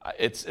 but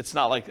it's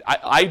not like,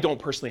 I don't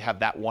personally have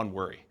that one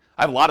worry.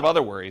 I have a lot of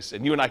other worries,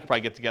 and you and I could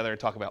probably get together and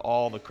talk about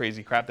all the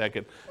crazy crap that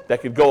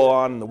could go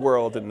on in the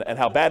world and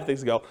how bad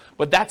things go,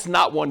 but that's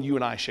not one you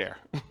and I share.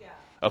 Yeah.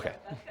 Okay.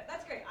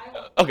 That's great. I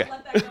will Okay.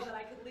 let that go that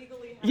I could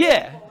legally have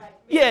Yeah. people, like,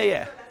 Yeah, make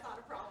yeah. sure that's not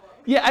a problem.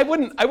 Yeah, I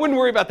wouldn't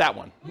worry about that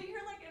one. Well, you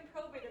hear like in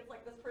probate, it's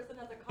like this person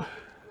has a car,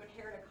 you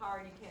inherit a car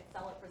and you can't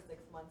sell it for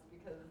 6 months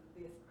because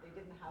they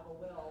didn't have a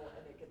will,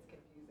 and it gets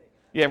confusing.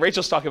 Yeah,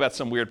 Rachel's talking about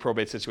some weird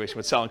probate situation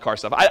with selling car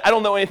stuff. I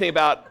don't know anything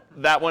about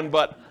that one,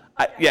 but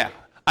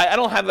I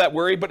don't have that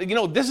worry. But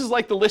this is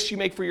like the list you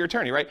make for your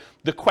attorney, right?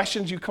 The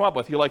questions you come up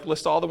with, you like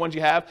list all the ones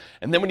you have,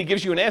 and then when he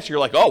gives you an answer, you're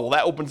like, oh, well,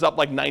 that opens up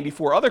like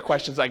 94 other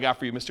questions I got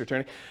for you, Mr.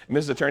 Attorney,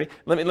 Mrs. Attorney.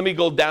 Let me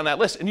go down that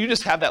list, and you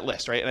just have that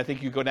list, right? And I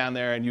think you go down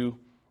there and you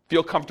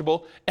feel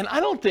comfortable. And I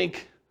don't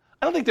think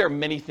there are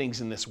many things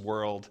in this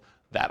world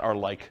that are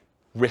like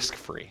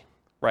risk-free,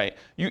 right?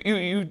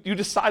 You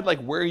decide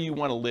like where you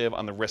want to live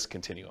on the risk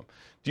continuum.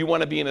 Do you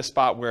want to be in a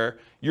spot where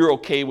you're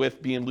okay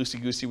with being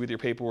loosey-goosey with your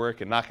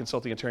paperwork and not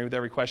consulting an attorney with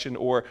every question?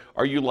 Or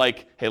are you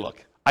like, hey,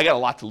 look, I got a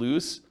lot to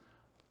lose.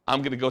 I'm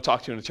going to go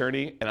talk to an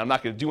attorney, and I'm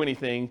not going to do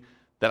anything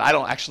that I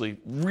don't actually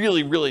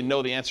really, really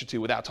know the answer to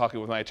without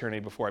talking with my attorney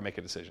before I make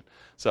a decision.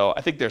 So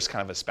I think there's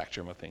kind of a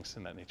spectrum of things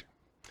in that nature.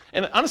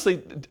 And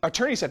honestly,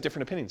 attorneys have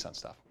different opinions on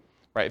stuff,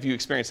 right? If you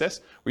experience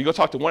this, where you go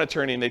talk to one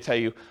attorney and they tell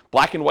you,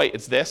 black and white,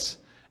 it's this.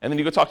 And then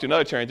you go talk to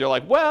another attorney, they're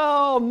like,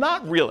 well,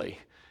 not really.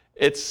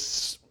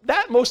 It's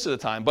that most of the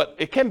time, but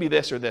it can be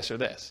this or this or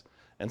this.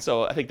 And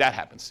so I think that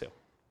happens too.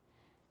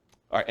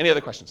 All right, any other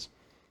questions?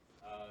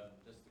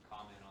 Just a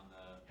comment on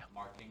the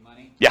marketing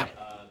money. Yeah.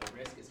 The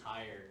risk is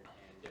higher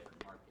in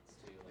different markets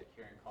too. Like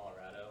here in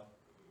Colorado,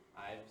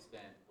 I've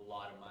spent a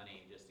lot of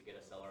money just to get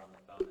a seller on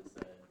the phone that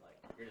said, like,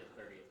 you're the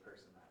 30th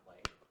person that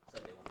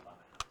said they want to buy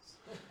my house.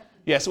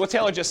 Yeah, so what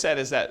Taylor just said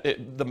is that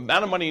the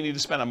amount of money you need to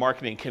spend on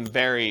marketing can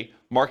vary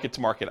market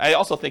to market. I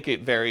also think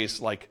it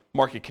varies like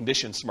market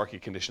conditions to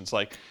market conditions.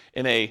 Like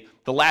in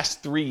the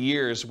last 3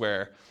 years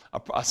where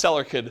a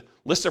seller could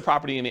list their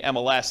property in the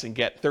MLS and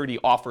get 30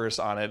 offers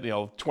on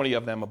it, 20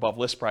 of them above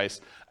list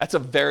price, that's a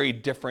very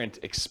different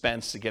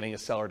expense to getting a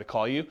seller to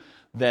call you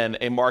than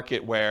a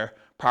market where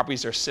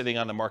properties are sitting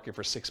on the market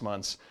for 6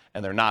 months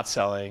and they're not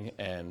selling.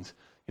 And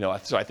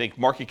so I think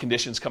market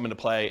conditions come into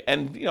play,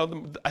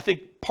 and I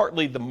think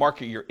partly the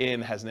market you're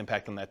in has an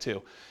impact on that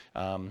too.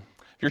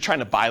 If you're trying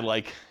to buy,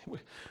 like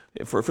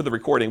for the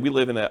recording, we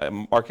live in a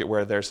market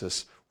where there's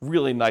this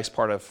really nice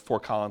part of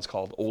Fort Collins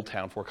called Old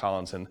Town Fort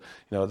Collins, and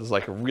there's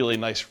like a really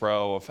nice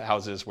row of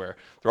houses where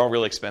they're all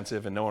really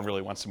expensive and no one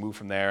really wants to move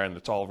from there, and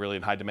it's all really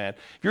in high demand.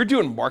 If you're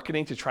doing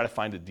marketing to try to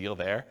find a deal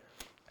there,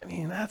 I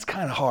mean, that's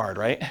kind of hard,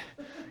 right?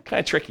 Kind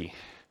of tricky.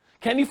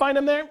 Can you find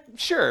them there?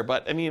 Sure,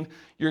 but I mean,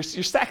 you're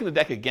stacking the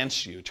deck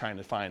against you trying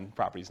to find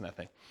properties in that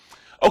thing.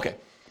 Okay,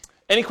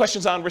 any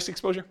questions on risk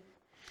exposure?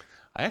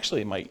 I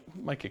actually might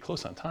get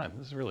close on time.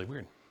 This is really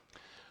weird.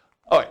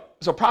 All right,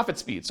 so profit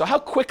speed. So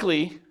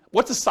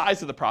what's the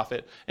size of the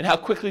profit, and how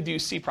quickly do you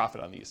see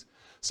profit on these?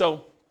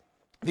 So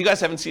If you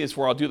guys haven't seen this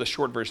before, I'll do the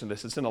short version of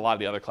this. It's in a lot of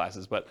the other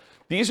classes, but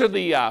these are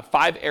the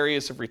 5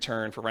 areas of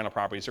return for rental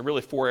properties. There are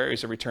really 4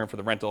 areas of return for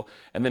the rental,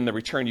 and then the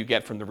return you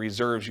get from the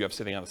reserves you have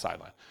sitting on the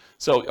sideline.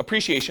 So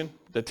appreciation,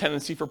 the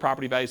tendency for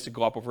property values to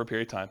go up over a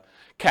period of time.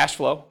 Cash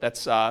flow,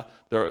 that's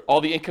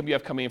all the income you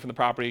have coming in from the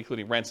property,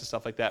 including rents and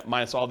stuff like that,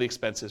 minus all the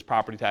expenses,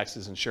 property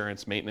taxes,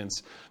 insurance,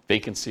 maintenance,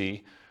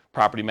 vacancy,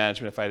 property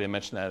management, if I didn't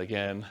mention that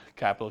again,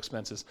 capital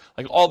expenses,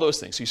 like all those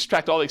things. So you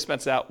subtract all the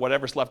expenses out,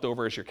 whatever's left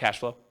over is your cash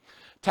flow.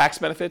 Tax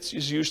benefits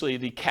is usually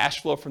the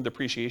cash flow from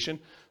depreciation.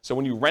 So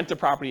when you rent a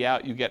property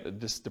out, you get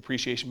this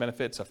depreciation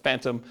benefit. It's a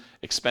phantom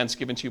expense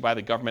given to you by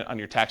the government on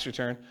your tax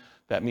return.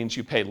 That means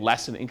you pay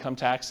less in income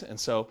tax. And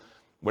so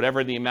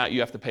whatever the amount you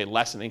have to pay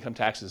less in income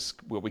tax is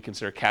what we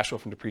consider cash flow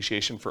from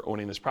depreciation for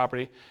owning this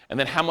property. And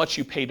then how much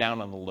you pay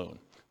down on the loan.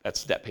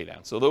 That's debt pay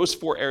down. So those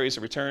 4 areas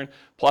of return,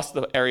 plus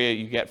the area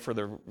you get for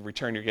the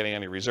return you're getting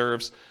on your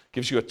reserves,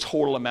 gives you a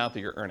total amount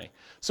that you're earning.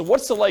 So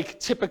what's the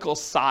typical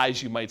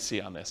size you might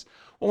see on this?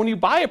 Well, when you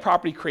buy a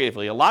property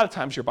creatively, a lot of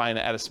times you're buying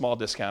it at a small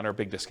discount or a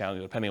big discount,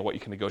 depending on what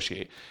you can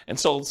negotiate. And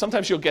so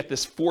sometimes you'll get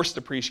this forced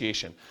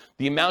depreciation.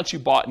 The amount you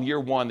bought in year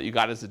 1 that you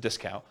got as a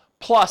discount,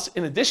 plus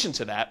in addition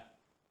to that,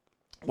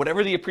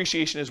 whatever the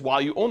appreciation is while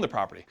you own the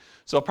property.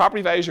 So if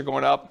property values are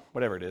going up,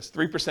 whatever it is,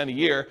 3% a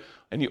year,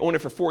 and you own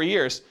it for 4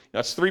 years,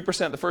 it's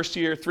 3% the first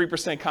year,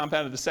 3%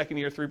 compounded the second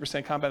year,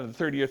 3% compounded the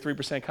third year,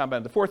 3%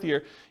 compounded the fourth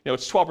year.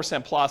 It's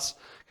 12% plus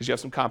because you have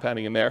some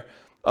compounding in there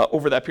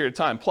over that period of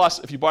time. Plus,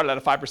 if you bought it at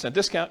a 5%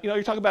 discount,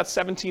 you're talking about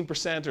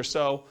 17% or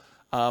so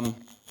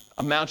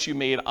amounts you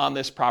made on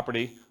this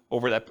property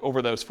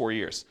over those 4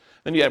 years.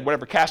 Then you had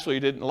whatever cash flow you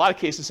did. In a lot of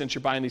cases, since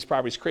you're buying these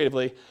properties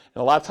creatively,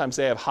 and a lot of times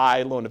they have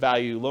high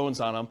loan-to-value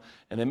loans on them,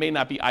 and they may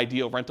not be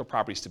ideal rental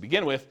properties to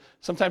begin with,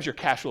 sometimes your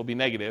cash flow will be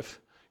negative.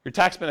 Your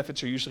tax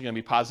benefits are usually going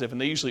to be positive,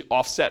 and they usually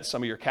offset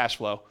some of your cash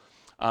flow.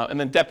 And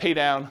then debt pay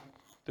down,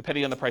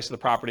 depending on the price of the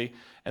property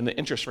and the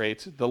interest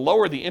rates. The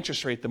lower the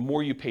interest rate, the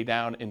more you pay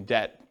down in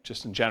debt,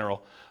 just in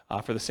general,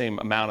 for the same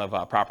amount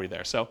of property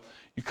there. So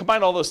you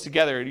combine all those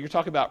together, you're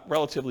talking about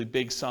relatively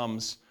big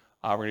sums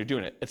when you're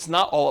doing it. It's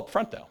not all up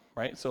front though,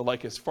 right? So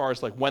as far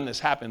as when this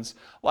happens,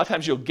 a lot of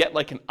times you'll get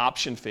an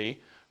option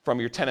fee from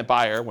your tenant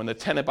buyer. When the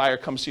tenant buyer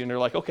comes to you and they're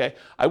like, okay,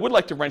 I would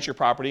like to rent your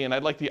property and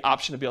I'd like the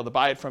option to be able to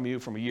buy it from you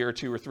from a year or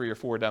 2 or 3 or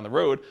 4 down the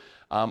road.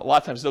 A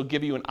lot of times they'll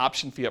give you an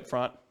option fee up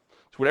front.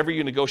 So whatever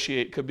you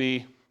negotiate could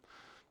be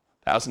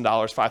 $1,000,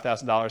 $5,000,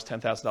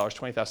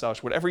 $10,000,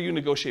 $20,000, whatever you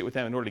negotiate with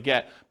them in order to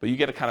get, but you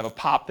get a kind of a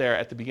pop there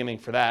at the beginning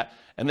for that.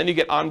 And then you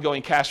get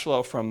ongoing cash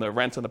flow from the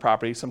rent on the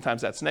property.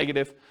 Sometimes that's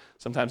negative,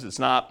 sometimes it's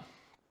not.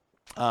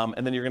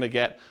 And then you're going to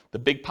get the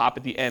big pop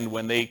at the end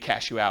when they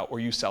cash you out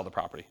or you sell the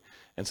property.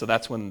 And so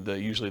that's when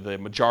usually the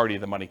majority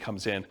of the money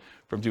comes in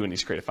from doing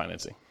these creative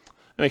financing.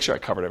 I'll make sure I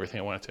covered everything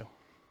I wanted to.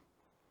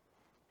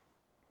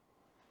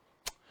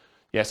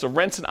 Yeah, so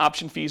rents and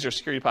option fees or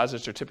security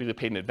deposits are typically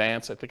paid in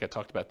advance. I think I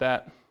talked about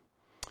that.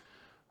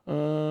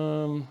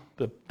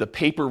 The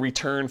paper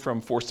return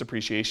from forced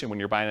depreciation when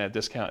you're buying at a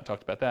discount, I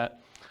talked about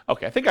that.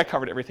 Okay, I think I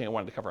covered everything I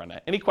wanted to cover on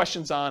that. Any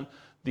questions on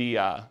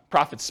the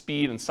profit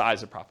speed and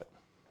size of profit?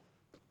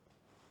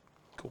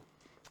 Cool.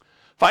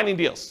 Finding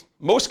deals.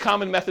 Most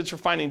common methods for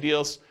finding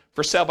deals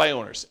for sale by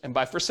owners. And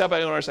by for sale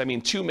by owners, I mean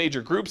 2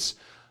 major groups.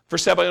 For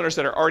sale by owners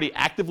that are already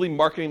actively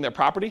marketing their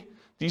property.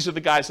 These are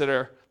the guys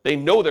that they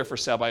know they're for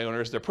sale by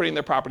owners. They're putting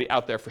their property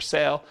out there for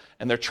sale,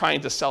 and they're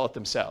trying to sell it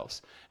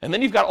themselves. And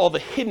then you've got all the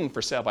hidden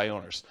for sale by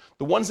owners.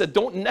 The ones that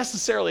don't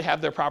necessarily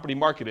have their property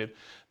marketed.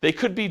 They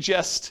could be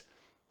just,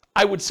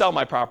 I would sell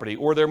my property,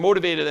 or they're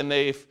motivated and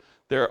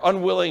they're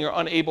unwilling or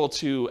unable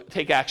to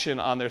take action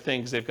on their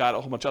things. They've got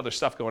a whole bunch of other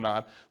stuff going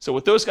on. So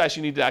with those guys,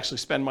 you need to actually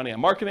spend money on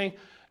marketing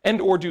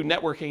and or do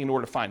networking in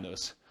order to find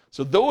those.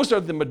 So those are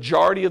the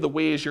majority of the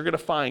ways you're going to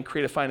find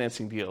creative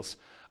financing deals.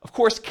 Of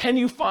course, can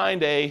you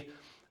find a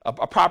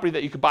property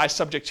that you could buy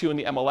subject to in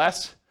the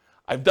MLS?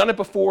 I've done it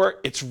before.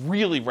 It's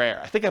really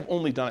rare. I think I've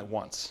only done it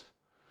once.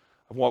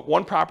 I've bought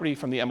one property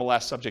from the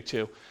MLS subject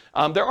to.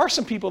 There are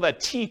some people that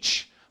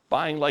teach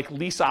buying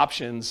lease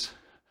options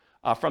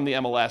from the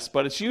MLS,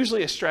 but it's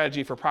usually a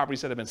strategy for properties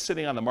that have been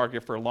sitting on the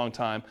market for a long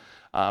time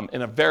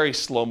in a very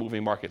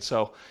slow-moving market.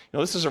 So,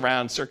 this is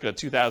around circa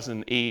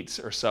 2008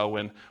 or so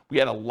when we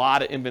had a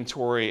lot of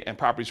inventory and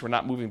properties were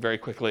not moving very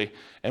quickly.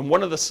 And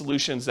one of the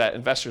solutions that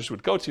investors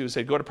would go to is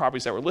they'd go to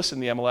properties that were listed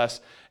in the MLS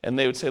and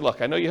they would say,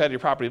 look, I know you had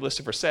your property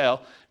listed for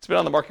sale. It's been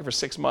on the market for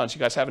 6 months. You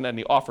guys haven't had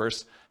any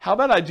offers. How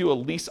about I do a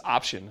lease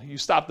option? You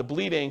stop the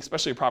bleeding,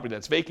 especially a property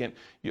that's vacant.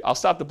 I'll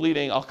stop the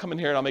bleeding. I'll come in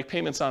here and I'll make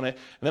payments on it.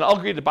 And then I'll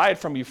agree to buy it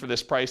from you for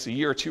this price a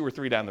year or 2 or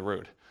 3 down the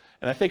road.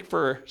 And I think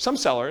for some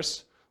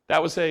sellers,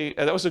 that was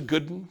a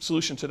good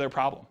solution to their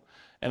problem.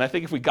 And I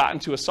think if we got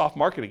into a soft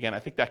market again, I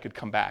think that could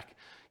come back.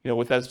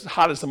 With as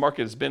hot as the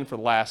market has been for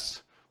the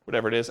last,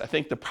 whatever it is, I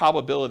think the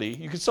probability,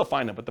 you can still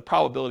find them, but the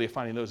probability of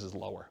finding those is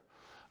lower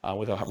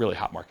with a really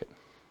hot market.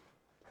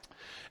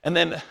 And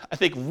then I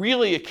think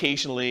really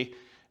occasionally,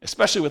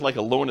 especially with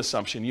a loan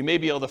assumption, you may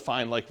be able to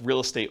find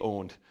real estate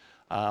owned.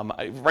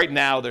 Right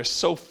now, there's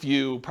so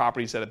few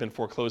properties that have been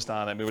foreclosed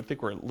on. I mean, I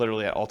think we're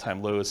literally at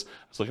all-time lows. I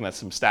was looking at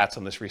some stats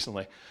on this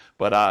recently.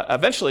 But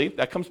eventually,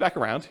 that comes back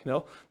around.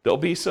 There'll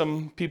be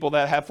some people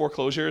that have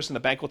foreclosures, and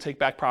the bank will take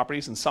back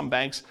properties, and some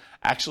banks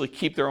actually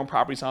keep their own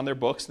properties on their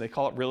books, and they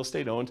call it real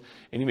estate owned.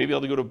 And you may be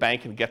able to go to a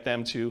bank and get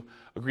them to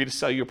agree to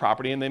sell you a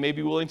property, and they may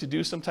be willing to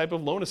do some type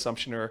of loan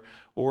assumption or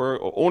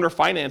owner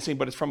financing,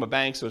 but it's from a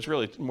bank, so it's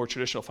really more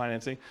traditional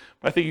financing.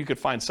 But I think you could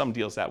find some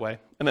deals that way.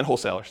 And then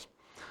wholesalers.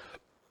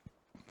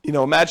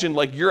 Imagine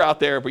like you're out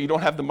there, but you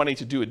don't have the money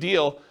to do a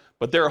deal,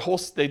 but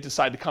they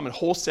decide to come and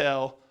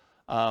wholesale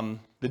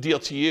the deal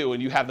to you,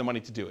 and you have the money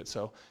to do it.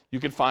 So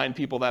you can find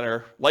people that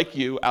are like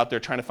you out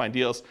there trying to find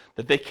deals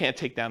that they can't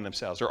take down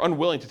themselves or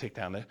unwilling to take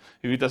down if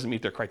it doesn't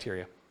meet their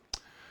criteria.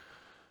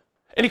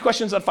 Any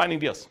questions on finding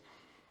deals?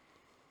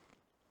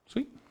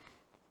 Sweet.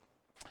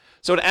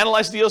 So to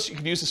analyze deals, you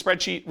can use the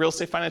spreadsheet,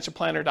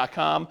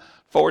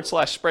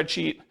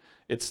 realestateFinancialPlanner.com/spreadsheet.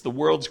 It's the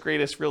world's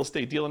greatest real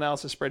estate deal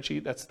analysis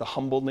spreadsheet. That's the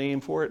humble name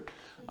for it.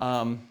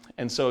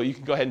 And so you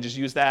can go ahead and just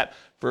use that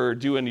for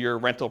doing your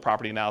rental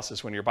property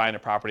analysis when you're buying a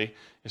property.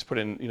 Just put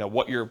in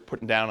what you're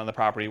putting down on the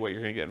property, what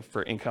you're going to get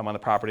for income on the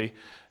property,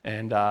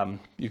 and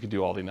you can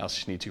do all the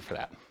analysis you need to for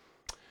that.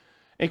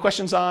 Any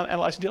questions on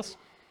analyzing deals?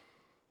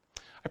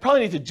 I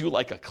probably need to do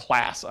like a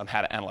class on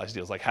how to analyze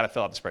deals, like how to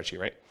fill out the spreadsheet,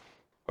 right?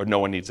 Or no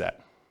one needs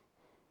that?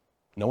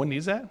 No one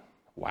needs that?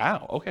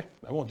 Wow, okay,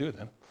 I won't do it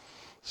then.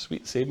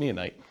 Sweet, save me a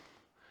night.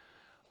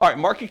 All right,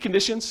 market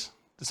conditions.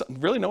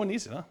 Really, no one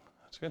needs it, huh?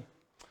 That's good.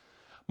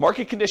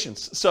 Market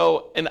conditions.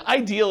 So, and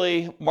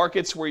ideally,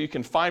 markets where you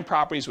can find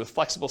properties with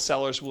flexible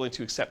sellers willing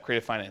to accept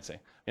creative financing.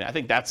 I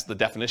think that's the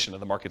definition of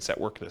the markets that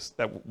work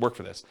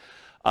for this.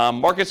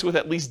 Markets with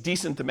at least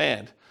decent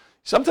demand.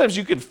 Sometimes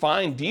you can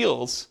find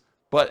deals,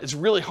 but it's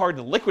really hard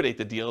to liquidate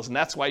the deals, and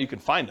that's why you can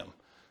find them.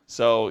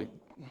 So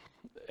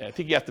I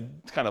think you have to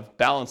kind of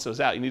balance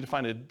those out. You need to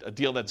find a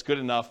deal that's good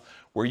enough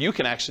where you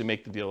can actually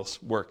make the deals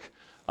work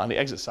on the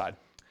exit side.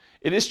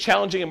 It is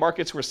challenging in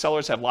markets where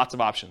sellers have lots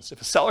of options. If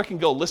a seller can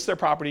go list their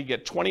property,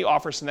 get 20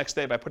 offers the next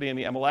day by putting in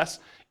the MLS,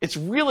 it's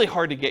really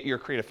hard to get your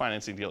creative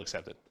financing deal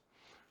accepted.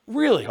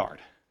 Really hard,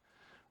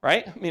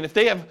 right? I mean, if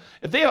they have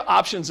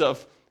options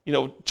of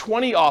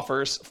 20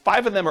 offers,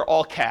 5 of them are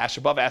all cash,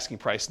 above asking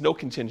price, no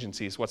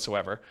contingencies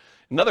whatsoever.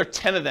 Another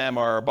 10 of them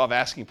are above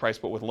asking price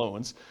but with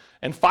loans,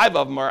 and 5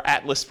 of them are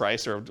at list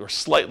price or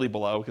slightly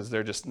below because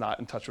they're just not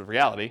in touch with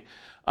reality.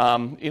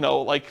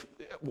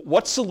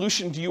 What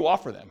solution do you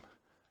offer them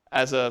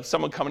as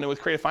someone coming in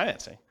with creative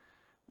financing,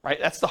 right?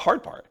 That's the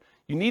hard part.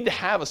 You need to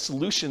have a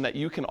solution that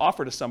you can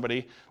offer to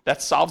somebody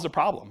that solves the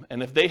problem.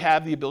 And if they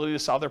have the ability to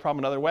solve their problem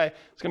another way,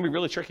 it's going to be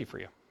really tricky for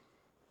you.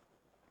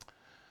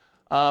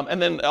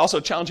 And then also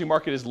a challenging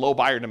market is low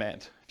buyer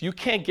demand. If you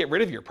can't get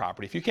rid of your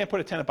property, if you can't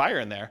put a tenant buyer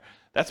in there,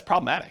 that's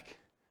problematic.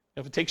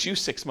 If it takes you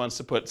 6 months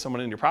to put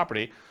someone in your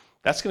property,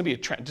 that's going to be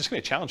just going to be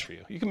a challenge for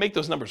you. You can make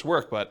those numbers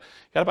work, but you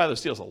got to buy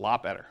those deals a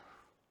lot better.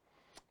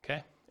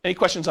 Okay? Any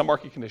questions on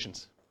market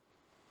conditions?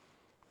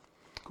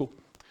 Cool.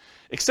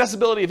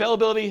 Accessibility,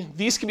 availability,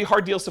 these can be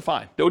hard deals to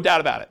find, no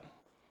doubt about it.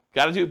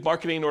 Got to do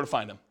marketing in order to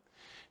find them.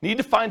 Need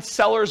to find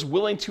sellers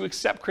willing to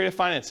accept creative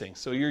financing.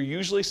 So you're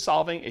usually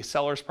solving a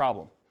seller's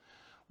problem.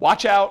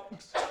 Watch out.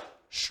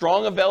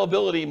 Strong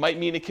availability might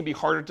mean it can be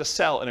harder to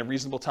sell in a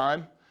reasonable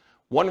time.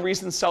 One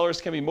reason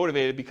sellers can be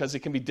motivated because it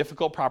can be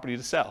difficult property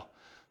to sell.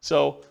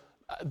 So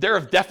there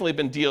have definitely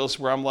been deals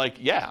where I'm like,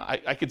 yeah,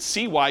 I could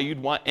see why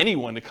you'd want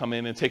anyone to come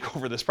in and take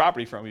over this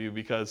property from you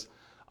because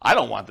I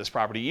don't want this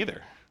property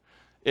either.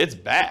 It's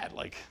bad.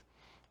 Like,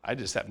 I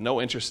just have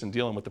no interest in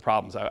dealing with the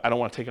problems. I don't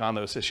want to take on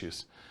those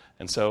issues.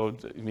 And so,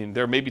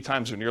 there may be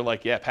times when you're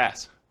like, yeah,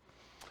 pass.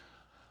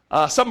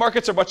 Some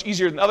markets are much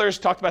easier than others.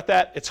 Talked about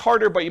that. It's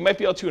harder, but you might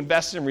be able to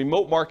invest in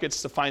remote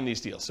markets to find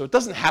these deals. So it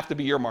doesn't have to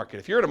be your market.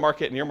 If you're in a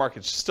market and your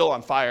market's still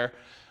on fire,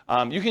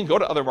 you can go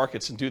to other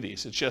markets and do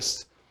these. It's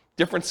just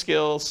different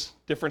skills,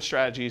 different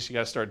strategies. You got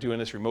to start doing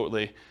this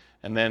remotely.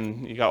 And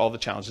then you got all the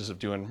challenges of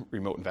doing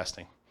remote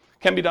investing.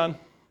 Can be done,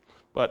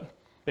 but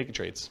making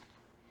trades.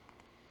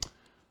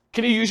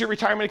 Can you use your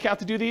retirement account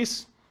to do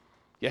these?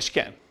 Yes, you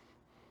can.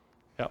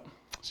 Yep.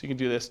 So you can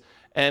do this.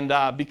 And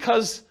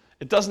because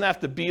it doesn't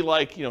have to be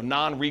like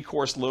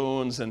non-recourse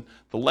loans, and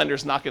the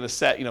lender's not going to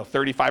set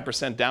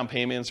 35% down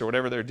payments or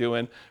whatever they're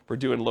doing for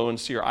doing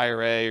loans to your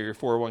IRA or your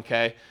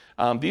 401k.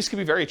 These can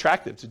be very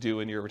attractive to do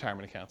in your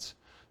retirement accounts.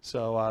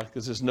 So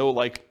because there's no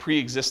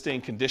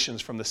pre-existing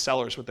conditions from the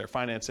sellers with their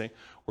financing.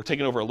 We're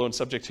taking over a loan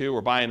subject to,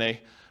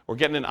 we're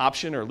getting an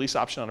option or a lease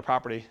option on a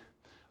property.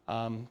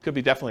 Could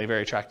be definitely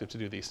very attractive to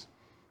do these.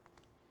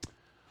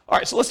 All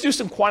right, so let's do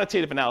some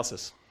quantitative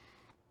analysis.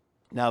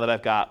 Now that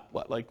I've got,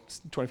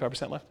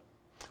 25% left?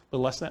 A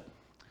little less than that.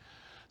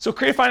 So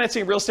creative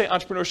financing, real estate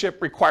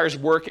entrepreneurship requires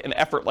work and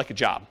effort like a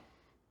job.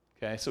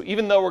 Okay, so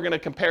even though we're going to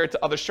compare it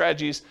to other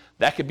strategies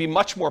that could be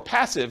much more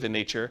passive in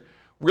nature,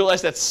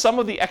 realize that some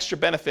of the extra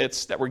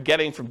benefits that we're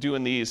getting from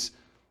doing these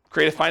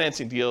creative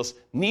financing deals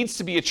needs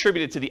to be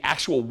attributed to the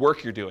actual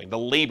work you're doing, the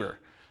labor.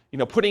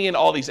 putting in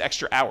all these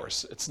extra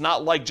hours. It's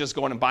not like just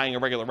going and buying a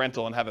regular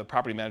rental and have a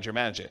property manager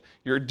manage it.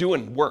 You're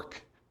doing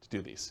work to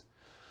do these.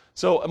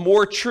 So a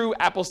more true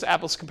apples to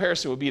apples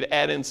comparison would be to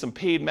add in some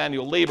paid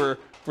manual labor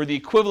for the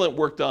equivalent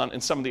work done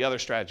in some of the other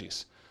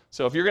strategies.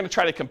 So if you're going to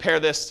try to compare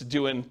this to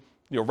doing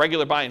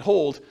regular buy and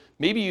hold,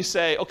 maybe you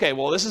say, okay,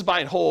 well, this is buy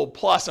and hold,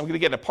 plus I'm going to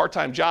get a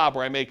part-time job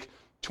where I make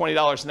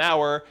 $20 an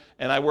hour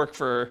and I work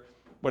for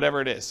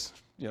whatever it is,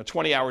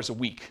 20 hours a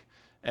week.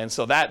 And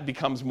so that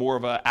becomes more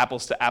of an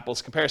apples to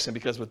apples comparison,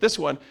 because with this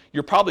one,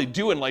 you're probably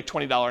doing like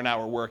 $20 an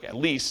hour work at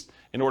least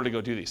in order to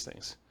go do these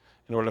things,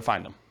 in order to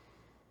find them.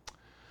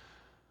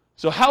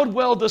 So how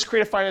well does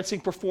creative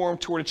financing perform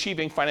toward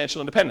achieving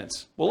financial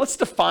independence? Well, let's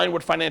define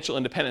what financial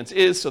independence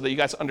is so that you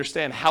guys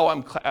understand how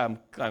I'm kind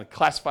of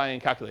classifying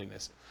and calculating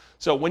this.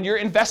 So when your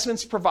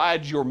investments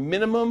provide your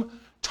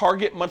minimum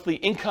target monthly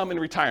income in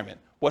retirement,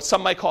 what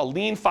some might call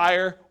lean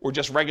FIRE or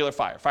just regular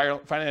FIRE.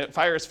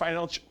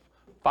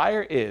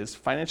 FIRE is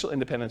financial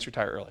independence,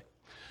 retire early.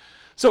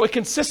 So it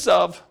consists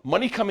of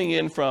money coming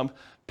in from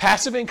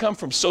passive income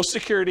from Social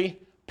Security,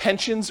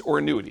 pensions, or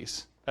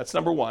annuities. That's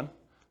number one.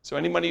 So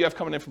any money you have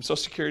coming in from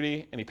Social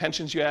Security, any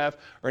pensions you have,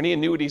 or any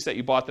annuities that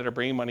you bought that are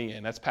bringing money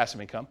in, that's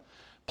passive income.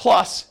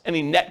 Plus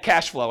any net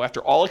cash flow after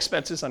all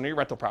expenses under your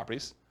rental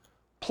properties.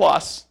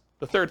 Plus,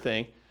 the third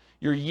thing,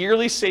 your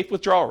yearly safe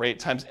withdrawal rate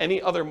times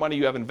any other money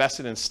you have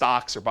invested in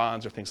stocks or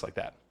bonds or things like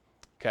that.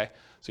 Okay?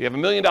 So you have $1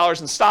 million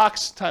in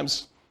stocks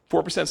times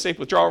 4% safe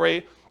withdrawal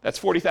rate. That's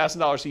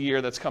 $40,000 a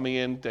year that's coming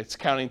in, that's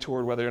counting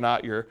toward whether or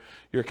not you're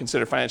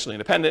considered financially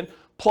independent.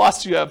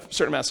 Plus you have a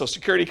certain amount of Social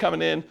Security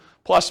coming in.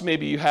 Plus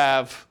maybe you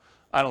have,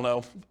 I don't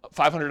know,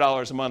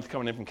 $500 a month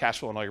coming in from cash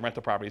flow and all your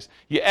rental properties.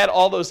 You add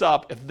all those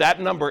up. If that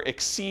number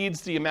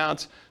exceeds the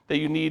amount that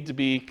you need to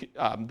be,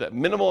 the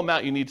minimal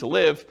amount you need to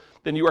live,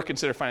 then you are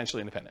considered financially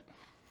independent.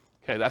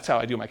 Okay, that's how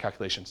I do my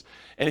calculations.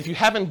 And if you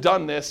haven't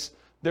done this,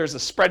 there's a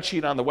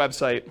spreadsheet on the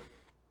website.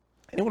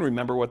 Anyone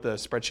remember what the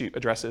spreadsheet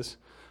address is?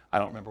 I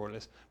don't remember what it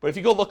is. But if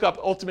you go look up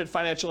Ultimate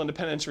Financial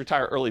Independence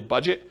Retire Early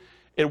Budget,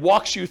 it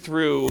walks you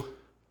through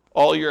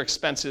all your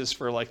expenses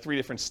for like 3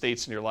 different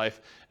states in your life,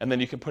 and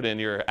then you can put in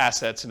your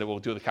assets and it will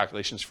do the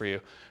calculations for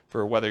you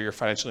for whether you're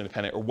financially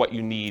independent or what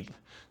you need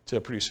to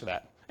produce for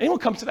that. Anyone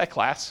come to that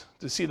class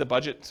to see the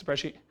budget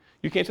spreadsheet?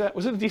 You came to that?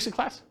 Was it a decent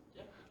class?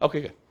 Yeah.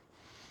 Okay, good.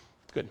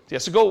 Good. Yeah,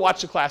 so go watch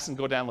the class and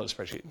go download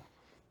the spreadsheet.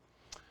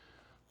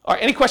 All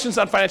right, any questions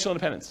on financial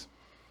independence?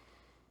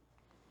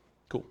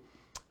 Cool.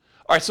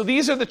 All right, so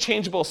these are the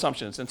changeable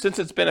assumptions. And since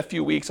it's been a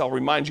few weeks, I'll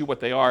remind you what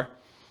they are,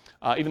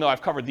 even though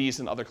I've covered these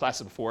in other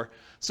classes before.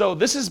 So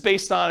this is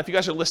based on, if you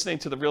guys are listening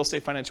to the Real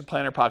Estate Financial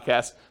Planner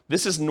podcast,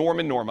 this is Norm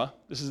and Norma.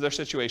 This is their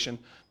situation.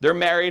 They're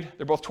married.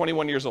 They're both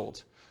 21 years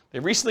old. They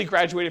recently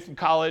graduated from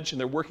college, and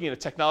they're working in a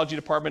technology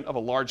department of a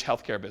large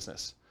healthcare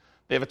business.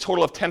 They have a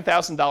total of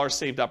 $10,000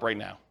 saved up right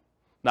now.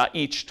 Not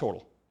each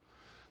total.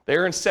 They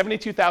earn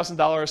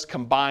 $72,000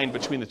 combined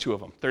between the two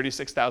of them,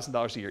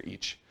 $36,000 a year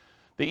each.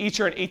 They each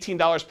earn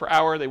 $18 per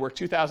hour. They work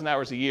 2,000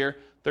 hours a year,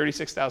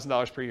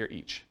 $36,000 per year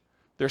each.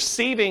 They're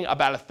saving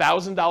about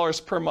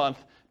 $1,000 per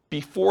month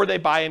before they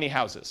buy any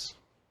houses.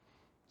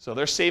 So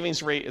their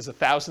savings rate is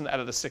 $1,000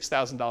 out of the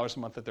 $6,000 a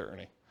month that they're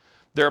earning.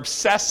 They're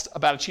obsessed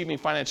about achieving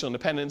financial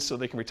independence so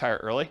they can retire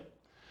early.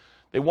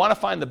 They want to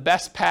find the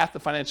best path to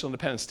financial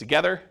independence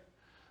together.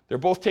 They're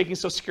both taking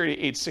Social Security at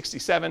age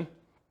 67.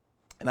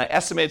 And I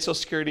estimated Social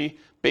Security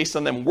based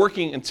on them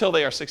working until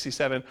they are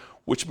 67,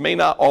 which may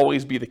not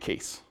always be the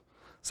case.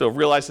 So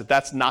realize that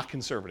that's not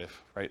conservative,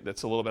 right?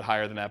 That's a little bit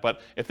higher than that. But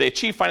if they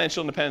achieve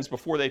financial independence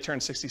before they turn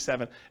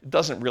 67, it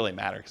doesn't really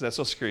matter because that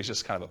Social Security is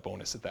just kind of a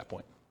bonus at that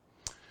point.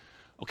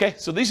 Okay,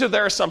 so these are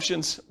their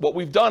assumptions. What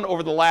we've done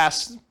over the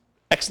last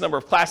X number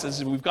of classes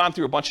is we've gone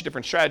through a bunch of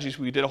different strategies.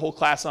 We did a whole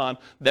class on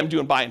them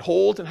doing buy and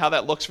hold and how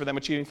that looks for them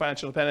achieving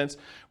financial independence.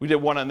 We did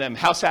one on them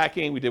house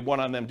hacking. We did one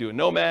on them doing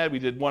nomad. We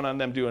did one on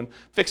them doing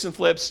fix and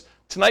flips.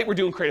 Tonight we're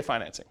doing creative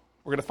financing.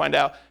 We're going to find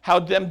out how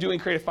them doing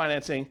creative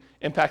financing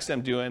impacts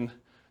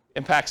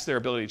their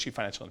ability to achieve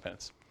financial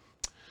independence.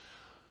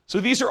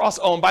 So these are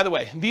also, oh, and by the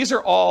way, these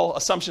are all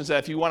assumptions that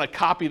if you want to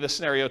copy the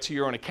scenario to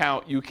your own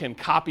account, you can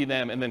copy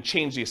them and then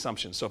change the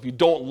assumptions. So if you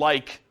don't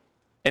like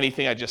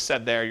anything I just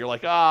said there, you're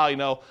like,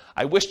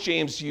 I wish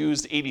James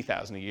used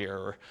 $80,000 a year,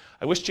 or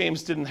I wish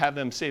James didn't have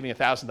them saving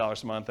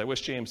 $1,000 a month. I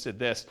wish James did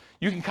this.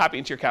 You can copy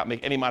into your account,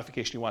 make any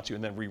modification you want to,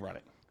 and then rerun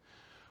it.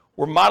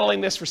 We're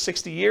modeling this for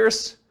 60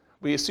 years.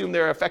 We assume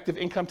their effective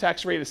income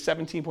tax rate is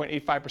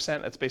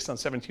 17.85%. That's based on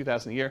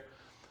 $72,000 a year.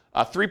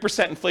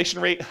 3%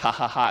 inflation rate,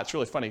 it's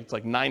really funny. It's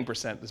like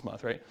 9% this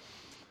month, right?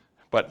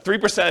 But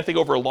 3%, I think,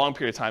 over a long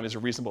period of time is a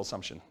reasonable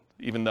assumption,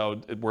 even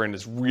though we're in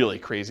this really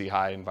crazy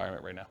high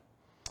environment right now.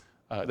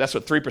 That's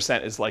what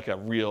 3% is, like a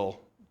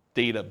real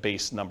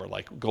data-based number.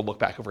 Like, go look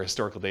back over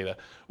historical data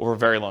over a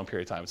very long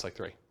period of time. It's like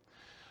 3.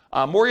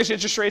 Mortgage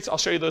interest rates, I'll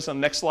show you those on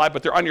the next slide,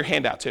 but they're on your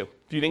handout too.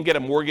 If you didn't get a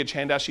mortgage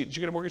handout sheet, did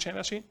you get a mortgage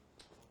handout sheet?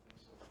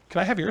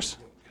 Can I have yours?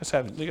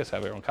 You guys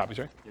have your own copies,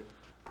 right? Yep.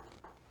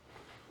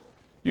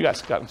 You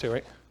guys got them too,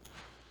 right?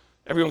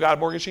 Everyone got a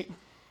mortgage sheet?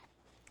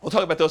 We'll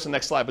talk about those in the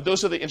next slide, but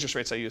those are the interest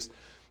rates I used.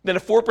 Then a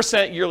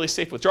 4% yearly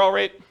safe withdrawal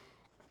rate.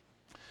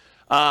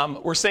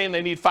 We're saying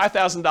they need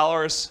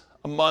 $5,000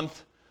 a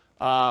month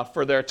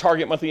for their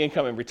target monthly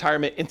income in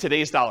retirement in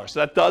today's dollars. So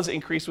that does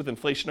increase with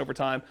inflation over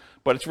time,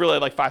 but it's really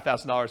like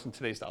 $5,000 in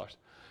today's dollars.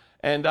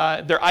 And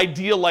their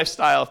ideal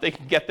lifestyle, if they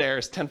can get there,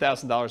 is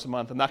 $10,000 a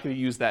month. I'm not going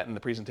to use that in the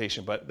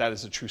presentation, but that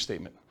is a true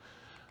statement.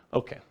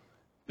 Okay.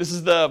 This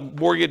is the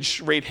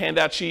mortgage rate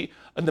handout sheet.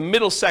 In the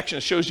middle section,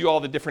 it shows you all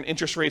the different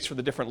interest rates for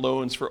the different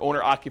loans for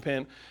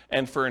owner-occupant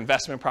and for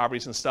investment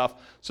properties and stuff.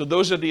 So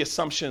those are the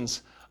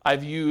assumptions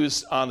I've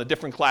used on the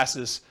different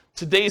classes.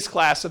 Today's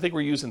class, I think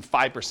we're using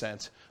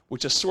 5%,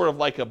 which is sort of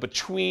like a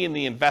between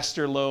the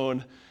investor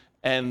loan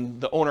and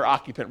the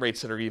owner-occupant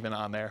rates that are even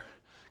on there.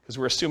 Because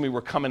we're assuming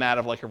we're coming out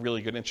of like a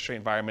really good interest rate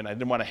environment. I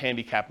didn't want to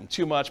handicap them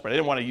too much, but I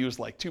didn't want to use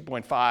like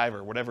 2.5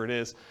 or whatever it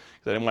is,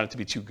 because I didn't want it to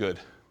be too good.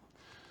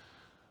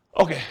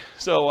 Okay,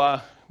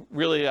 so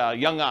really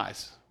young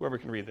eyes, whoever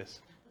can read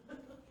this.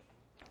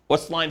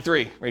 What's line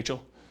 3,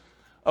 Rachel?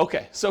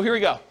 Okay, so here we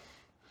go.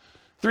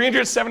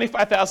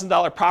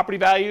 $375,000 property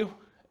value,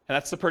 and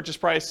that's the purchase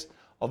price,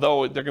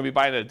 although they're going to be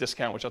buying at a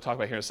discount, which I'll talk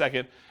about here in a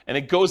second, and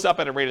it goes up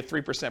at a rate of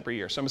 3% per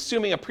year. So I'm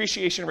assuming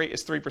appreciation rate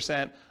is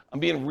 3%. I'm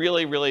being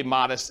really, really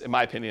modest, in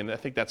my opinion. I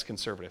think that's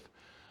conservative.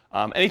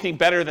 Anything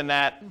better than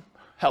that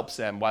helps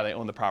them while they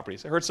own the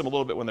properties. It hurts them a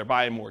little bit when they're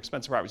buying more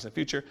expensive properties in the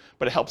future,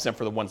 but it helps them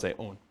for the ones they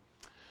own.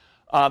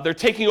 They're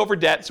taking over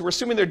debt, so we're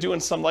assuming they're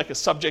doing some like a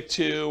subject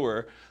to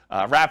or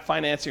wrap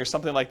financing or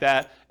something like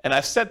that. And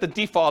I've set the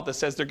default that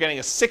says they're getting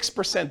a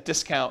 6%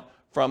 discount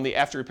from the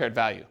after repaired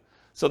value.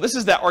 So this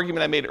is that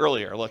argument I made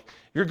earlier. Look,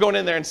 you're going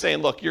in there and saying,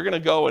 look, you're going to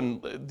go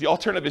and the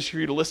alternative is for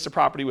you to list a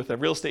property with a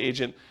real estate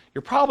agent.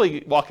 You're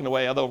probably walking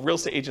away, although real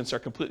estate agents are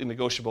completely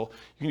negotiable.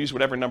 You can use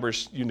whatever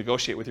numbers you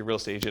negotiate with your real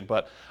estate agent.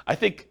 But I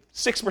think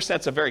 6%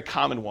 is a very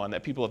common one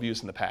that people have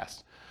used in the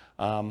past.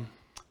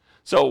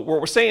 So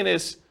what we're saying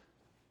is,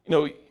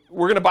 we're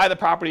going to buy the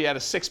property at a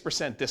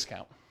 6%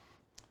 discount.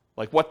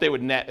 Like what they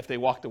would net if they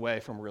walked away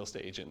from a real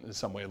estate agent is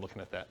some way of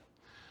looking at that.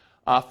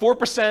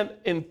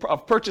 4%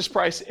 of purchase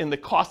price in the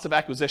cost of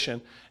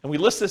acquisition, and we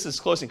list this as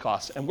closing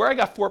costs. And where I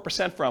got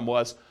 4% from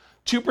was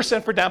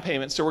 2% for down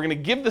payment. So we're going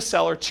to give the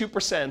seller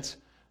 2%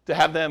 to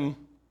have them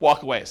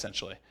walk away,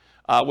 essentially,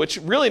 which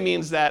really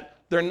means that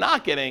they're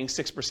not getting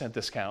 6%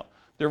 discount.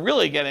 They're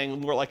really getting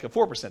more like a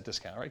 4%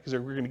 discount, right? Because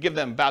we're going to give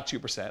them about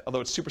 2%,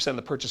 although it's 2% of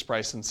the purchase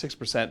price and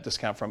 6%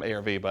 discount from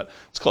ARV, but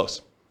it's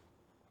close.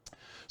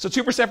 So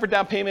 2% for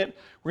down payment.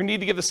 We're going to need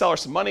to give the seller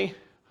some money.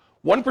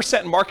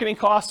 1% in marketing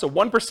costs, so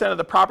 1% of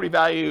the property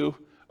value,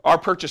 our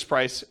purchase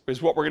price,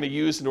 is what we're going to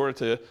use in order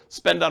to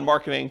spend on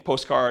marketing,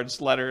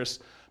 postcards, letters,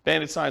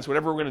 bandit signs,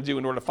 whatever we're going to do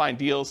in order to find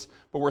deals.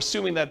 But we're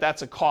assuming that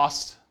that's a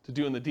cost to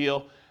doing the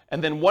deal.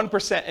 And then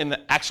 1% in the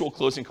actual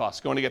closing costs,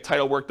 going to get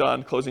title work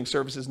done, closing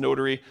services,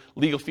 notary,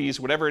 legal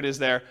fees, whatever it is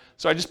there.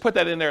 So I just put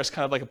that in there as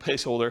kind of like a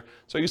placeholder.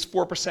 So I use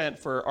 4%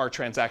 for our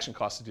transaction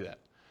costs to do that.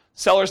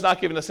 Seller's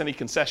not giving us any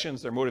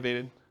concessions. They're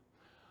motivated.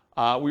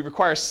 We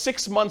require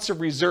 6 months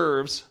of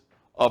reserves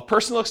of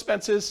personal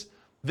expenses,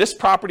 this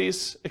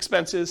property's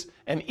expenses,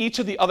 and each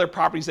of the other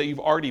properties that you've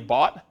already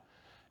bought.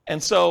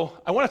 And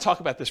so I want to talk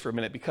about this for a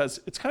minute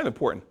because it's kind of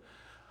important.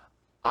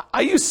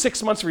 I use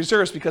 6 months of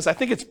reserves because I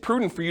think it's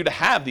prudent for you to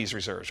have these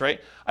reserves, right?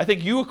 I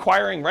think you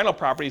acquiring rental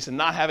properties and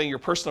not having your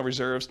personal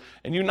reserves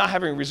and you not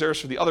having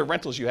reserves for the other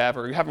rentals you have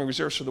or you having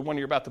reserves for the one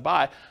you're about to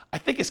buy, I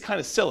think is kind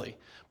of silly.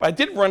 But I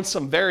did run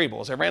some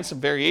variables. I ran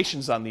some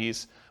variations on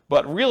these.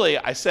 But really,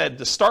 I said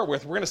to start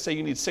with, we're going to say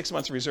you need 6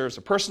 months of reserves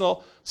of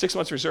personal, 6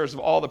 months of reserves of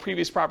all the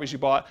previous properties you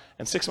bought,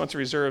 and 6 months of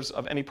reserves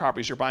of any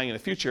properties you're buying in the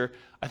future.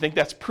 I think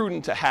that's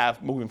prudent to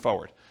have moving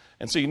forward.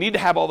 And so you need to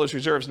have all those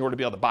reserves in order to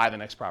be able to buy the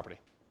next property.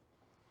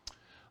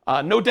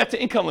 No debt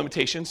to income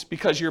limitations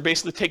because you're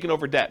basically taking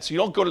over debt. So you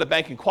don't go to the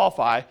bank and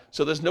qualify,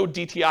 so there's no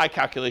DTI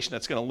calculation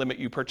that's going to limit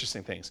you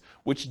purchasing things,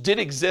 which did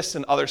exist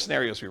in other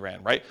scenarios we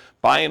ran, right?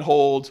 Buy and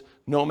hold,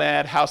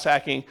 nomad, house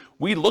hacking.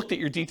 We looked at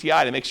your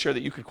DTI to make sure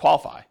that you could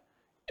qualify.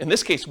 In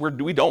this case,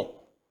 we don't,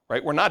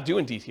 right? We're not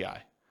doing DTI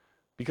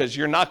because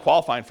you're not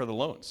qualifying for the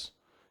loans.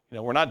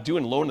 We're not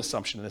doing loan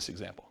assumption in this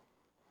example.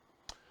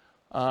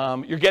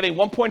 You're getting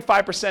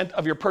 1.5%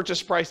 of your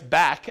purchase price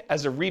back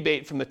as a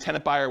rebate from the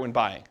tenant buyer when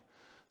buying.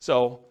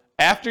 So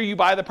after you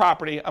buy the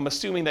property, I'm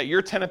assuming that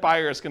your tenant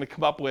buyer is going to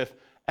come up with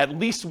at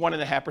least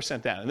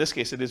 1.5% down. In this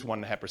case, it is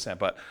 1.5%,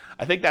 but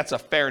I think that's a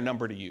fair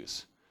number to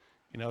use.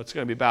 It's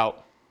going to be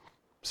about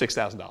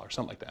 $6,000,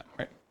 something like that,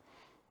 right?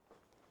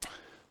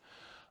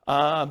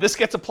 This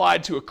gets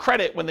applied to a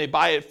credit when they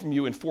buy it from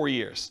you in 4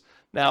 years.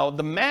 Now,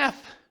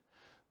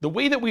 the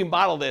way that we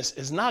model this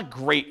is not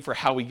great for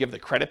how we give the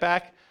credit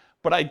back,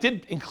 but I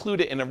did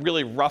include it in a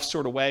really rough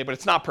sort of way, but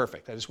it's not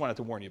perfect. I just wanted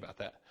to warn you about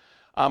that.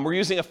 We're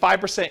using a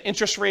 5%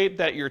 interest rate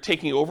that you're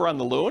taking over on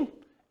the loan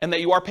and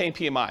that you are paying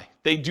PMI.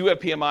 They do have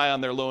PMI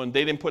on their loan.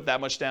 They didn't put that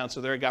much down,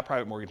 so they got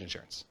private mortgage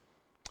insurance.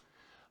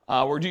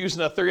 We're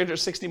using a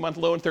 360-month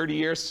loan, 30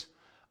 years.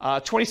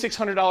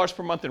 $2,600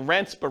 per month in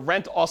rent, but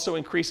rent also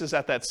increases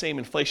at that same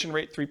inflation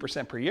rate,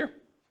 3% per year.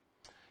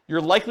 you're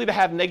likely to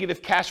have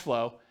negative cash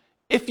flow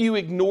if you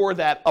ignore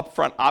that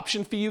upfront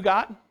option fee you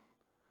got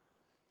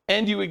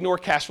and you ignore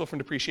cash flow from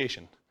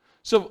depreciation.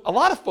 So a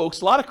lot of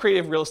folks, a lot of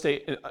creative real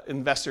estate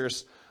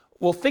investors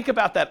will think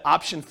about that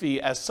option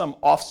fee as some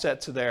offset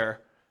to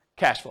their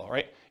cash flow,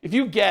 right? If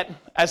you get,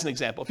 as an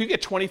example, if you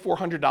get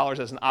 $2,400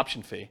 as an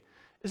option fee,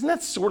 isn't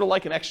that sort of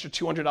like an extra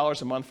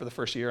 $200 a month for the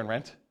first year in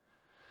rent?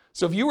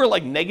 So if you were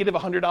like negative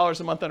 $100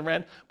 a month on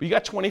rent, but you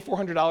got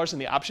 $2,400 in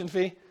the option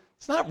fee,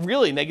 it's not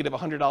really negative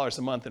 $100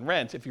 a month in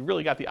rent if you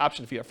really got the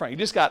option fee up front. You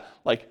just got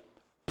like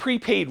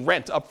prepaid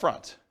rent up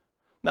front.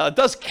 Now it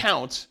does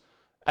count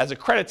as a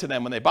credit to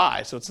them when they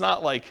buy, so it's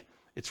not like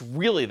it's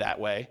really that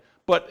way,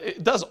 but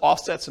it does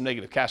offset some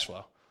negative cash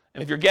flow.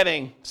 And if you're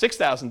getting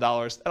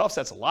 $6,000, that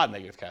offsets a lot of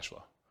negative cash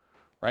flow,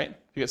 right?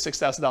 If you get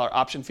 $6,000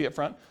 option fee up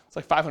front, it's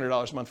like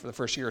 $500 a month for the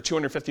first year, or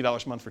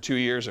 $250 a month for 2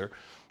 years, or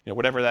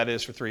whatever that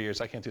is for 3 years.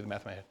 I can't do the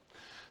math in my head.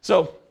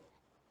 So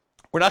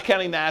we're not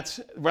counting that.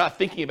 We're not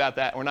thinking about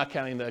that. We're not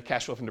counting the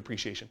cash flow from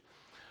depreciation.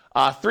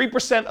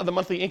 3% of the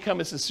monthly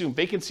income is the assumed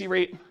vacancy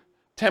rate.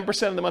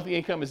 10% of the monthly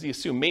income is the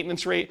assumed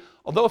maintenance rate.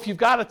 Although if you've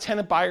got a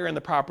tenant buyer in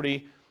the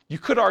property, you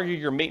could argue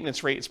your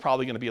maintenance rate is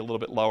probably going to be a little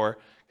bit lower,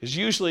 because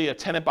usually a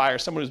tenant buyer,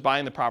 someone who's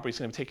buying the property, is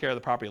going to take care of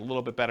the property a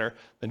little bit better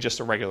than just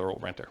a regular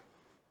old renter.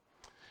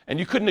 And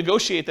you could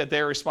negotiate that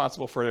they're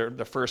responsible for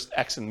the first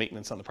X in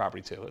maintenance on the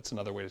property too. That's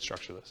another way to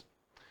structure this.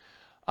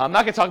 I'm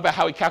not going to talk about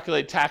how we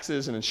calculate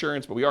taxes and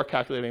insurance, but we are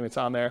calculating, it's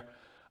on there.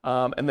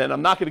 And then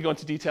I'm not going to go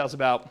into details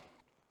about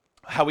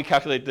how we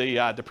calculate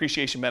the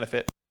depreciation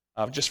benefit,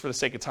 just for the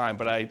sake of time,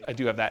 but I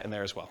do have that in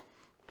there as well.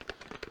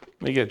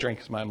 Let me get a drink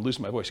because I'm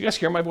losing my voice. You guys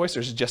hear my voice, or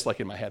is it just like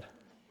in my head?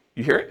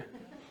 You hear it?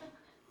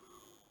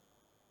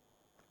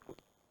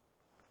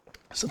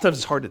 Sometimes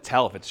it's hard to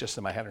tell if it's just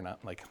in my head or not.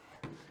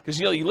 Because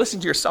you listen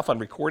to yourself on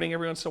recording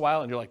every once in a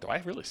while, and you're like, do I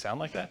really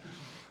sound like that?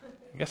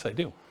 I guess I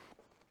do.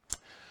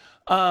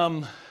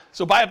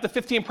 So buy up to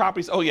 15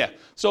 properties. Oh yeah.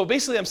 So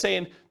basically I'm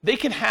saying they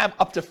can have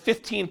up to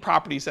 15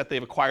 properties that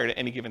they've acquired at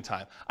any given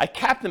time. I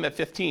cap them at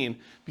 15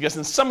 because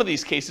in some of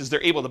these cases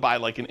they're able to buy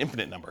like an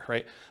infinite number,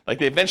 right? Like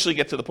they eventually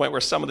get to the point where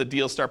some of the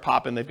deals start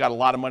popping, they've got a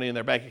lot of money in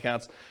their bank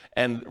accounts,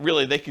 and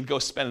really they could go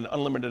spend an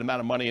unlimited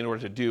amount of money in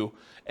order to do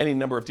any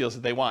number of deals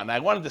that they want. And I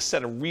wanted to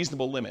set a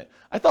reasonable limit.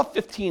 I thought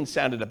 15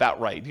 sounded about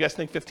right. Do you guys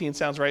think 15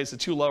 sounds right? Is it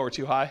too low or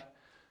too high?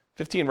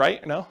 15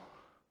 right or no?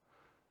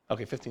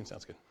 Okay, 15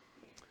 sounds good.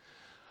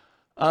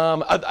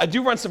 I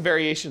do run some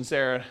variations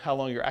there on how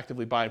long you're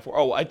actively buying for.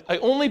 Oh, I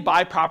only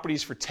buy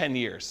properties for 10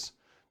 years.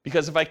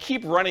 Because if I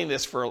keep running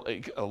this for,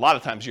 a lot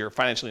of times you're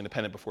financially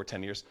independent before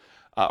 10 years,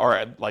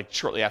 or like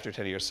shortly after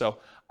 10 years. So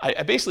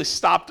I basically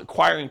stopped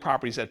acquiring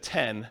properties at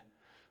 10,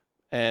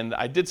 and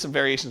I did some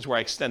variations where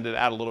I extended it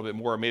out a little bit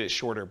more, made it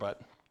shorter, but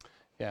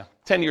yeah,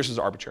 10 years is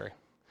arbitrary.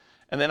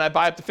 And then I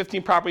buy up to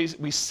 15 properties.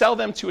 We sell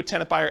them to a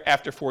tenant buyer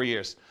after 4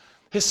 years.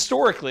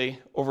 Historically,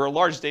 over a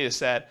large data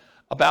set,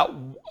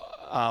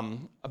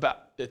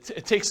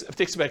 it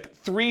takes about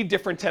 3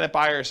 different tenant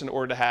buyers in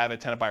order to have a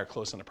tenant buyer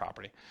close on the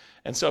property.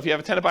 And so if you have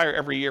a tenant buyer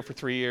every year for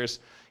 3 years,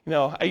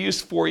 I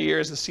used 4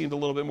 years. This seemed a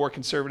little bit more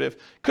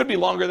conservative. Could be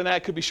longer than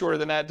that, could be shorter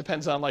than that.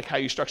 Depends on how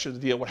you structure the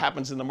deal, what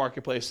happens in the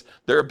marketplace,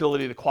 their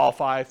ability to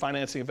qualify,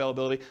 financing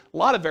availability, a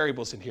lot of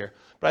variables in here.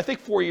 But I think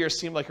 4 years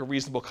seemed like a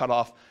reasonable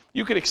cutoff.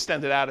 You could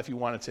extend it out if you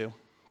wanted to.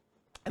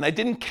 And I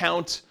didn't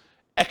count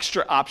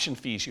extra option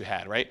fees you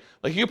had, right?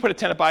 Like you put a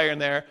tenant buyer in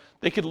there,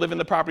 they could live in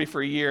the property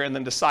for a year and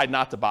then decide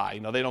not to buy.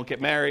 They don't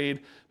get married,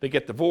 they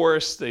get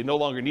divorced, they no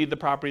longer need the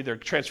property, they're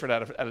transferred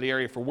out of the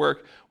area for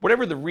work,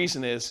 whatever the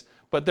reason is.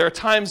 But there are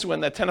times when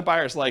that tenant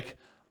buyer is like,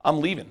 I'm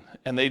leaving,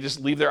 and they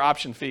just leave their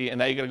option fee, and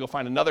now you got to go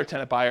find another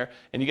tenant buyer,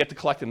 and you get to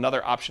collect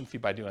another option fee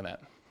by doing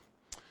that.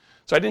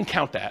 So I didn't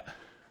count that.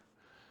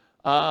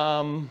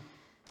 And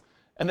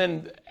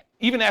then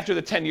even after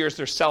the 10 years,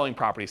 they're selling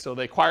property. So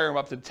they acquire them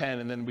up to 10,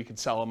 and then we can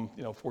sell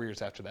them 4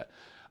 years after that.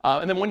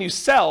 And then when you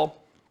sell,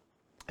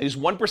 it is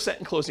 1%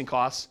 in closing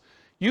costs.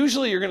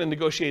 Usually you're going to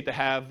negotiate to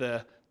have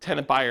the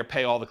tenant buyer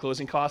pay all the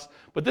closing costs,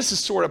 but this is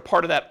sort of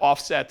part of that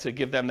offset to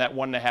give them that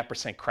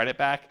 1.5% credit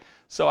back.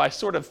 So I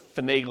sort of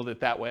finagled it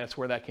that way. That's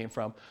where that came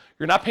from.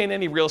 You're not paying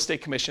any real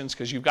estate commissions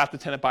because you've got the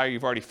tenant buyer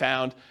you've already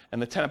found,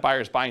 and the tenant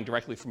buyer is buying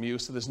directly from you,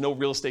 so there's no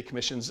real estate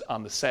commissions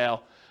on the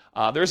sale.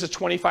 There's a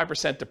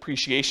 25%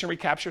 depreciation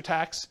recapture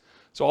tax.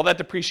 So all that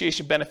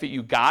depreciation benefit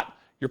you got,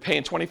 you're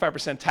paying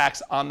 25%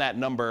 tax on that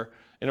number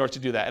in order to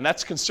do that. And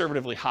that's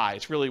conservatively high.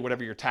 It's really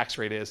whatever your tax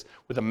rate is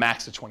with a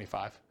max of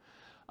 25.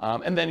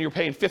 And then you're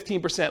paying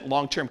 15%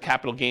 long-term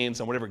capital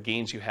gains on whatever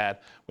gains you had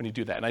when you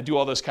do that. And I do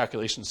all those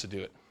calculations to do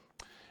it.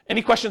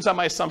 Any questions on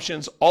my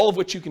assumptions, all of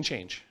which you can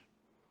change?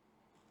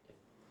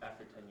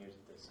 After 10 years,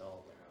 if they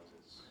sell their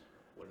houses,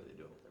 what do they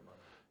do with their money?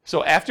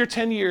 So after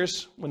 10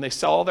 years, when they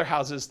sell all their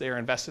houses, they are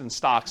invested in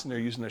stocks and they're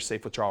using their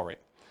safe withdrawal rate.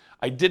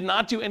 I did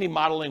not do any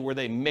modeling where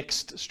they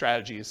mixed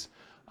strategies.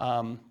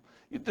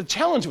 The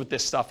challenge with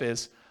this stuff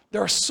is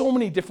there are so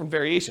many different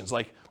variations.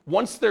 Like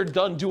once they're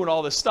done doing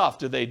all this stuff,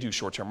 do they do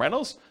short-term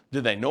rentals? Do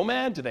they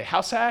nomad? Do they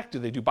house hack? Do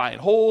they do buy and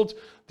hold?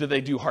 Do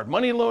they do hard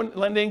money loan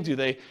lending? Do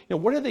they,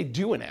 what are they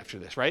doing after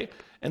this, right?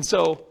 And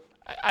so,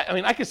 I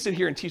mean, I could sit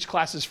here and teach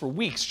classes for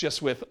weeks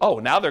just with, oh,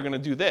 now they're going to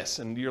do this.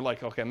 And you're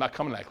like, okay, I'm not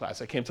coming to that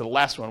class. I came to the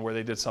last one where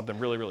they did something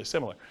really, really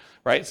similar,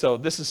 right? So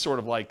this is sort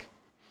of like,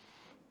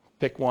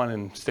 pick one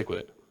and stick with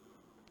it.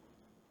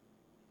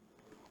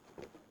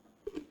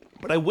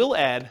 But I will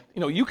add,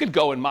 you could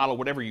go and model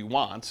whatever you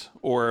want,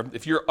 or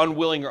if you're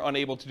unwilling or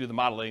unable to do the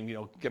modeling,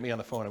 get me on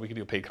the phone and we can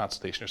do a paid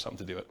consultation or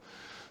something to do it.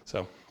 So,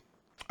 all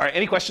right,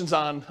 any questions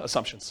on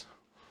assumptions?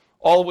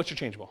 All of which are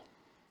changeable.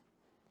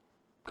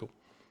 Cool.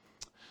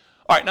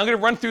 All right, now I'm going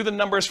to run through the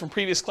numbers from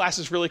previous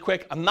classes really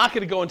quick. I'm not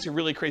going to go into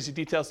really crazy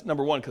details,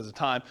 number one, because of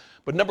time,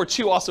 but number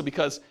two also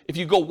because if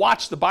you go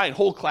watch the buy and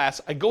hold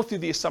class, I go through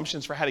the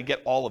assumptions for how to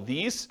get all of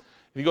these.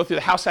 If you go through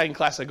the house hacking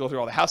class, I go through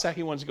all the house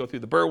hacking ones. You go through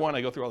the Burr one,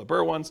 I go through all the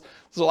Burr ones.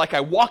 So like I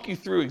walk you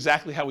through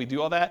exactly how we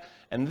do all that.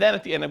 And then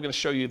at the end, I'm going to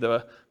show you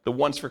the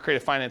ones for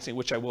creative financing,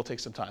 which I will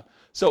take some time.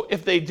 So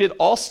if they did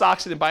all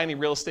stocks and didn't buy any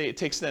real estate, it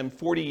takes them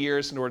 40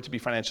 years in order to be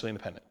financially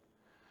independent.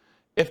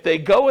 If they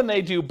go and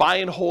they do buy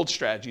and hold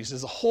strategies,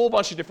 there's a whole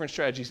bunch of different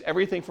strategies.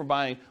 Everything from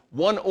buying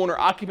one owner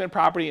occupant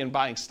property and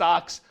buying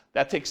stocks,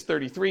 that takes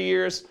 33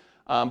 years.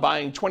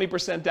 Buying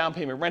 20% down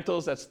payment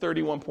rentals, that's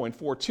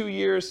 31.42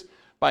 years.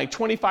 Buying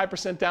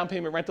 25% down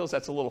payment rentals,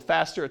 that's a little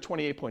faster at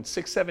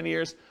 28.67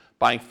 years.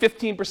 Buying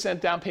 15%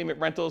 down payment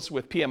rentals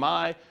with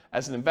PMI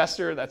as an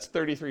investor, that's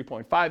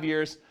 33.5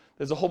 years.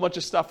 There's a whole bunch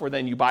of stuff where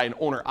then you buy an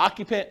owner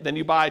occupant, then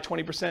you buy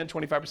 20%,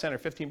 25%, or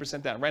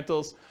 15% down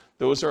rentals.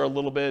 Those are a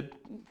little bit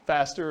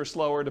faster or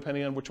slower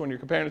depending on which one you're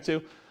comparing it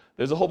to.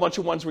 There's a whole bunch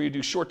of ones where you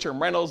do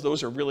short-term rentals.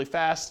 Those are really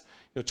fast,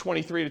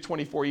 23 to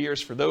 24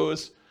 years for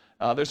those.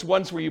 There's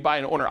ones where you buy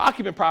an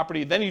owner-occupant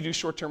property, then you do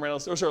short-term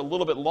rentals. Those are a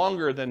little bit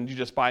longer than you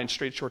just buying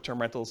straight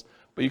short-term rentals,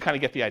 but you kind of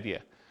get the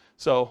idea.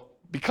 So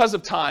because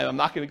of time, I'm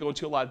not going to go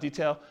into a lot of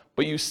detail,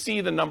 but you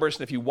see the numbers,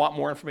 and if you want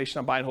more information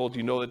on buy and hold,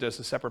 you know that there's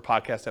a separate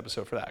podcast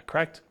episode for that,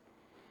 correct?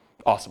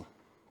 Awesome.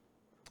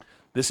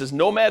 This is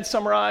Nomad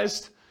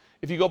summarized.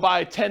 If you go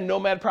buy 10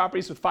 Nomad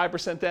properties with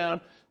 5%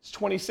 down, it's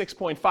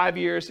 26.5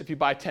 years. If you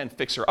buy 10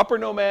 fixer-upper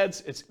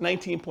Nomads, it's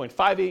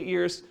 19.58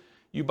 years.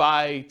 You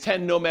buy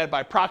 10 Nomad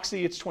by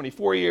proxy, it's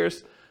 24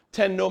 years.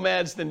 10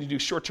 Nomads, then you do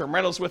short-term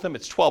rentals with them,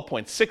 it's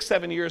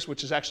 12.67 years,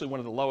 which is actually one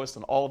of the lowest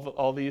in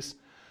all these.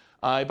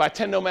 You buy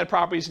 10 Nomad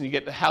properties and you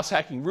get the house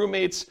hacking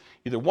roommates,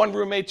 either one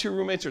roommate, two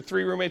roommates, or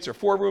three roommates, or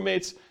four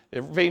roommates.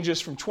 It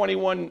ranges from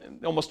 21,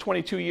 almost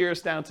 22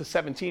 years down to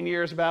 17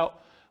 years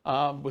about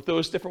with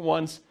those different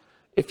ones.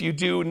 If you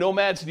do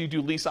Nomads and you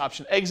do lease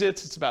option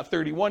exits, it's about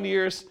 31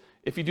 years.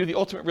 If you do the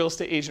ultimate real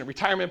estate agent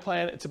retirement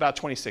plan, it's about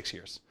 26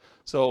 years.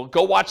 So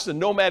go watch the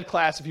Nomad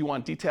class if you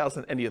want details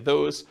on any of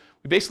those.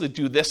 We basically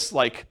do this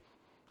like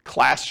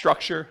class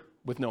structure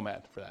with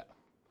Nomad for that.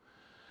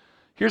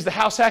 Here's the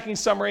house hacking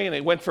summary, and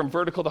it went from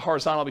vertical to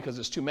horizontal because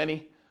there's too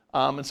many.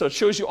 And so it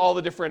shows you all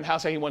the different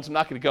house hacking ones. I'm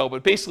not going to go,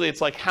 but basically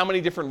it's like how many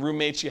different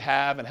roommates you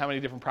have and how many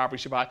different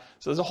properties you buy.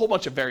 So there's a whole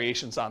bunch of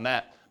variations on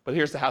that, but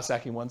here's the house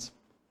hacking ones.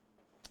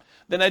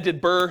 Then I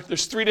did Burr.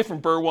 There's 3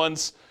 different Burr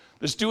ones.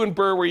 There's doing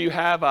Burr where you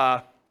have,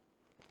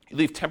 you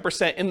leave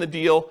 10% in the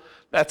deal.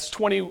 That's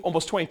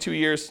almost 22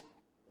 years.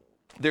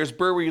 There's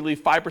Burr where you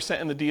leave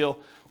 5% in the deal.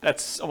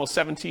 That's almost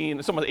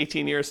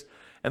 18 years.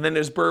 And then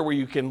there's Burr where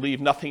you can leave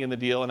nothing in the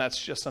deal, and that's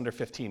just under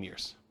 15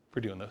 years for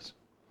doing those.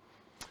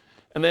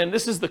 And then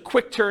this is the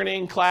quick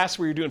turning class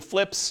where you're doing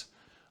flips,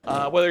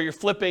 whether you're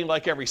flipping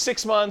like every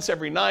 6 months,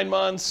 every 9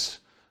 months,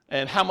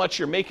 and how much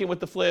you're making with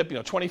the flip,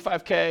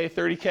 25K,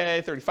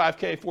 30K,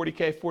 35K,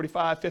 40K,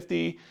 45,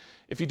 50.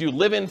 If you do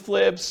live-in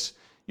flips,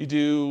 you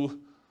do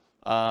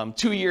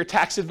 2-year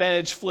tax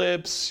advantage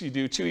flips, you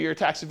do 2-year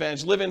tax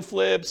advantage live-in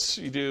flips,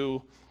 you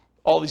do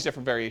all these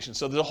different variations.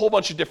 So there's a whole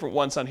bunch of different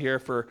ones on here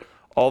for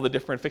all the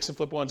different fix and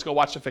flip ones. Go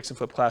watch the fix and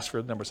flip class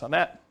for the numbers on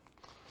that.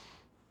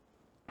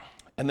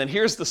 And then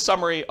here's the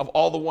summary of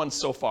all the ones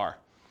so far.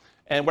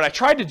 And what I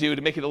tried to do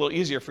to make it a little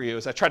easier for you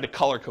is I tried to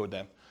color code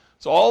them.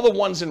 So all the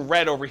ones in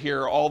red over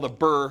here are all the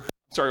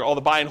all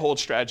the buy and hold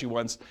strategy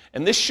ones.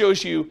 And this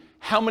shows you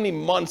how many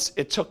months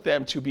it took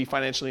them to be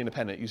financially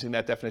independent using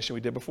that definition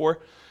we did before.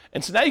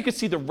 And so now you can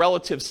see the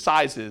relative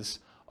sizes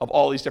of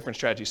all these different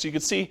strategies. So you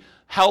can see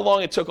how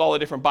long it took all the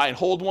different buy and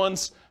hold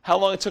ones, how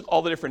long it took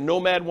all the different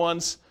Nomad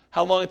ones,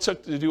 how long it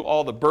took to do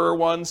all the Burr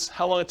ones,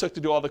 how long it took to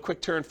do all the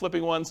quick turn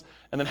flipping ones,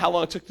 and then how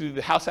long it took to do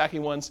the house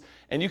hacking ones.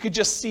 And you could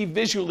just see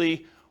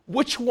visually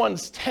which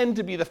ones tend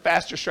to be the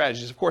faster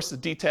strategies. Of course, the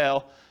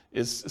detail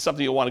is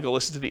something you'll want to go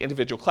listen to the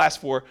individual class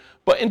for.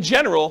 But in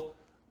general,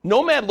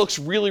 Nomad looks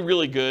really,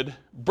 really good.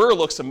 Burr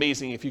looks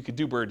amazing if you could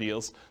do Burr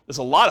deals. There's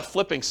a lot of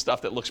flipping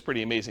stuff that looks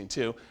pretty amazing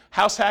too.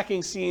 House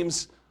hacking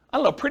seems, I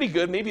don't know, pretty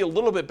good, maybe a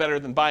little bit better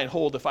than buy and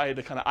hold if I had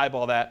to kind of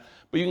eyeball that.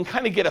 But you can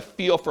kind of get a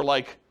feel for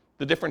like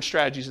the different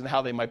strategies and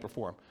how they might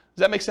perform.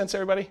 Does that make sense,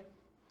 everybody?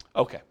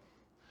 Okay.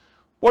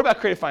 What about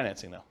creative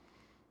financing though?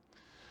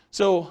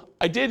 So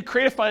I did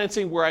creative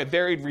financing where I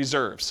varied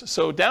reserves.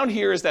 So down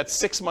here is that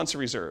 6 months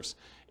of reserves.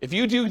 If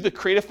you do the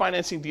creative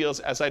financing deals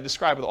as I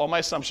described with all my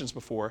assumptions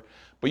before,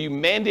 but you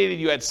mandated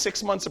you had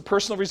 6 months of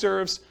personal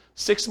reserves,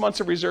 6 months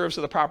of reserves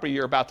of the property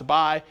you're about to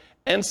buy,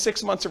 and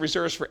 6 months of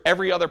reserves for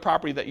every other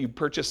property that you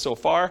purchased so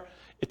far,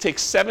 it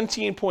takes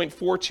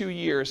 17.42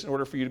 years in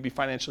order for you to be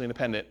financially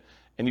independent,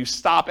 and you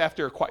stop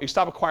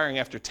acquiring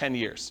after 10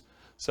 years.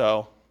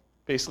 So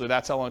basically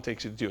that's how long it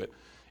takes you to do it.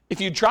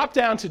 If you drop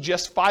down to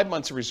just 5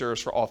 months of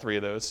reserves for all three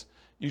of those,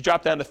 you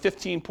drop down to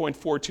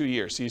 15.42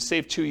 years. So you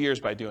save 2 years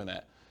by doing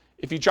that.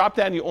 If you drop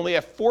down, you only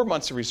have 4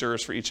 months of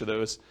reserves for each of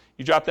those,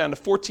 you drop down to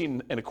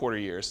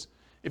 14.25 years.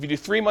 If you do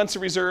 3 months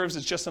of reserves,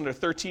 it's just under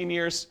 13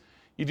 years.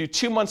 You do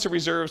 2 months of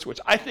reserves,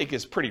 which I think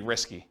is pretty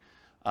risky,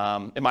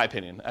 in my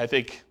opinion. I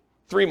think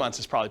 3 months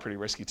is probably pretty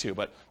risky too,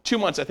 but 2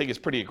 months I think is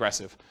pretty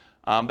aggressive.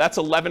 That's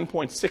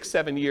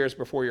 11.67 years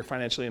before you're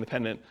financially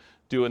independent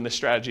doing this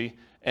strategy.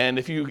 And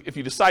if you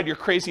decide you're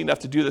crazy enough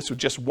to do this with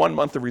just 1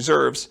 month of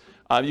reserves,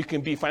 you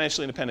can be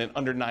financially independent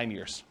under 9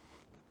 years.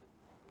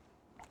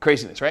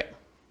 Craziness, right?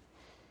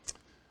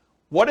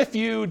 What if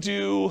you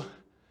do,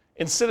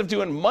 instead of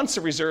doing months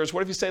of reserves,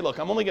 what if you say, look,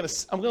 I'm only going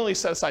to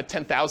set aside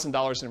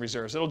 $10,000 in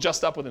reserves. It'll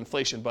adjust up with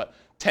inflation, but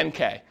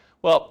 10K.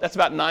 Well, that's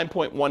about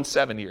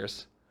 9.17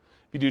 years.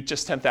 If you do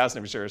just 10,000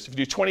 in reserves. If you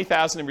do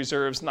 20,000 in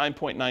reserves,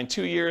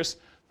 9.92 years.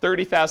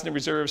 30,000 in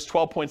reserves,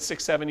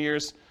 12.67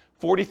 years.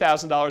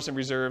 $40,000 in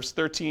reserves,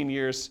 13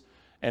 years.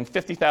 And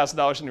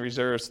 $50,000 in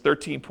reserves,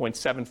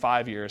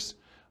 13.75 years.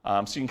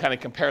 So you can kind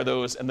of compare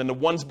those, and then the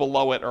ones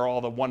below it are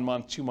all the 1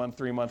 month, 2 month,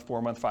 3 month, 4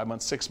 month, 5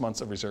 month, 6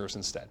 months of reserves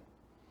instead.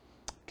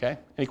 Okay,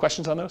 any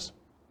questions on those?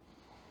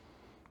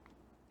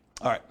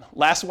 All right,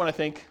 last one I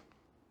think.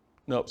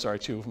 Nope, sorry,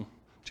 2 of them,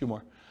 2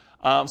 more.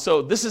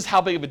 So this is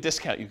how big of a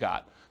discount you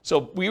got.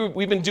 So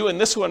we've been doing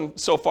this one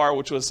so far,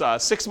 which was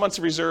 6 months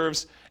of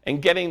reserves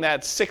and getting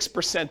that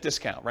 6%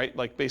 discount, right?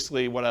 Like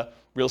basically what a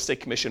real estate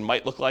commission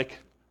might look like.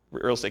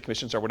 Real estate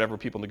commissions are whatever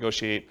people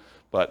negotiate,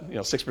 but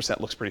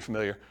 6% looks pretty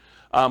familiar.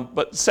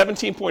 But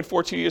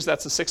 17.42 years,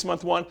 that's the 6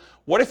 month one.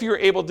 What if you were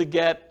able to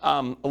get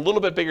a little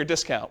bit bigger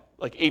discount,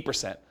 like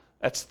 8%?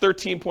 That's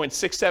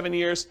 13.67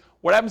 years.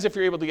 What happens if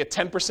you're able to get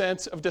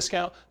 10% of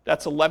discount?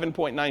 That's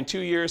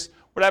 11.92 years.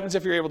 What happens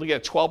if you're able to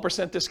get a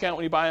 12% discount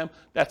when you buy them?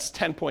 That's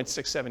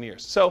 10.67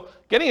 years. So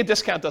getting a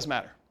discount does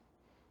matter,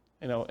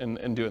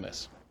 in doing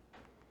this.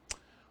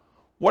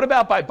 What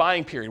about by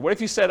buying period? What if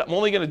you said, I'm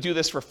only going to do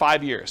this for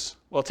 5 years?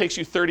 Well, it takes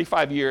you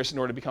 35 years in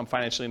order to become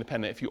financially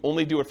independent. If you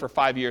only do it for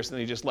 5 years, then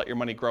you just let your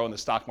money grow in the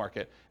stock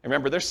market. And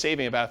remember, they're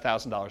saving about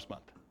 $1,000 a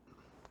month.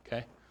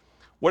 Okay?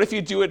 What if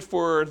you do it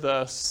for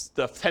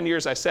the 10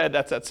 years I said?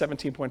 That's that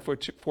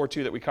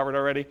 17.42 that we covered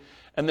already.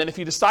 And then if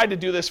you decide to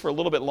do this for a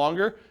little bit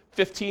longer,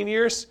 15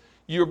 years,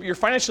 you're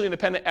financially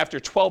independent after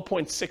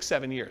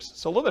 12.67 years.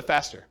 So a little bit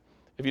faster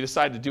if you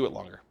decide to do it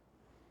longer.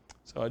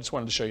 So I just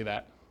wanted to show you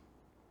that.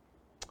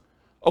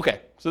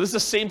 Okay, so this is the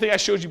same thing I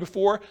showed you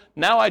before.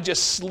 Now I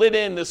just slid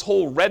in this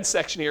whole red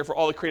section here for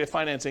all the creative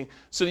financing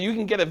so that you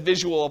can get a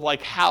visual of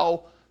like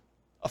how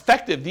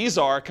effective these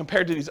are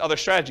compared to these other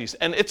strategies.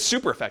 And it's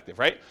super effective,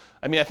 right?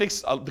 I mean, I think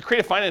the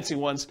creative financing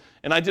ones,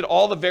 and I did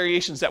all the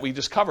variations that we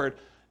just covered,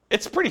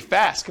 it's pretty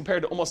fast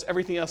compared to almost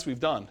everything else we've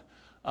done.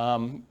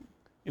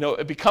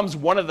 It becomes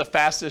one of the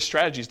fastest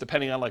strategies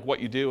depending on like what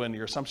you do and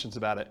your assumptions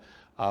about it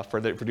for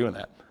doing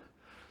that.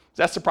 Is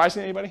that surprising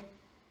to anybody?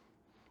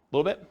 A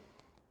little bit?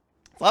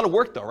 A lot of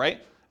work though,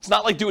 right? It's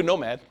not like doing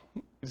Nomad.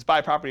 You just buy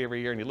a property every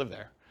year and you live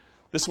there.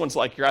 This one's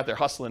like you're out there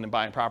hustling and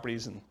buying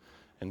properties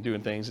and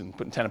doing things and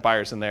putting tenant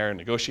buyers in there and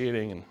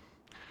negotiating and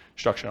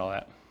structuring all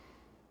that.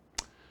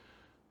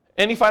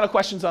 Any final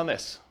questions on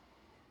this?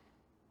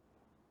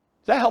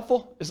 Is that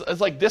helpful?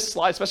 It's like this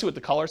slide, especially with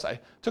the colors. I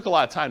took a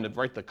lot of time to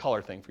write the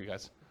color thing for you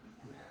guys.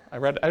 I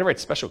had to write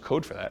special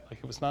code for that. Like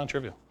it was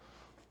non-trivial.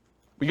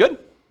 We good?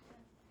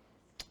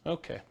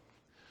 Okay.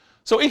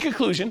 So in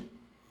conclusion,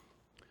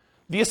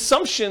 the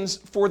assumptions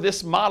for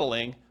this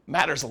modeling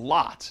matters a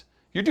lot.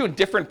 You're doing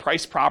different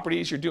price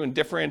properties, you're doing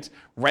different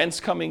rents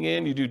coming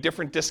in, you do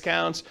different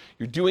discounts,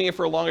 you're doing it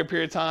for a longer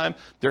period of time,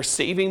 they're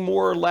saving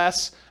more or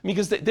less. I mean,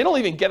 because they don't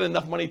even get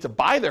enough money to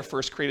buy their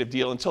first creative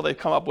deal until they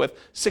come up with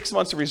 6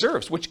 months of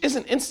reserves, which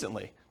isn't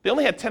instantly. They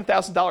only had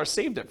 $10,000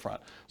 saved up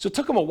front. So it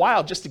took them a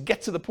while just to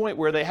get to the point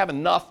where they have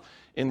enough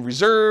in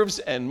reserves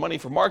and money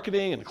for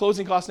marketing and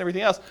closing costs and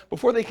everything else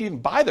before they can even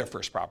buy their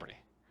first property.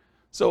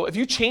 So if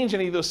you change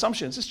any of those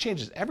assumptions, this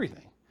changes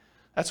everything.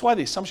 That's why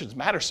the assumptions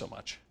matter so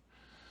much.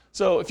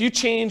 So if you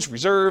change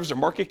reserves or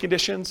market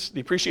conditions,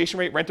 the appreciation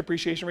rate, rent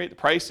appreciation rate, the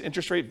price,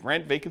 interest rate,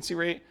 rent, vacancy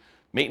rate,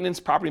 maintenance,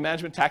 property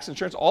management, tax,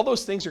 insurance, all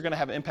those things are going to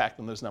have an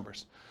impact on those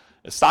numbers.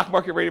 The stock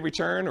market rate of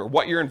return or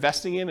what you're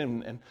investing in,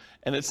 and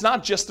it's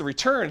not just the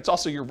return, it's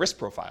also your risk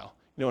profile.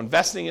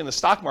 Investing in the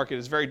stock market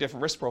is a very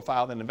different risk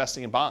profile than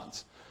investing in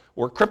bonds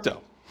or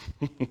crypto,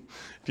 if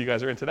you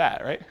guys are into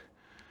that, right?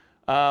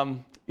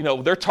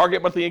 Their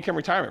target monthly income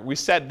retirement. We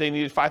said they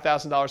needed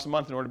 $5,000 a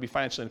month in order to be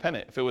financially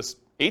independent. If it was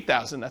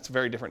 $8,000, that's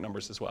very different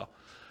numbers as well.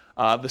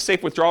 The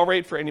safe withdrawal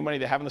rate for any money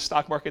they have in the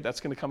stock market, that's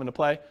going to come into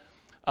play.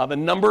 The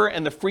number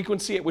and the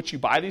frequency at which you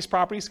buy these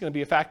properties is going to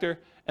be a factor.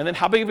 And then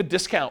how big of a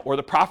discount or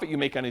the profit you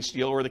make on each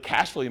deal or the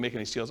cash flow you make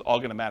on each deal is all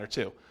going to matter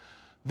too.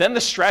 Then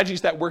the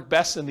strategies that work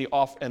best in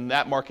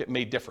that market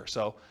may differ.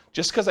 So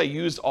just because I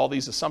used all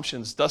these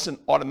assumptions doesn't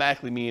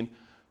automatically mean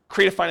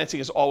creative financing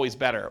is always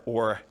better,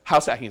 or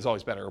house hacking is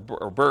always better,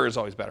 or BRRRR is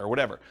always better, or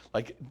whatever.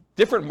 Like,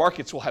 different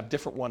markets will have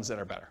different ones that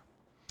are better.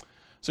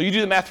 So you do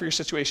the math for your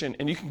situation,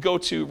 and you can go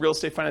to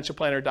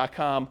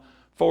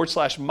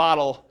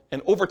realestatefinancialplanner.com/model,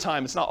 and over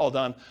time, it's not all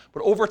done,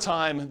 but over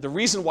time, the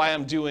reason why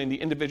I'm doing the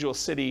individual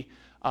city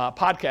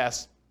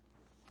podcast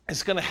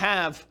is going to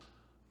have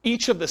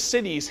each of the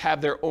cities have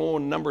their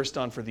own numbers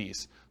done for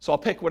these. So I'll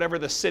pick whatever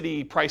the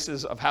city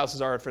prices of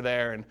houses are for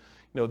there, and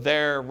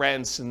their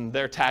rents and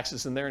their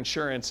taxes and their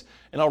insurance,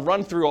 and I'll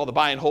run through all the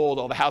buy and hold,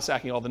 all the house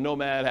hacking, all the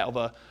nomad, all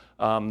the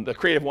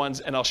creative ones,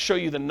 and I'll show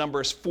you the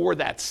numbers for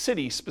that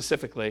city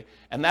specifically,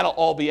 and that'll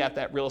all be at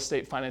that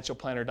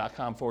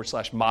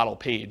realestatefinancialplanner.com/model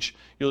page.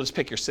 You'll just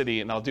pick your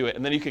city, and I'll do it,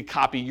 and then you can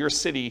copy your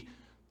city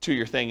to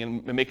your thing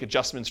and make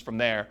adjustments from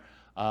there,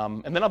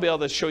 and then I'll be able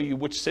to show you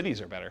which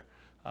cities are better,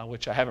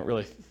 which I haven't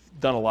really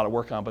done a lot of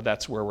work on, but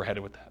that's where we're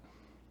headed with that.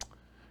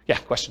 Yeah,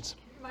 questions?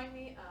 Remind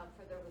me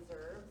for the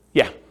reserves.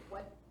 Yeah.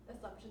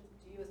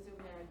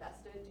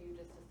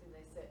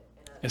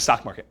 In the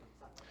stock market.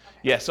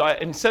 Yeah, so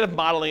instead of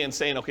modeling and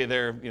saying, okay,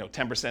 they're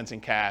 10%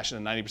 in cash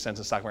and 90%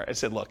 in stock market, I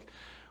said, look,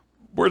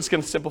 we're just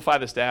going to simplify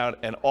this down,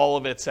 and all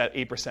of it's at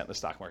 8% in the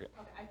stock market.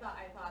 Okay, I thought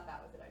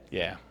that was it. I just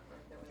yeah.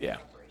 There was yeah. a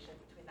separation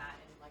between that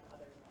and like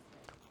other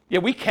investments. Yeah,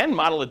 we can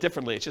model it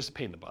differently. It's just a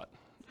pain in the butt.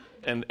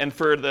 And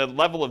for the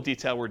level of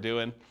detail we're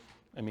doing,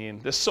 I mean,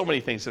 there's so many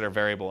things that are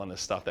variable in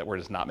this stuff that we're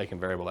just not making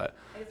variable at.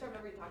 I just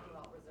remember you talking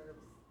about reserves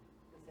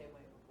the same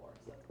way before,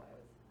 so that's why I was.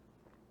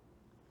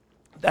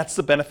 That's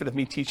the benefit of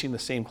me teaching the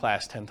same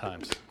class 10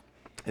 times,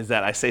 is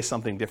that I say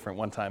something different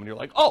one time and you're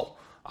like, oh,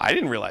 I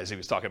didn't realize he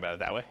was talking about it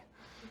that way.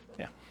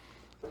 Yeah.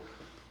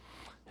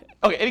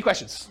 Okay, any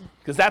questions?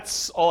 Because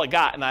that's all I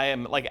got, and I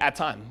am like at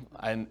time,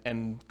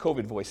 and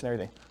COVID voice and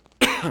everything.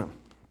 Is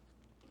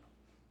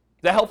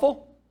that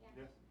helpful?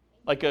 Yeah.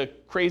 Like a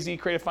crazy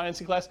creative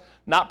financing class?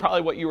 Not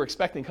probably what you were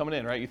expecting coming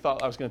in, right? You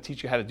thought I was going to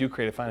teach you how to do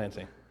creative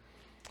financing.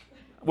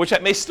 Which I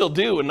may still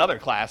do another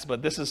class,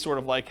 but this is sort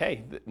of like,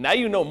 hey, now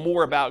you know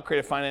more about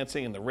creative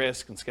financing and the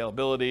risk and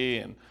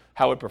scalability and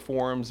how it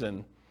performs,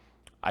 and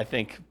I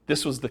think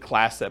this was the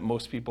class that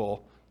most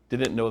people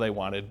didn't know they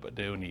wanted but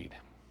do need.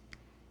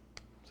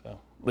 So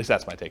at least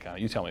that's my take on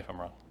it. You tell me if I'm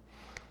wrong.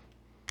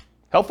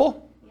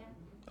 Helpful? Yeah.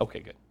 Okay,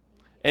 good.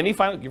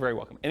 You're very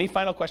welcome. Any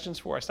final questions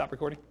before I stop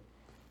recording?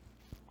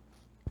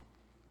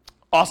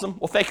 Awesome.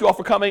 Well, thank you all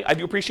for coming. I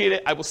do appreciate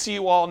it. I will see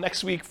you all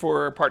next week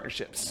for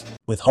partnerships.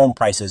 With home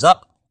prices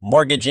up,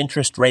 mortgage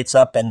interest rates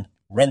up, and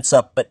rents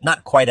up, but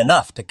not quite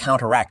enough to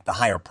counteract the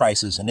higher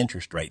prices and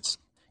interest rates,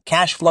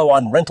 cash flow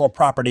on rental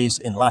properties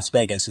in Las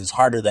Vegas is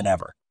harder than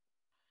ever.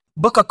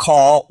 Book a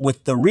call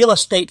with the Real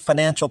Estate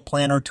Financial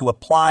Planner to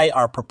apply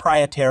our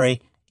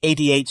proprietary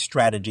 88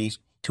 strategies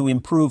to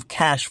improve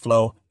cash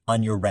flow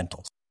on your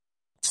rentals.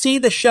 See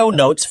the show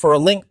notes for a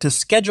link to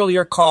schedule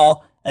your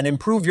call and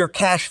improve your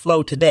cash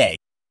flow today.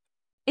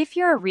 If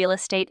you're a real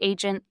estate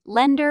agent,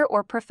 lender,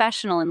 or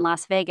professional in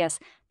Las Vegas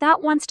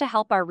that wants to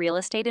help our real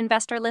estate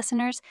investor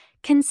listeners,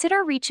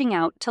 consider reaching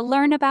out to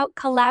learn about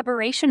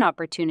collaboration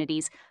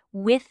opportunities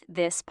with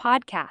this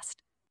podcast.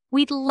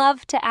 We'd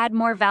love to add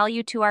more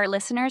value to our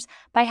listeners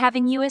by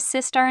having you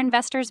assist our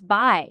investors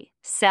buy,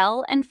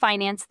 sell, and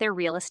finance their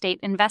real estate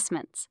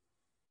investments.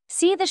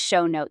 See the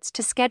show notes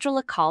to schedule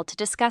a call to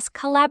discuss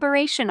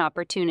collaboration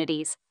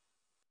opportunities.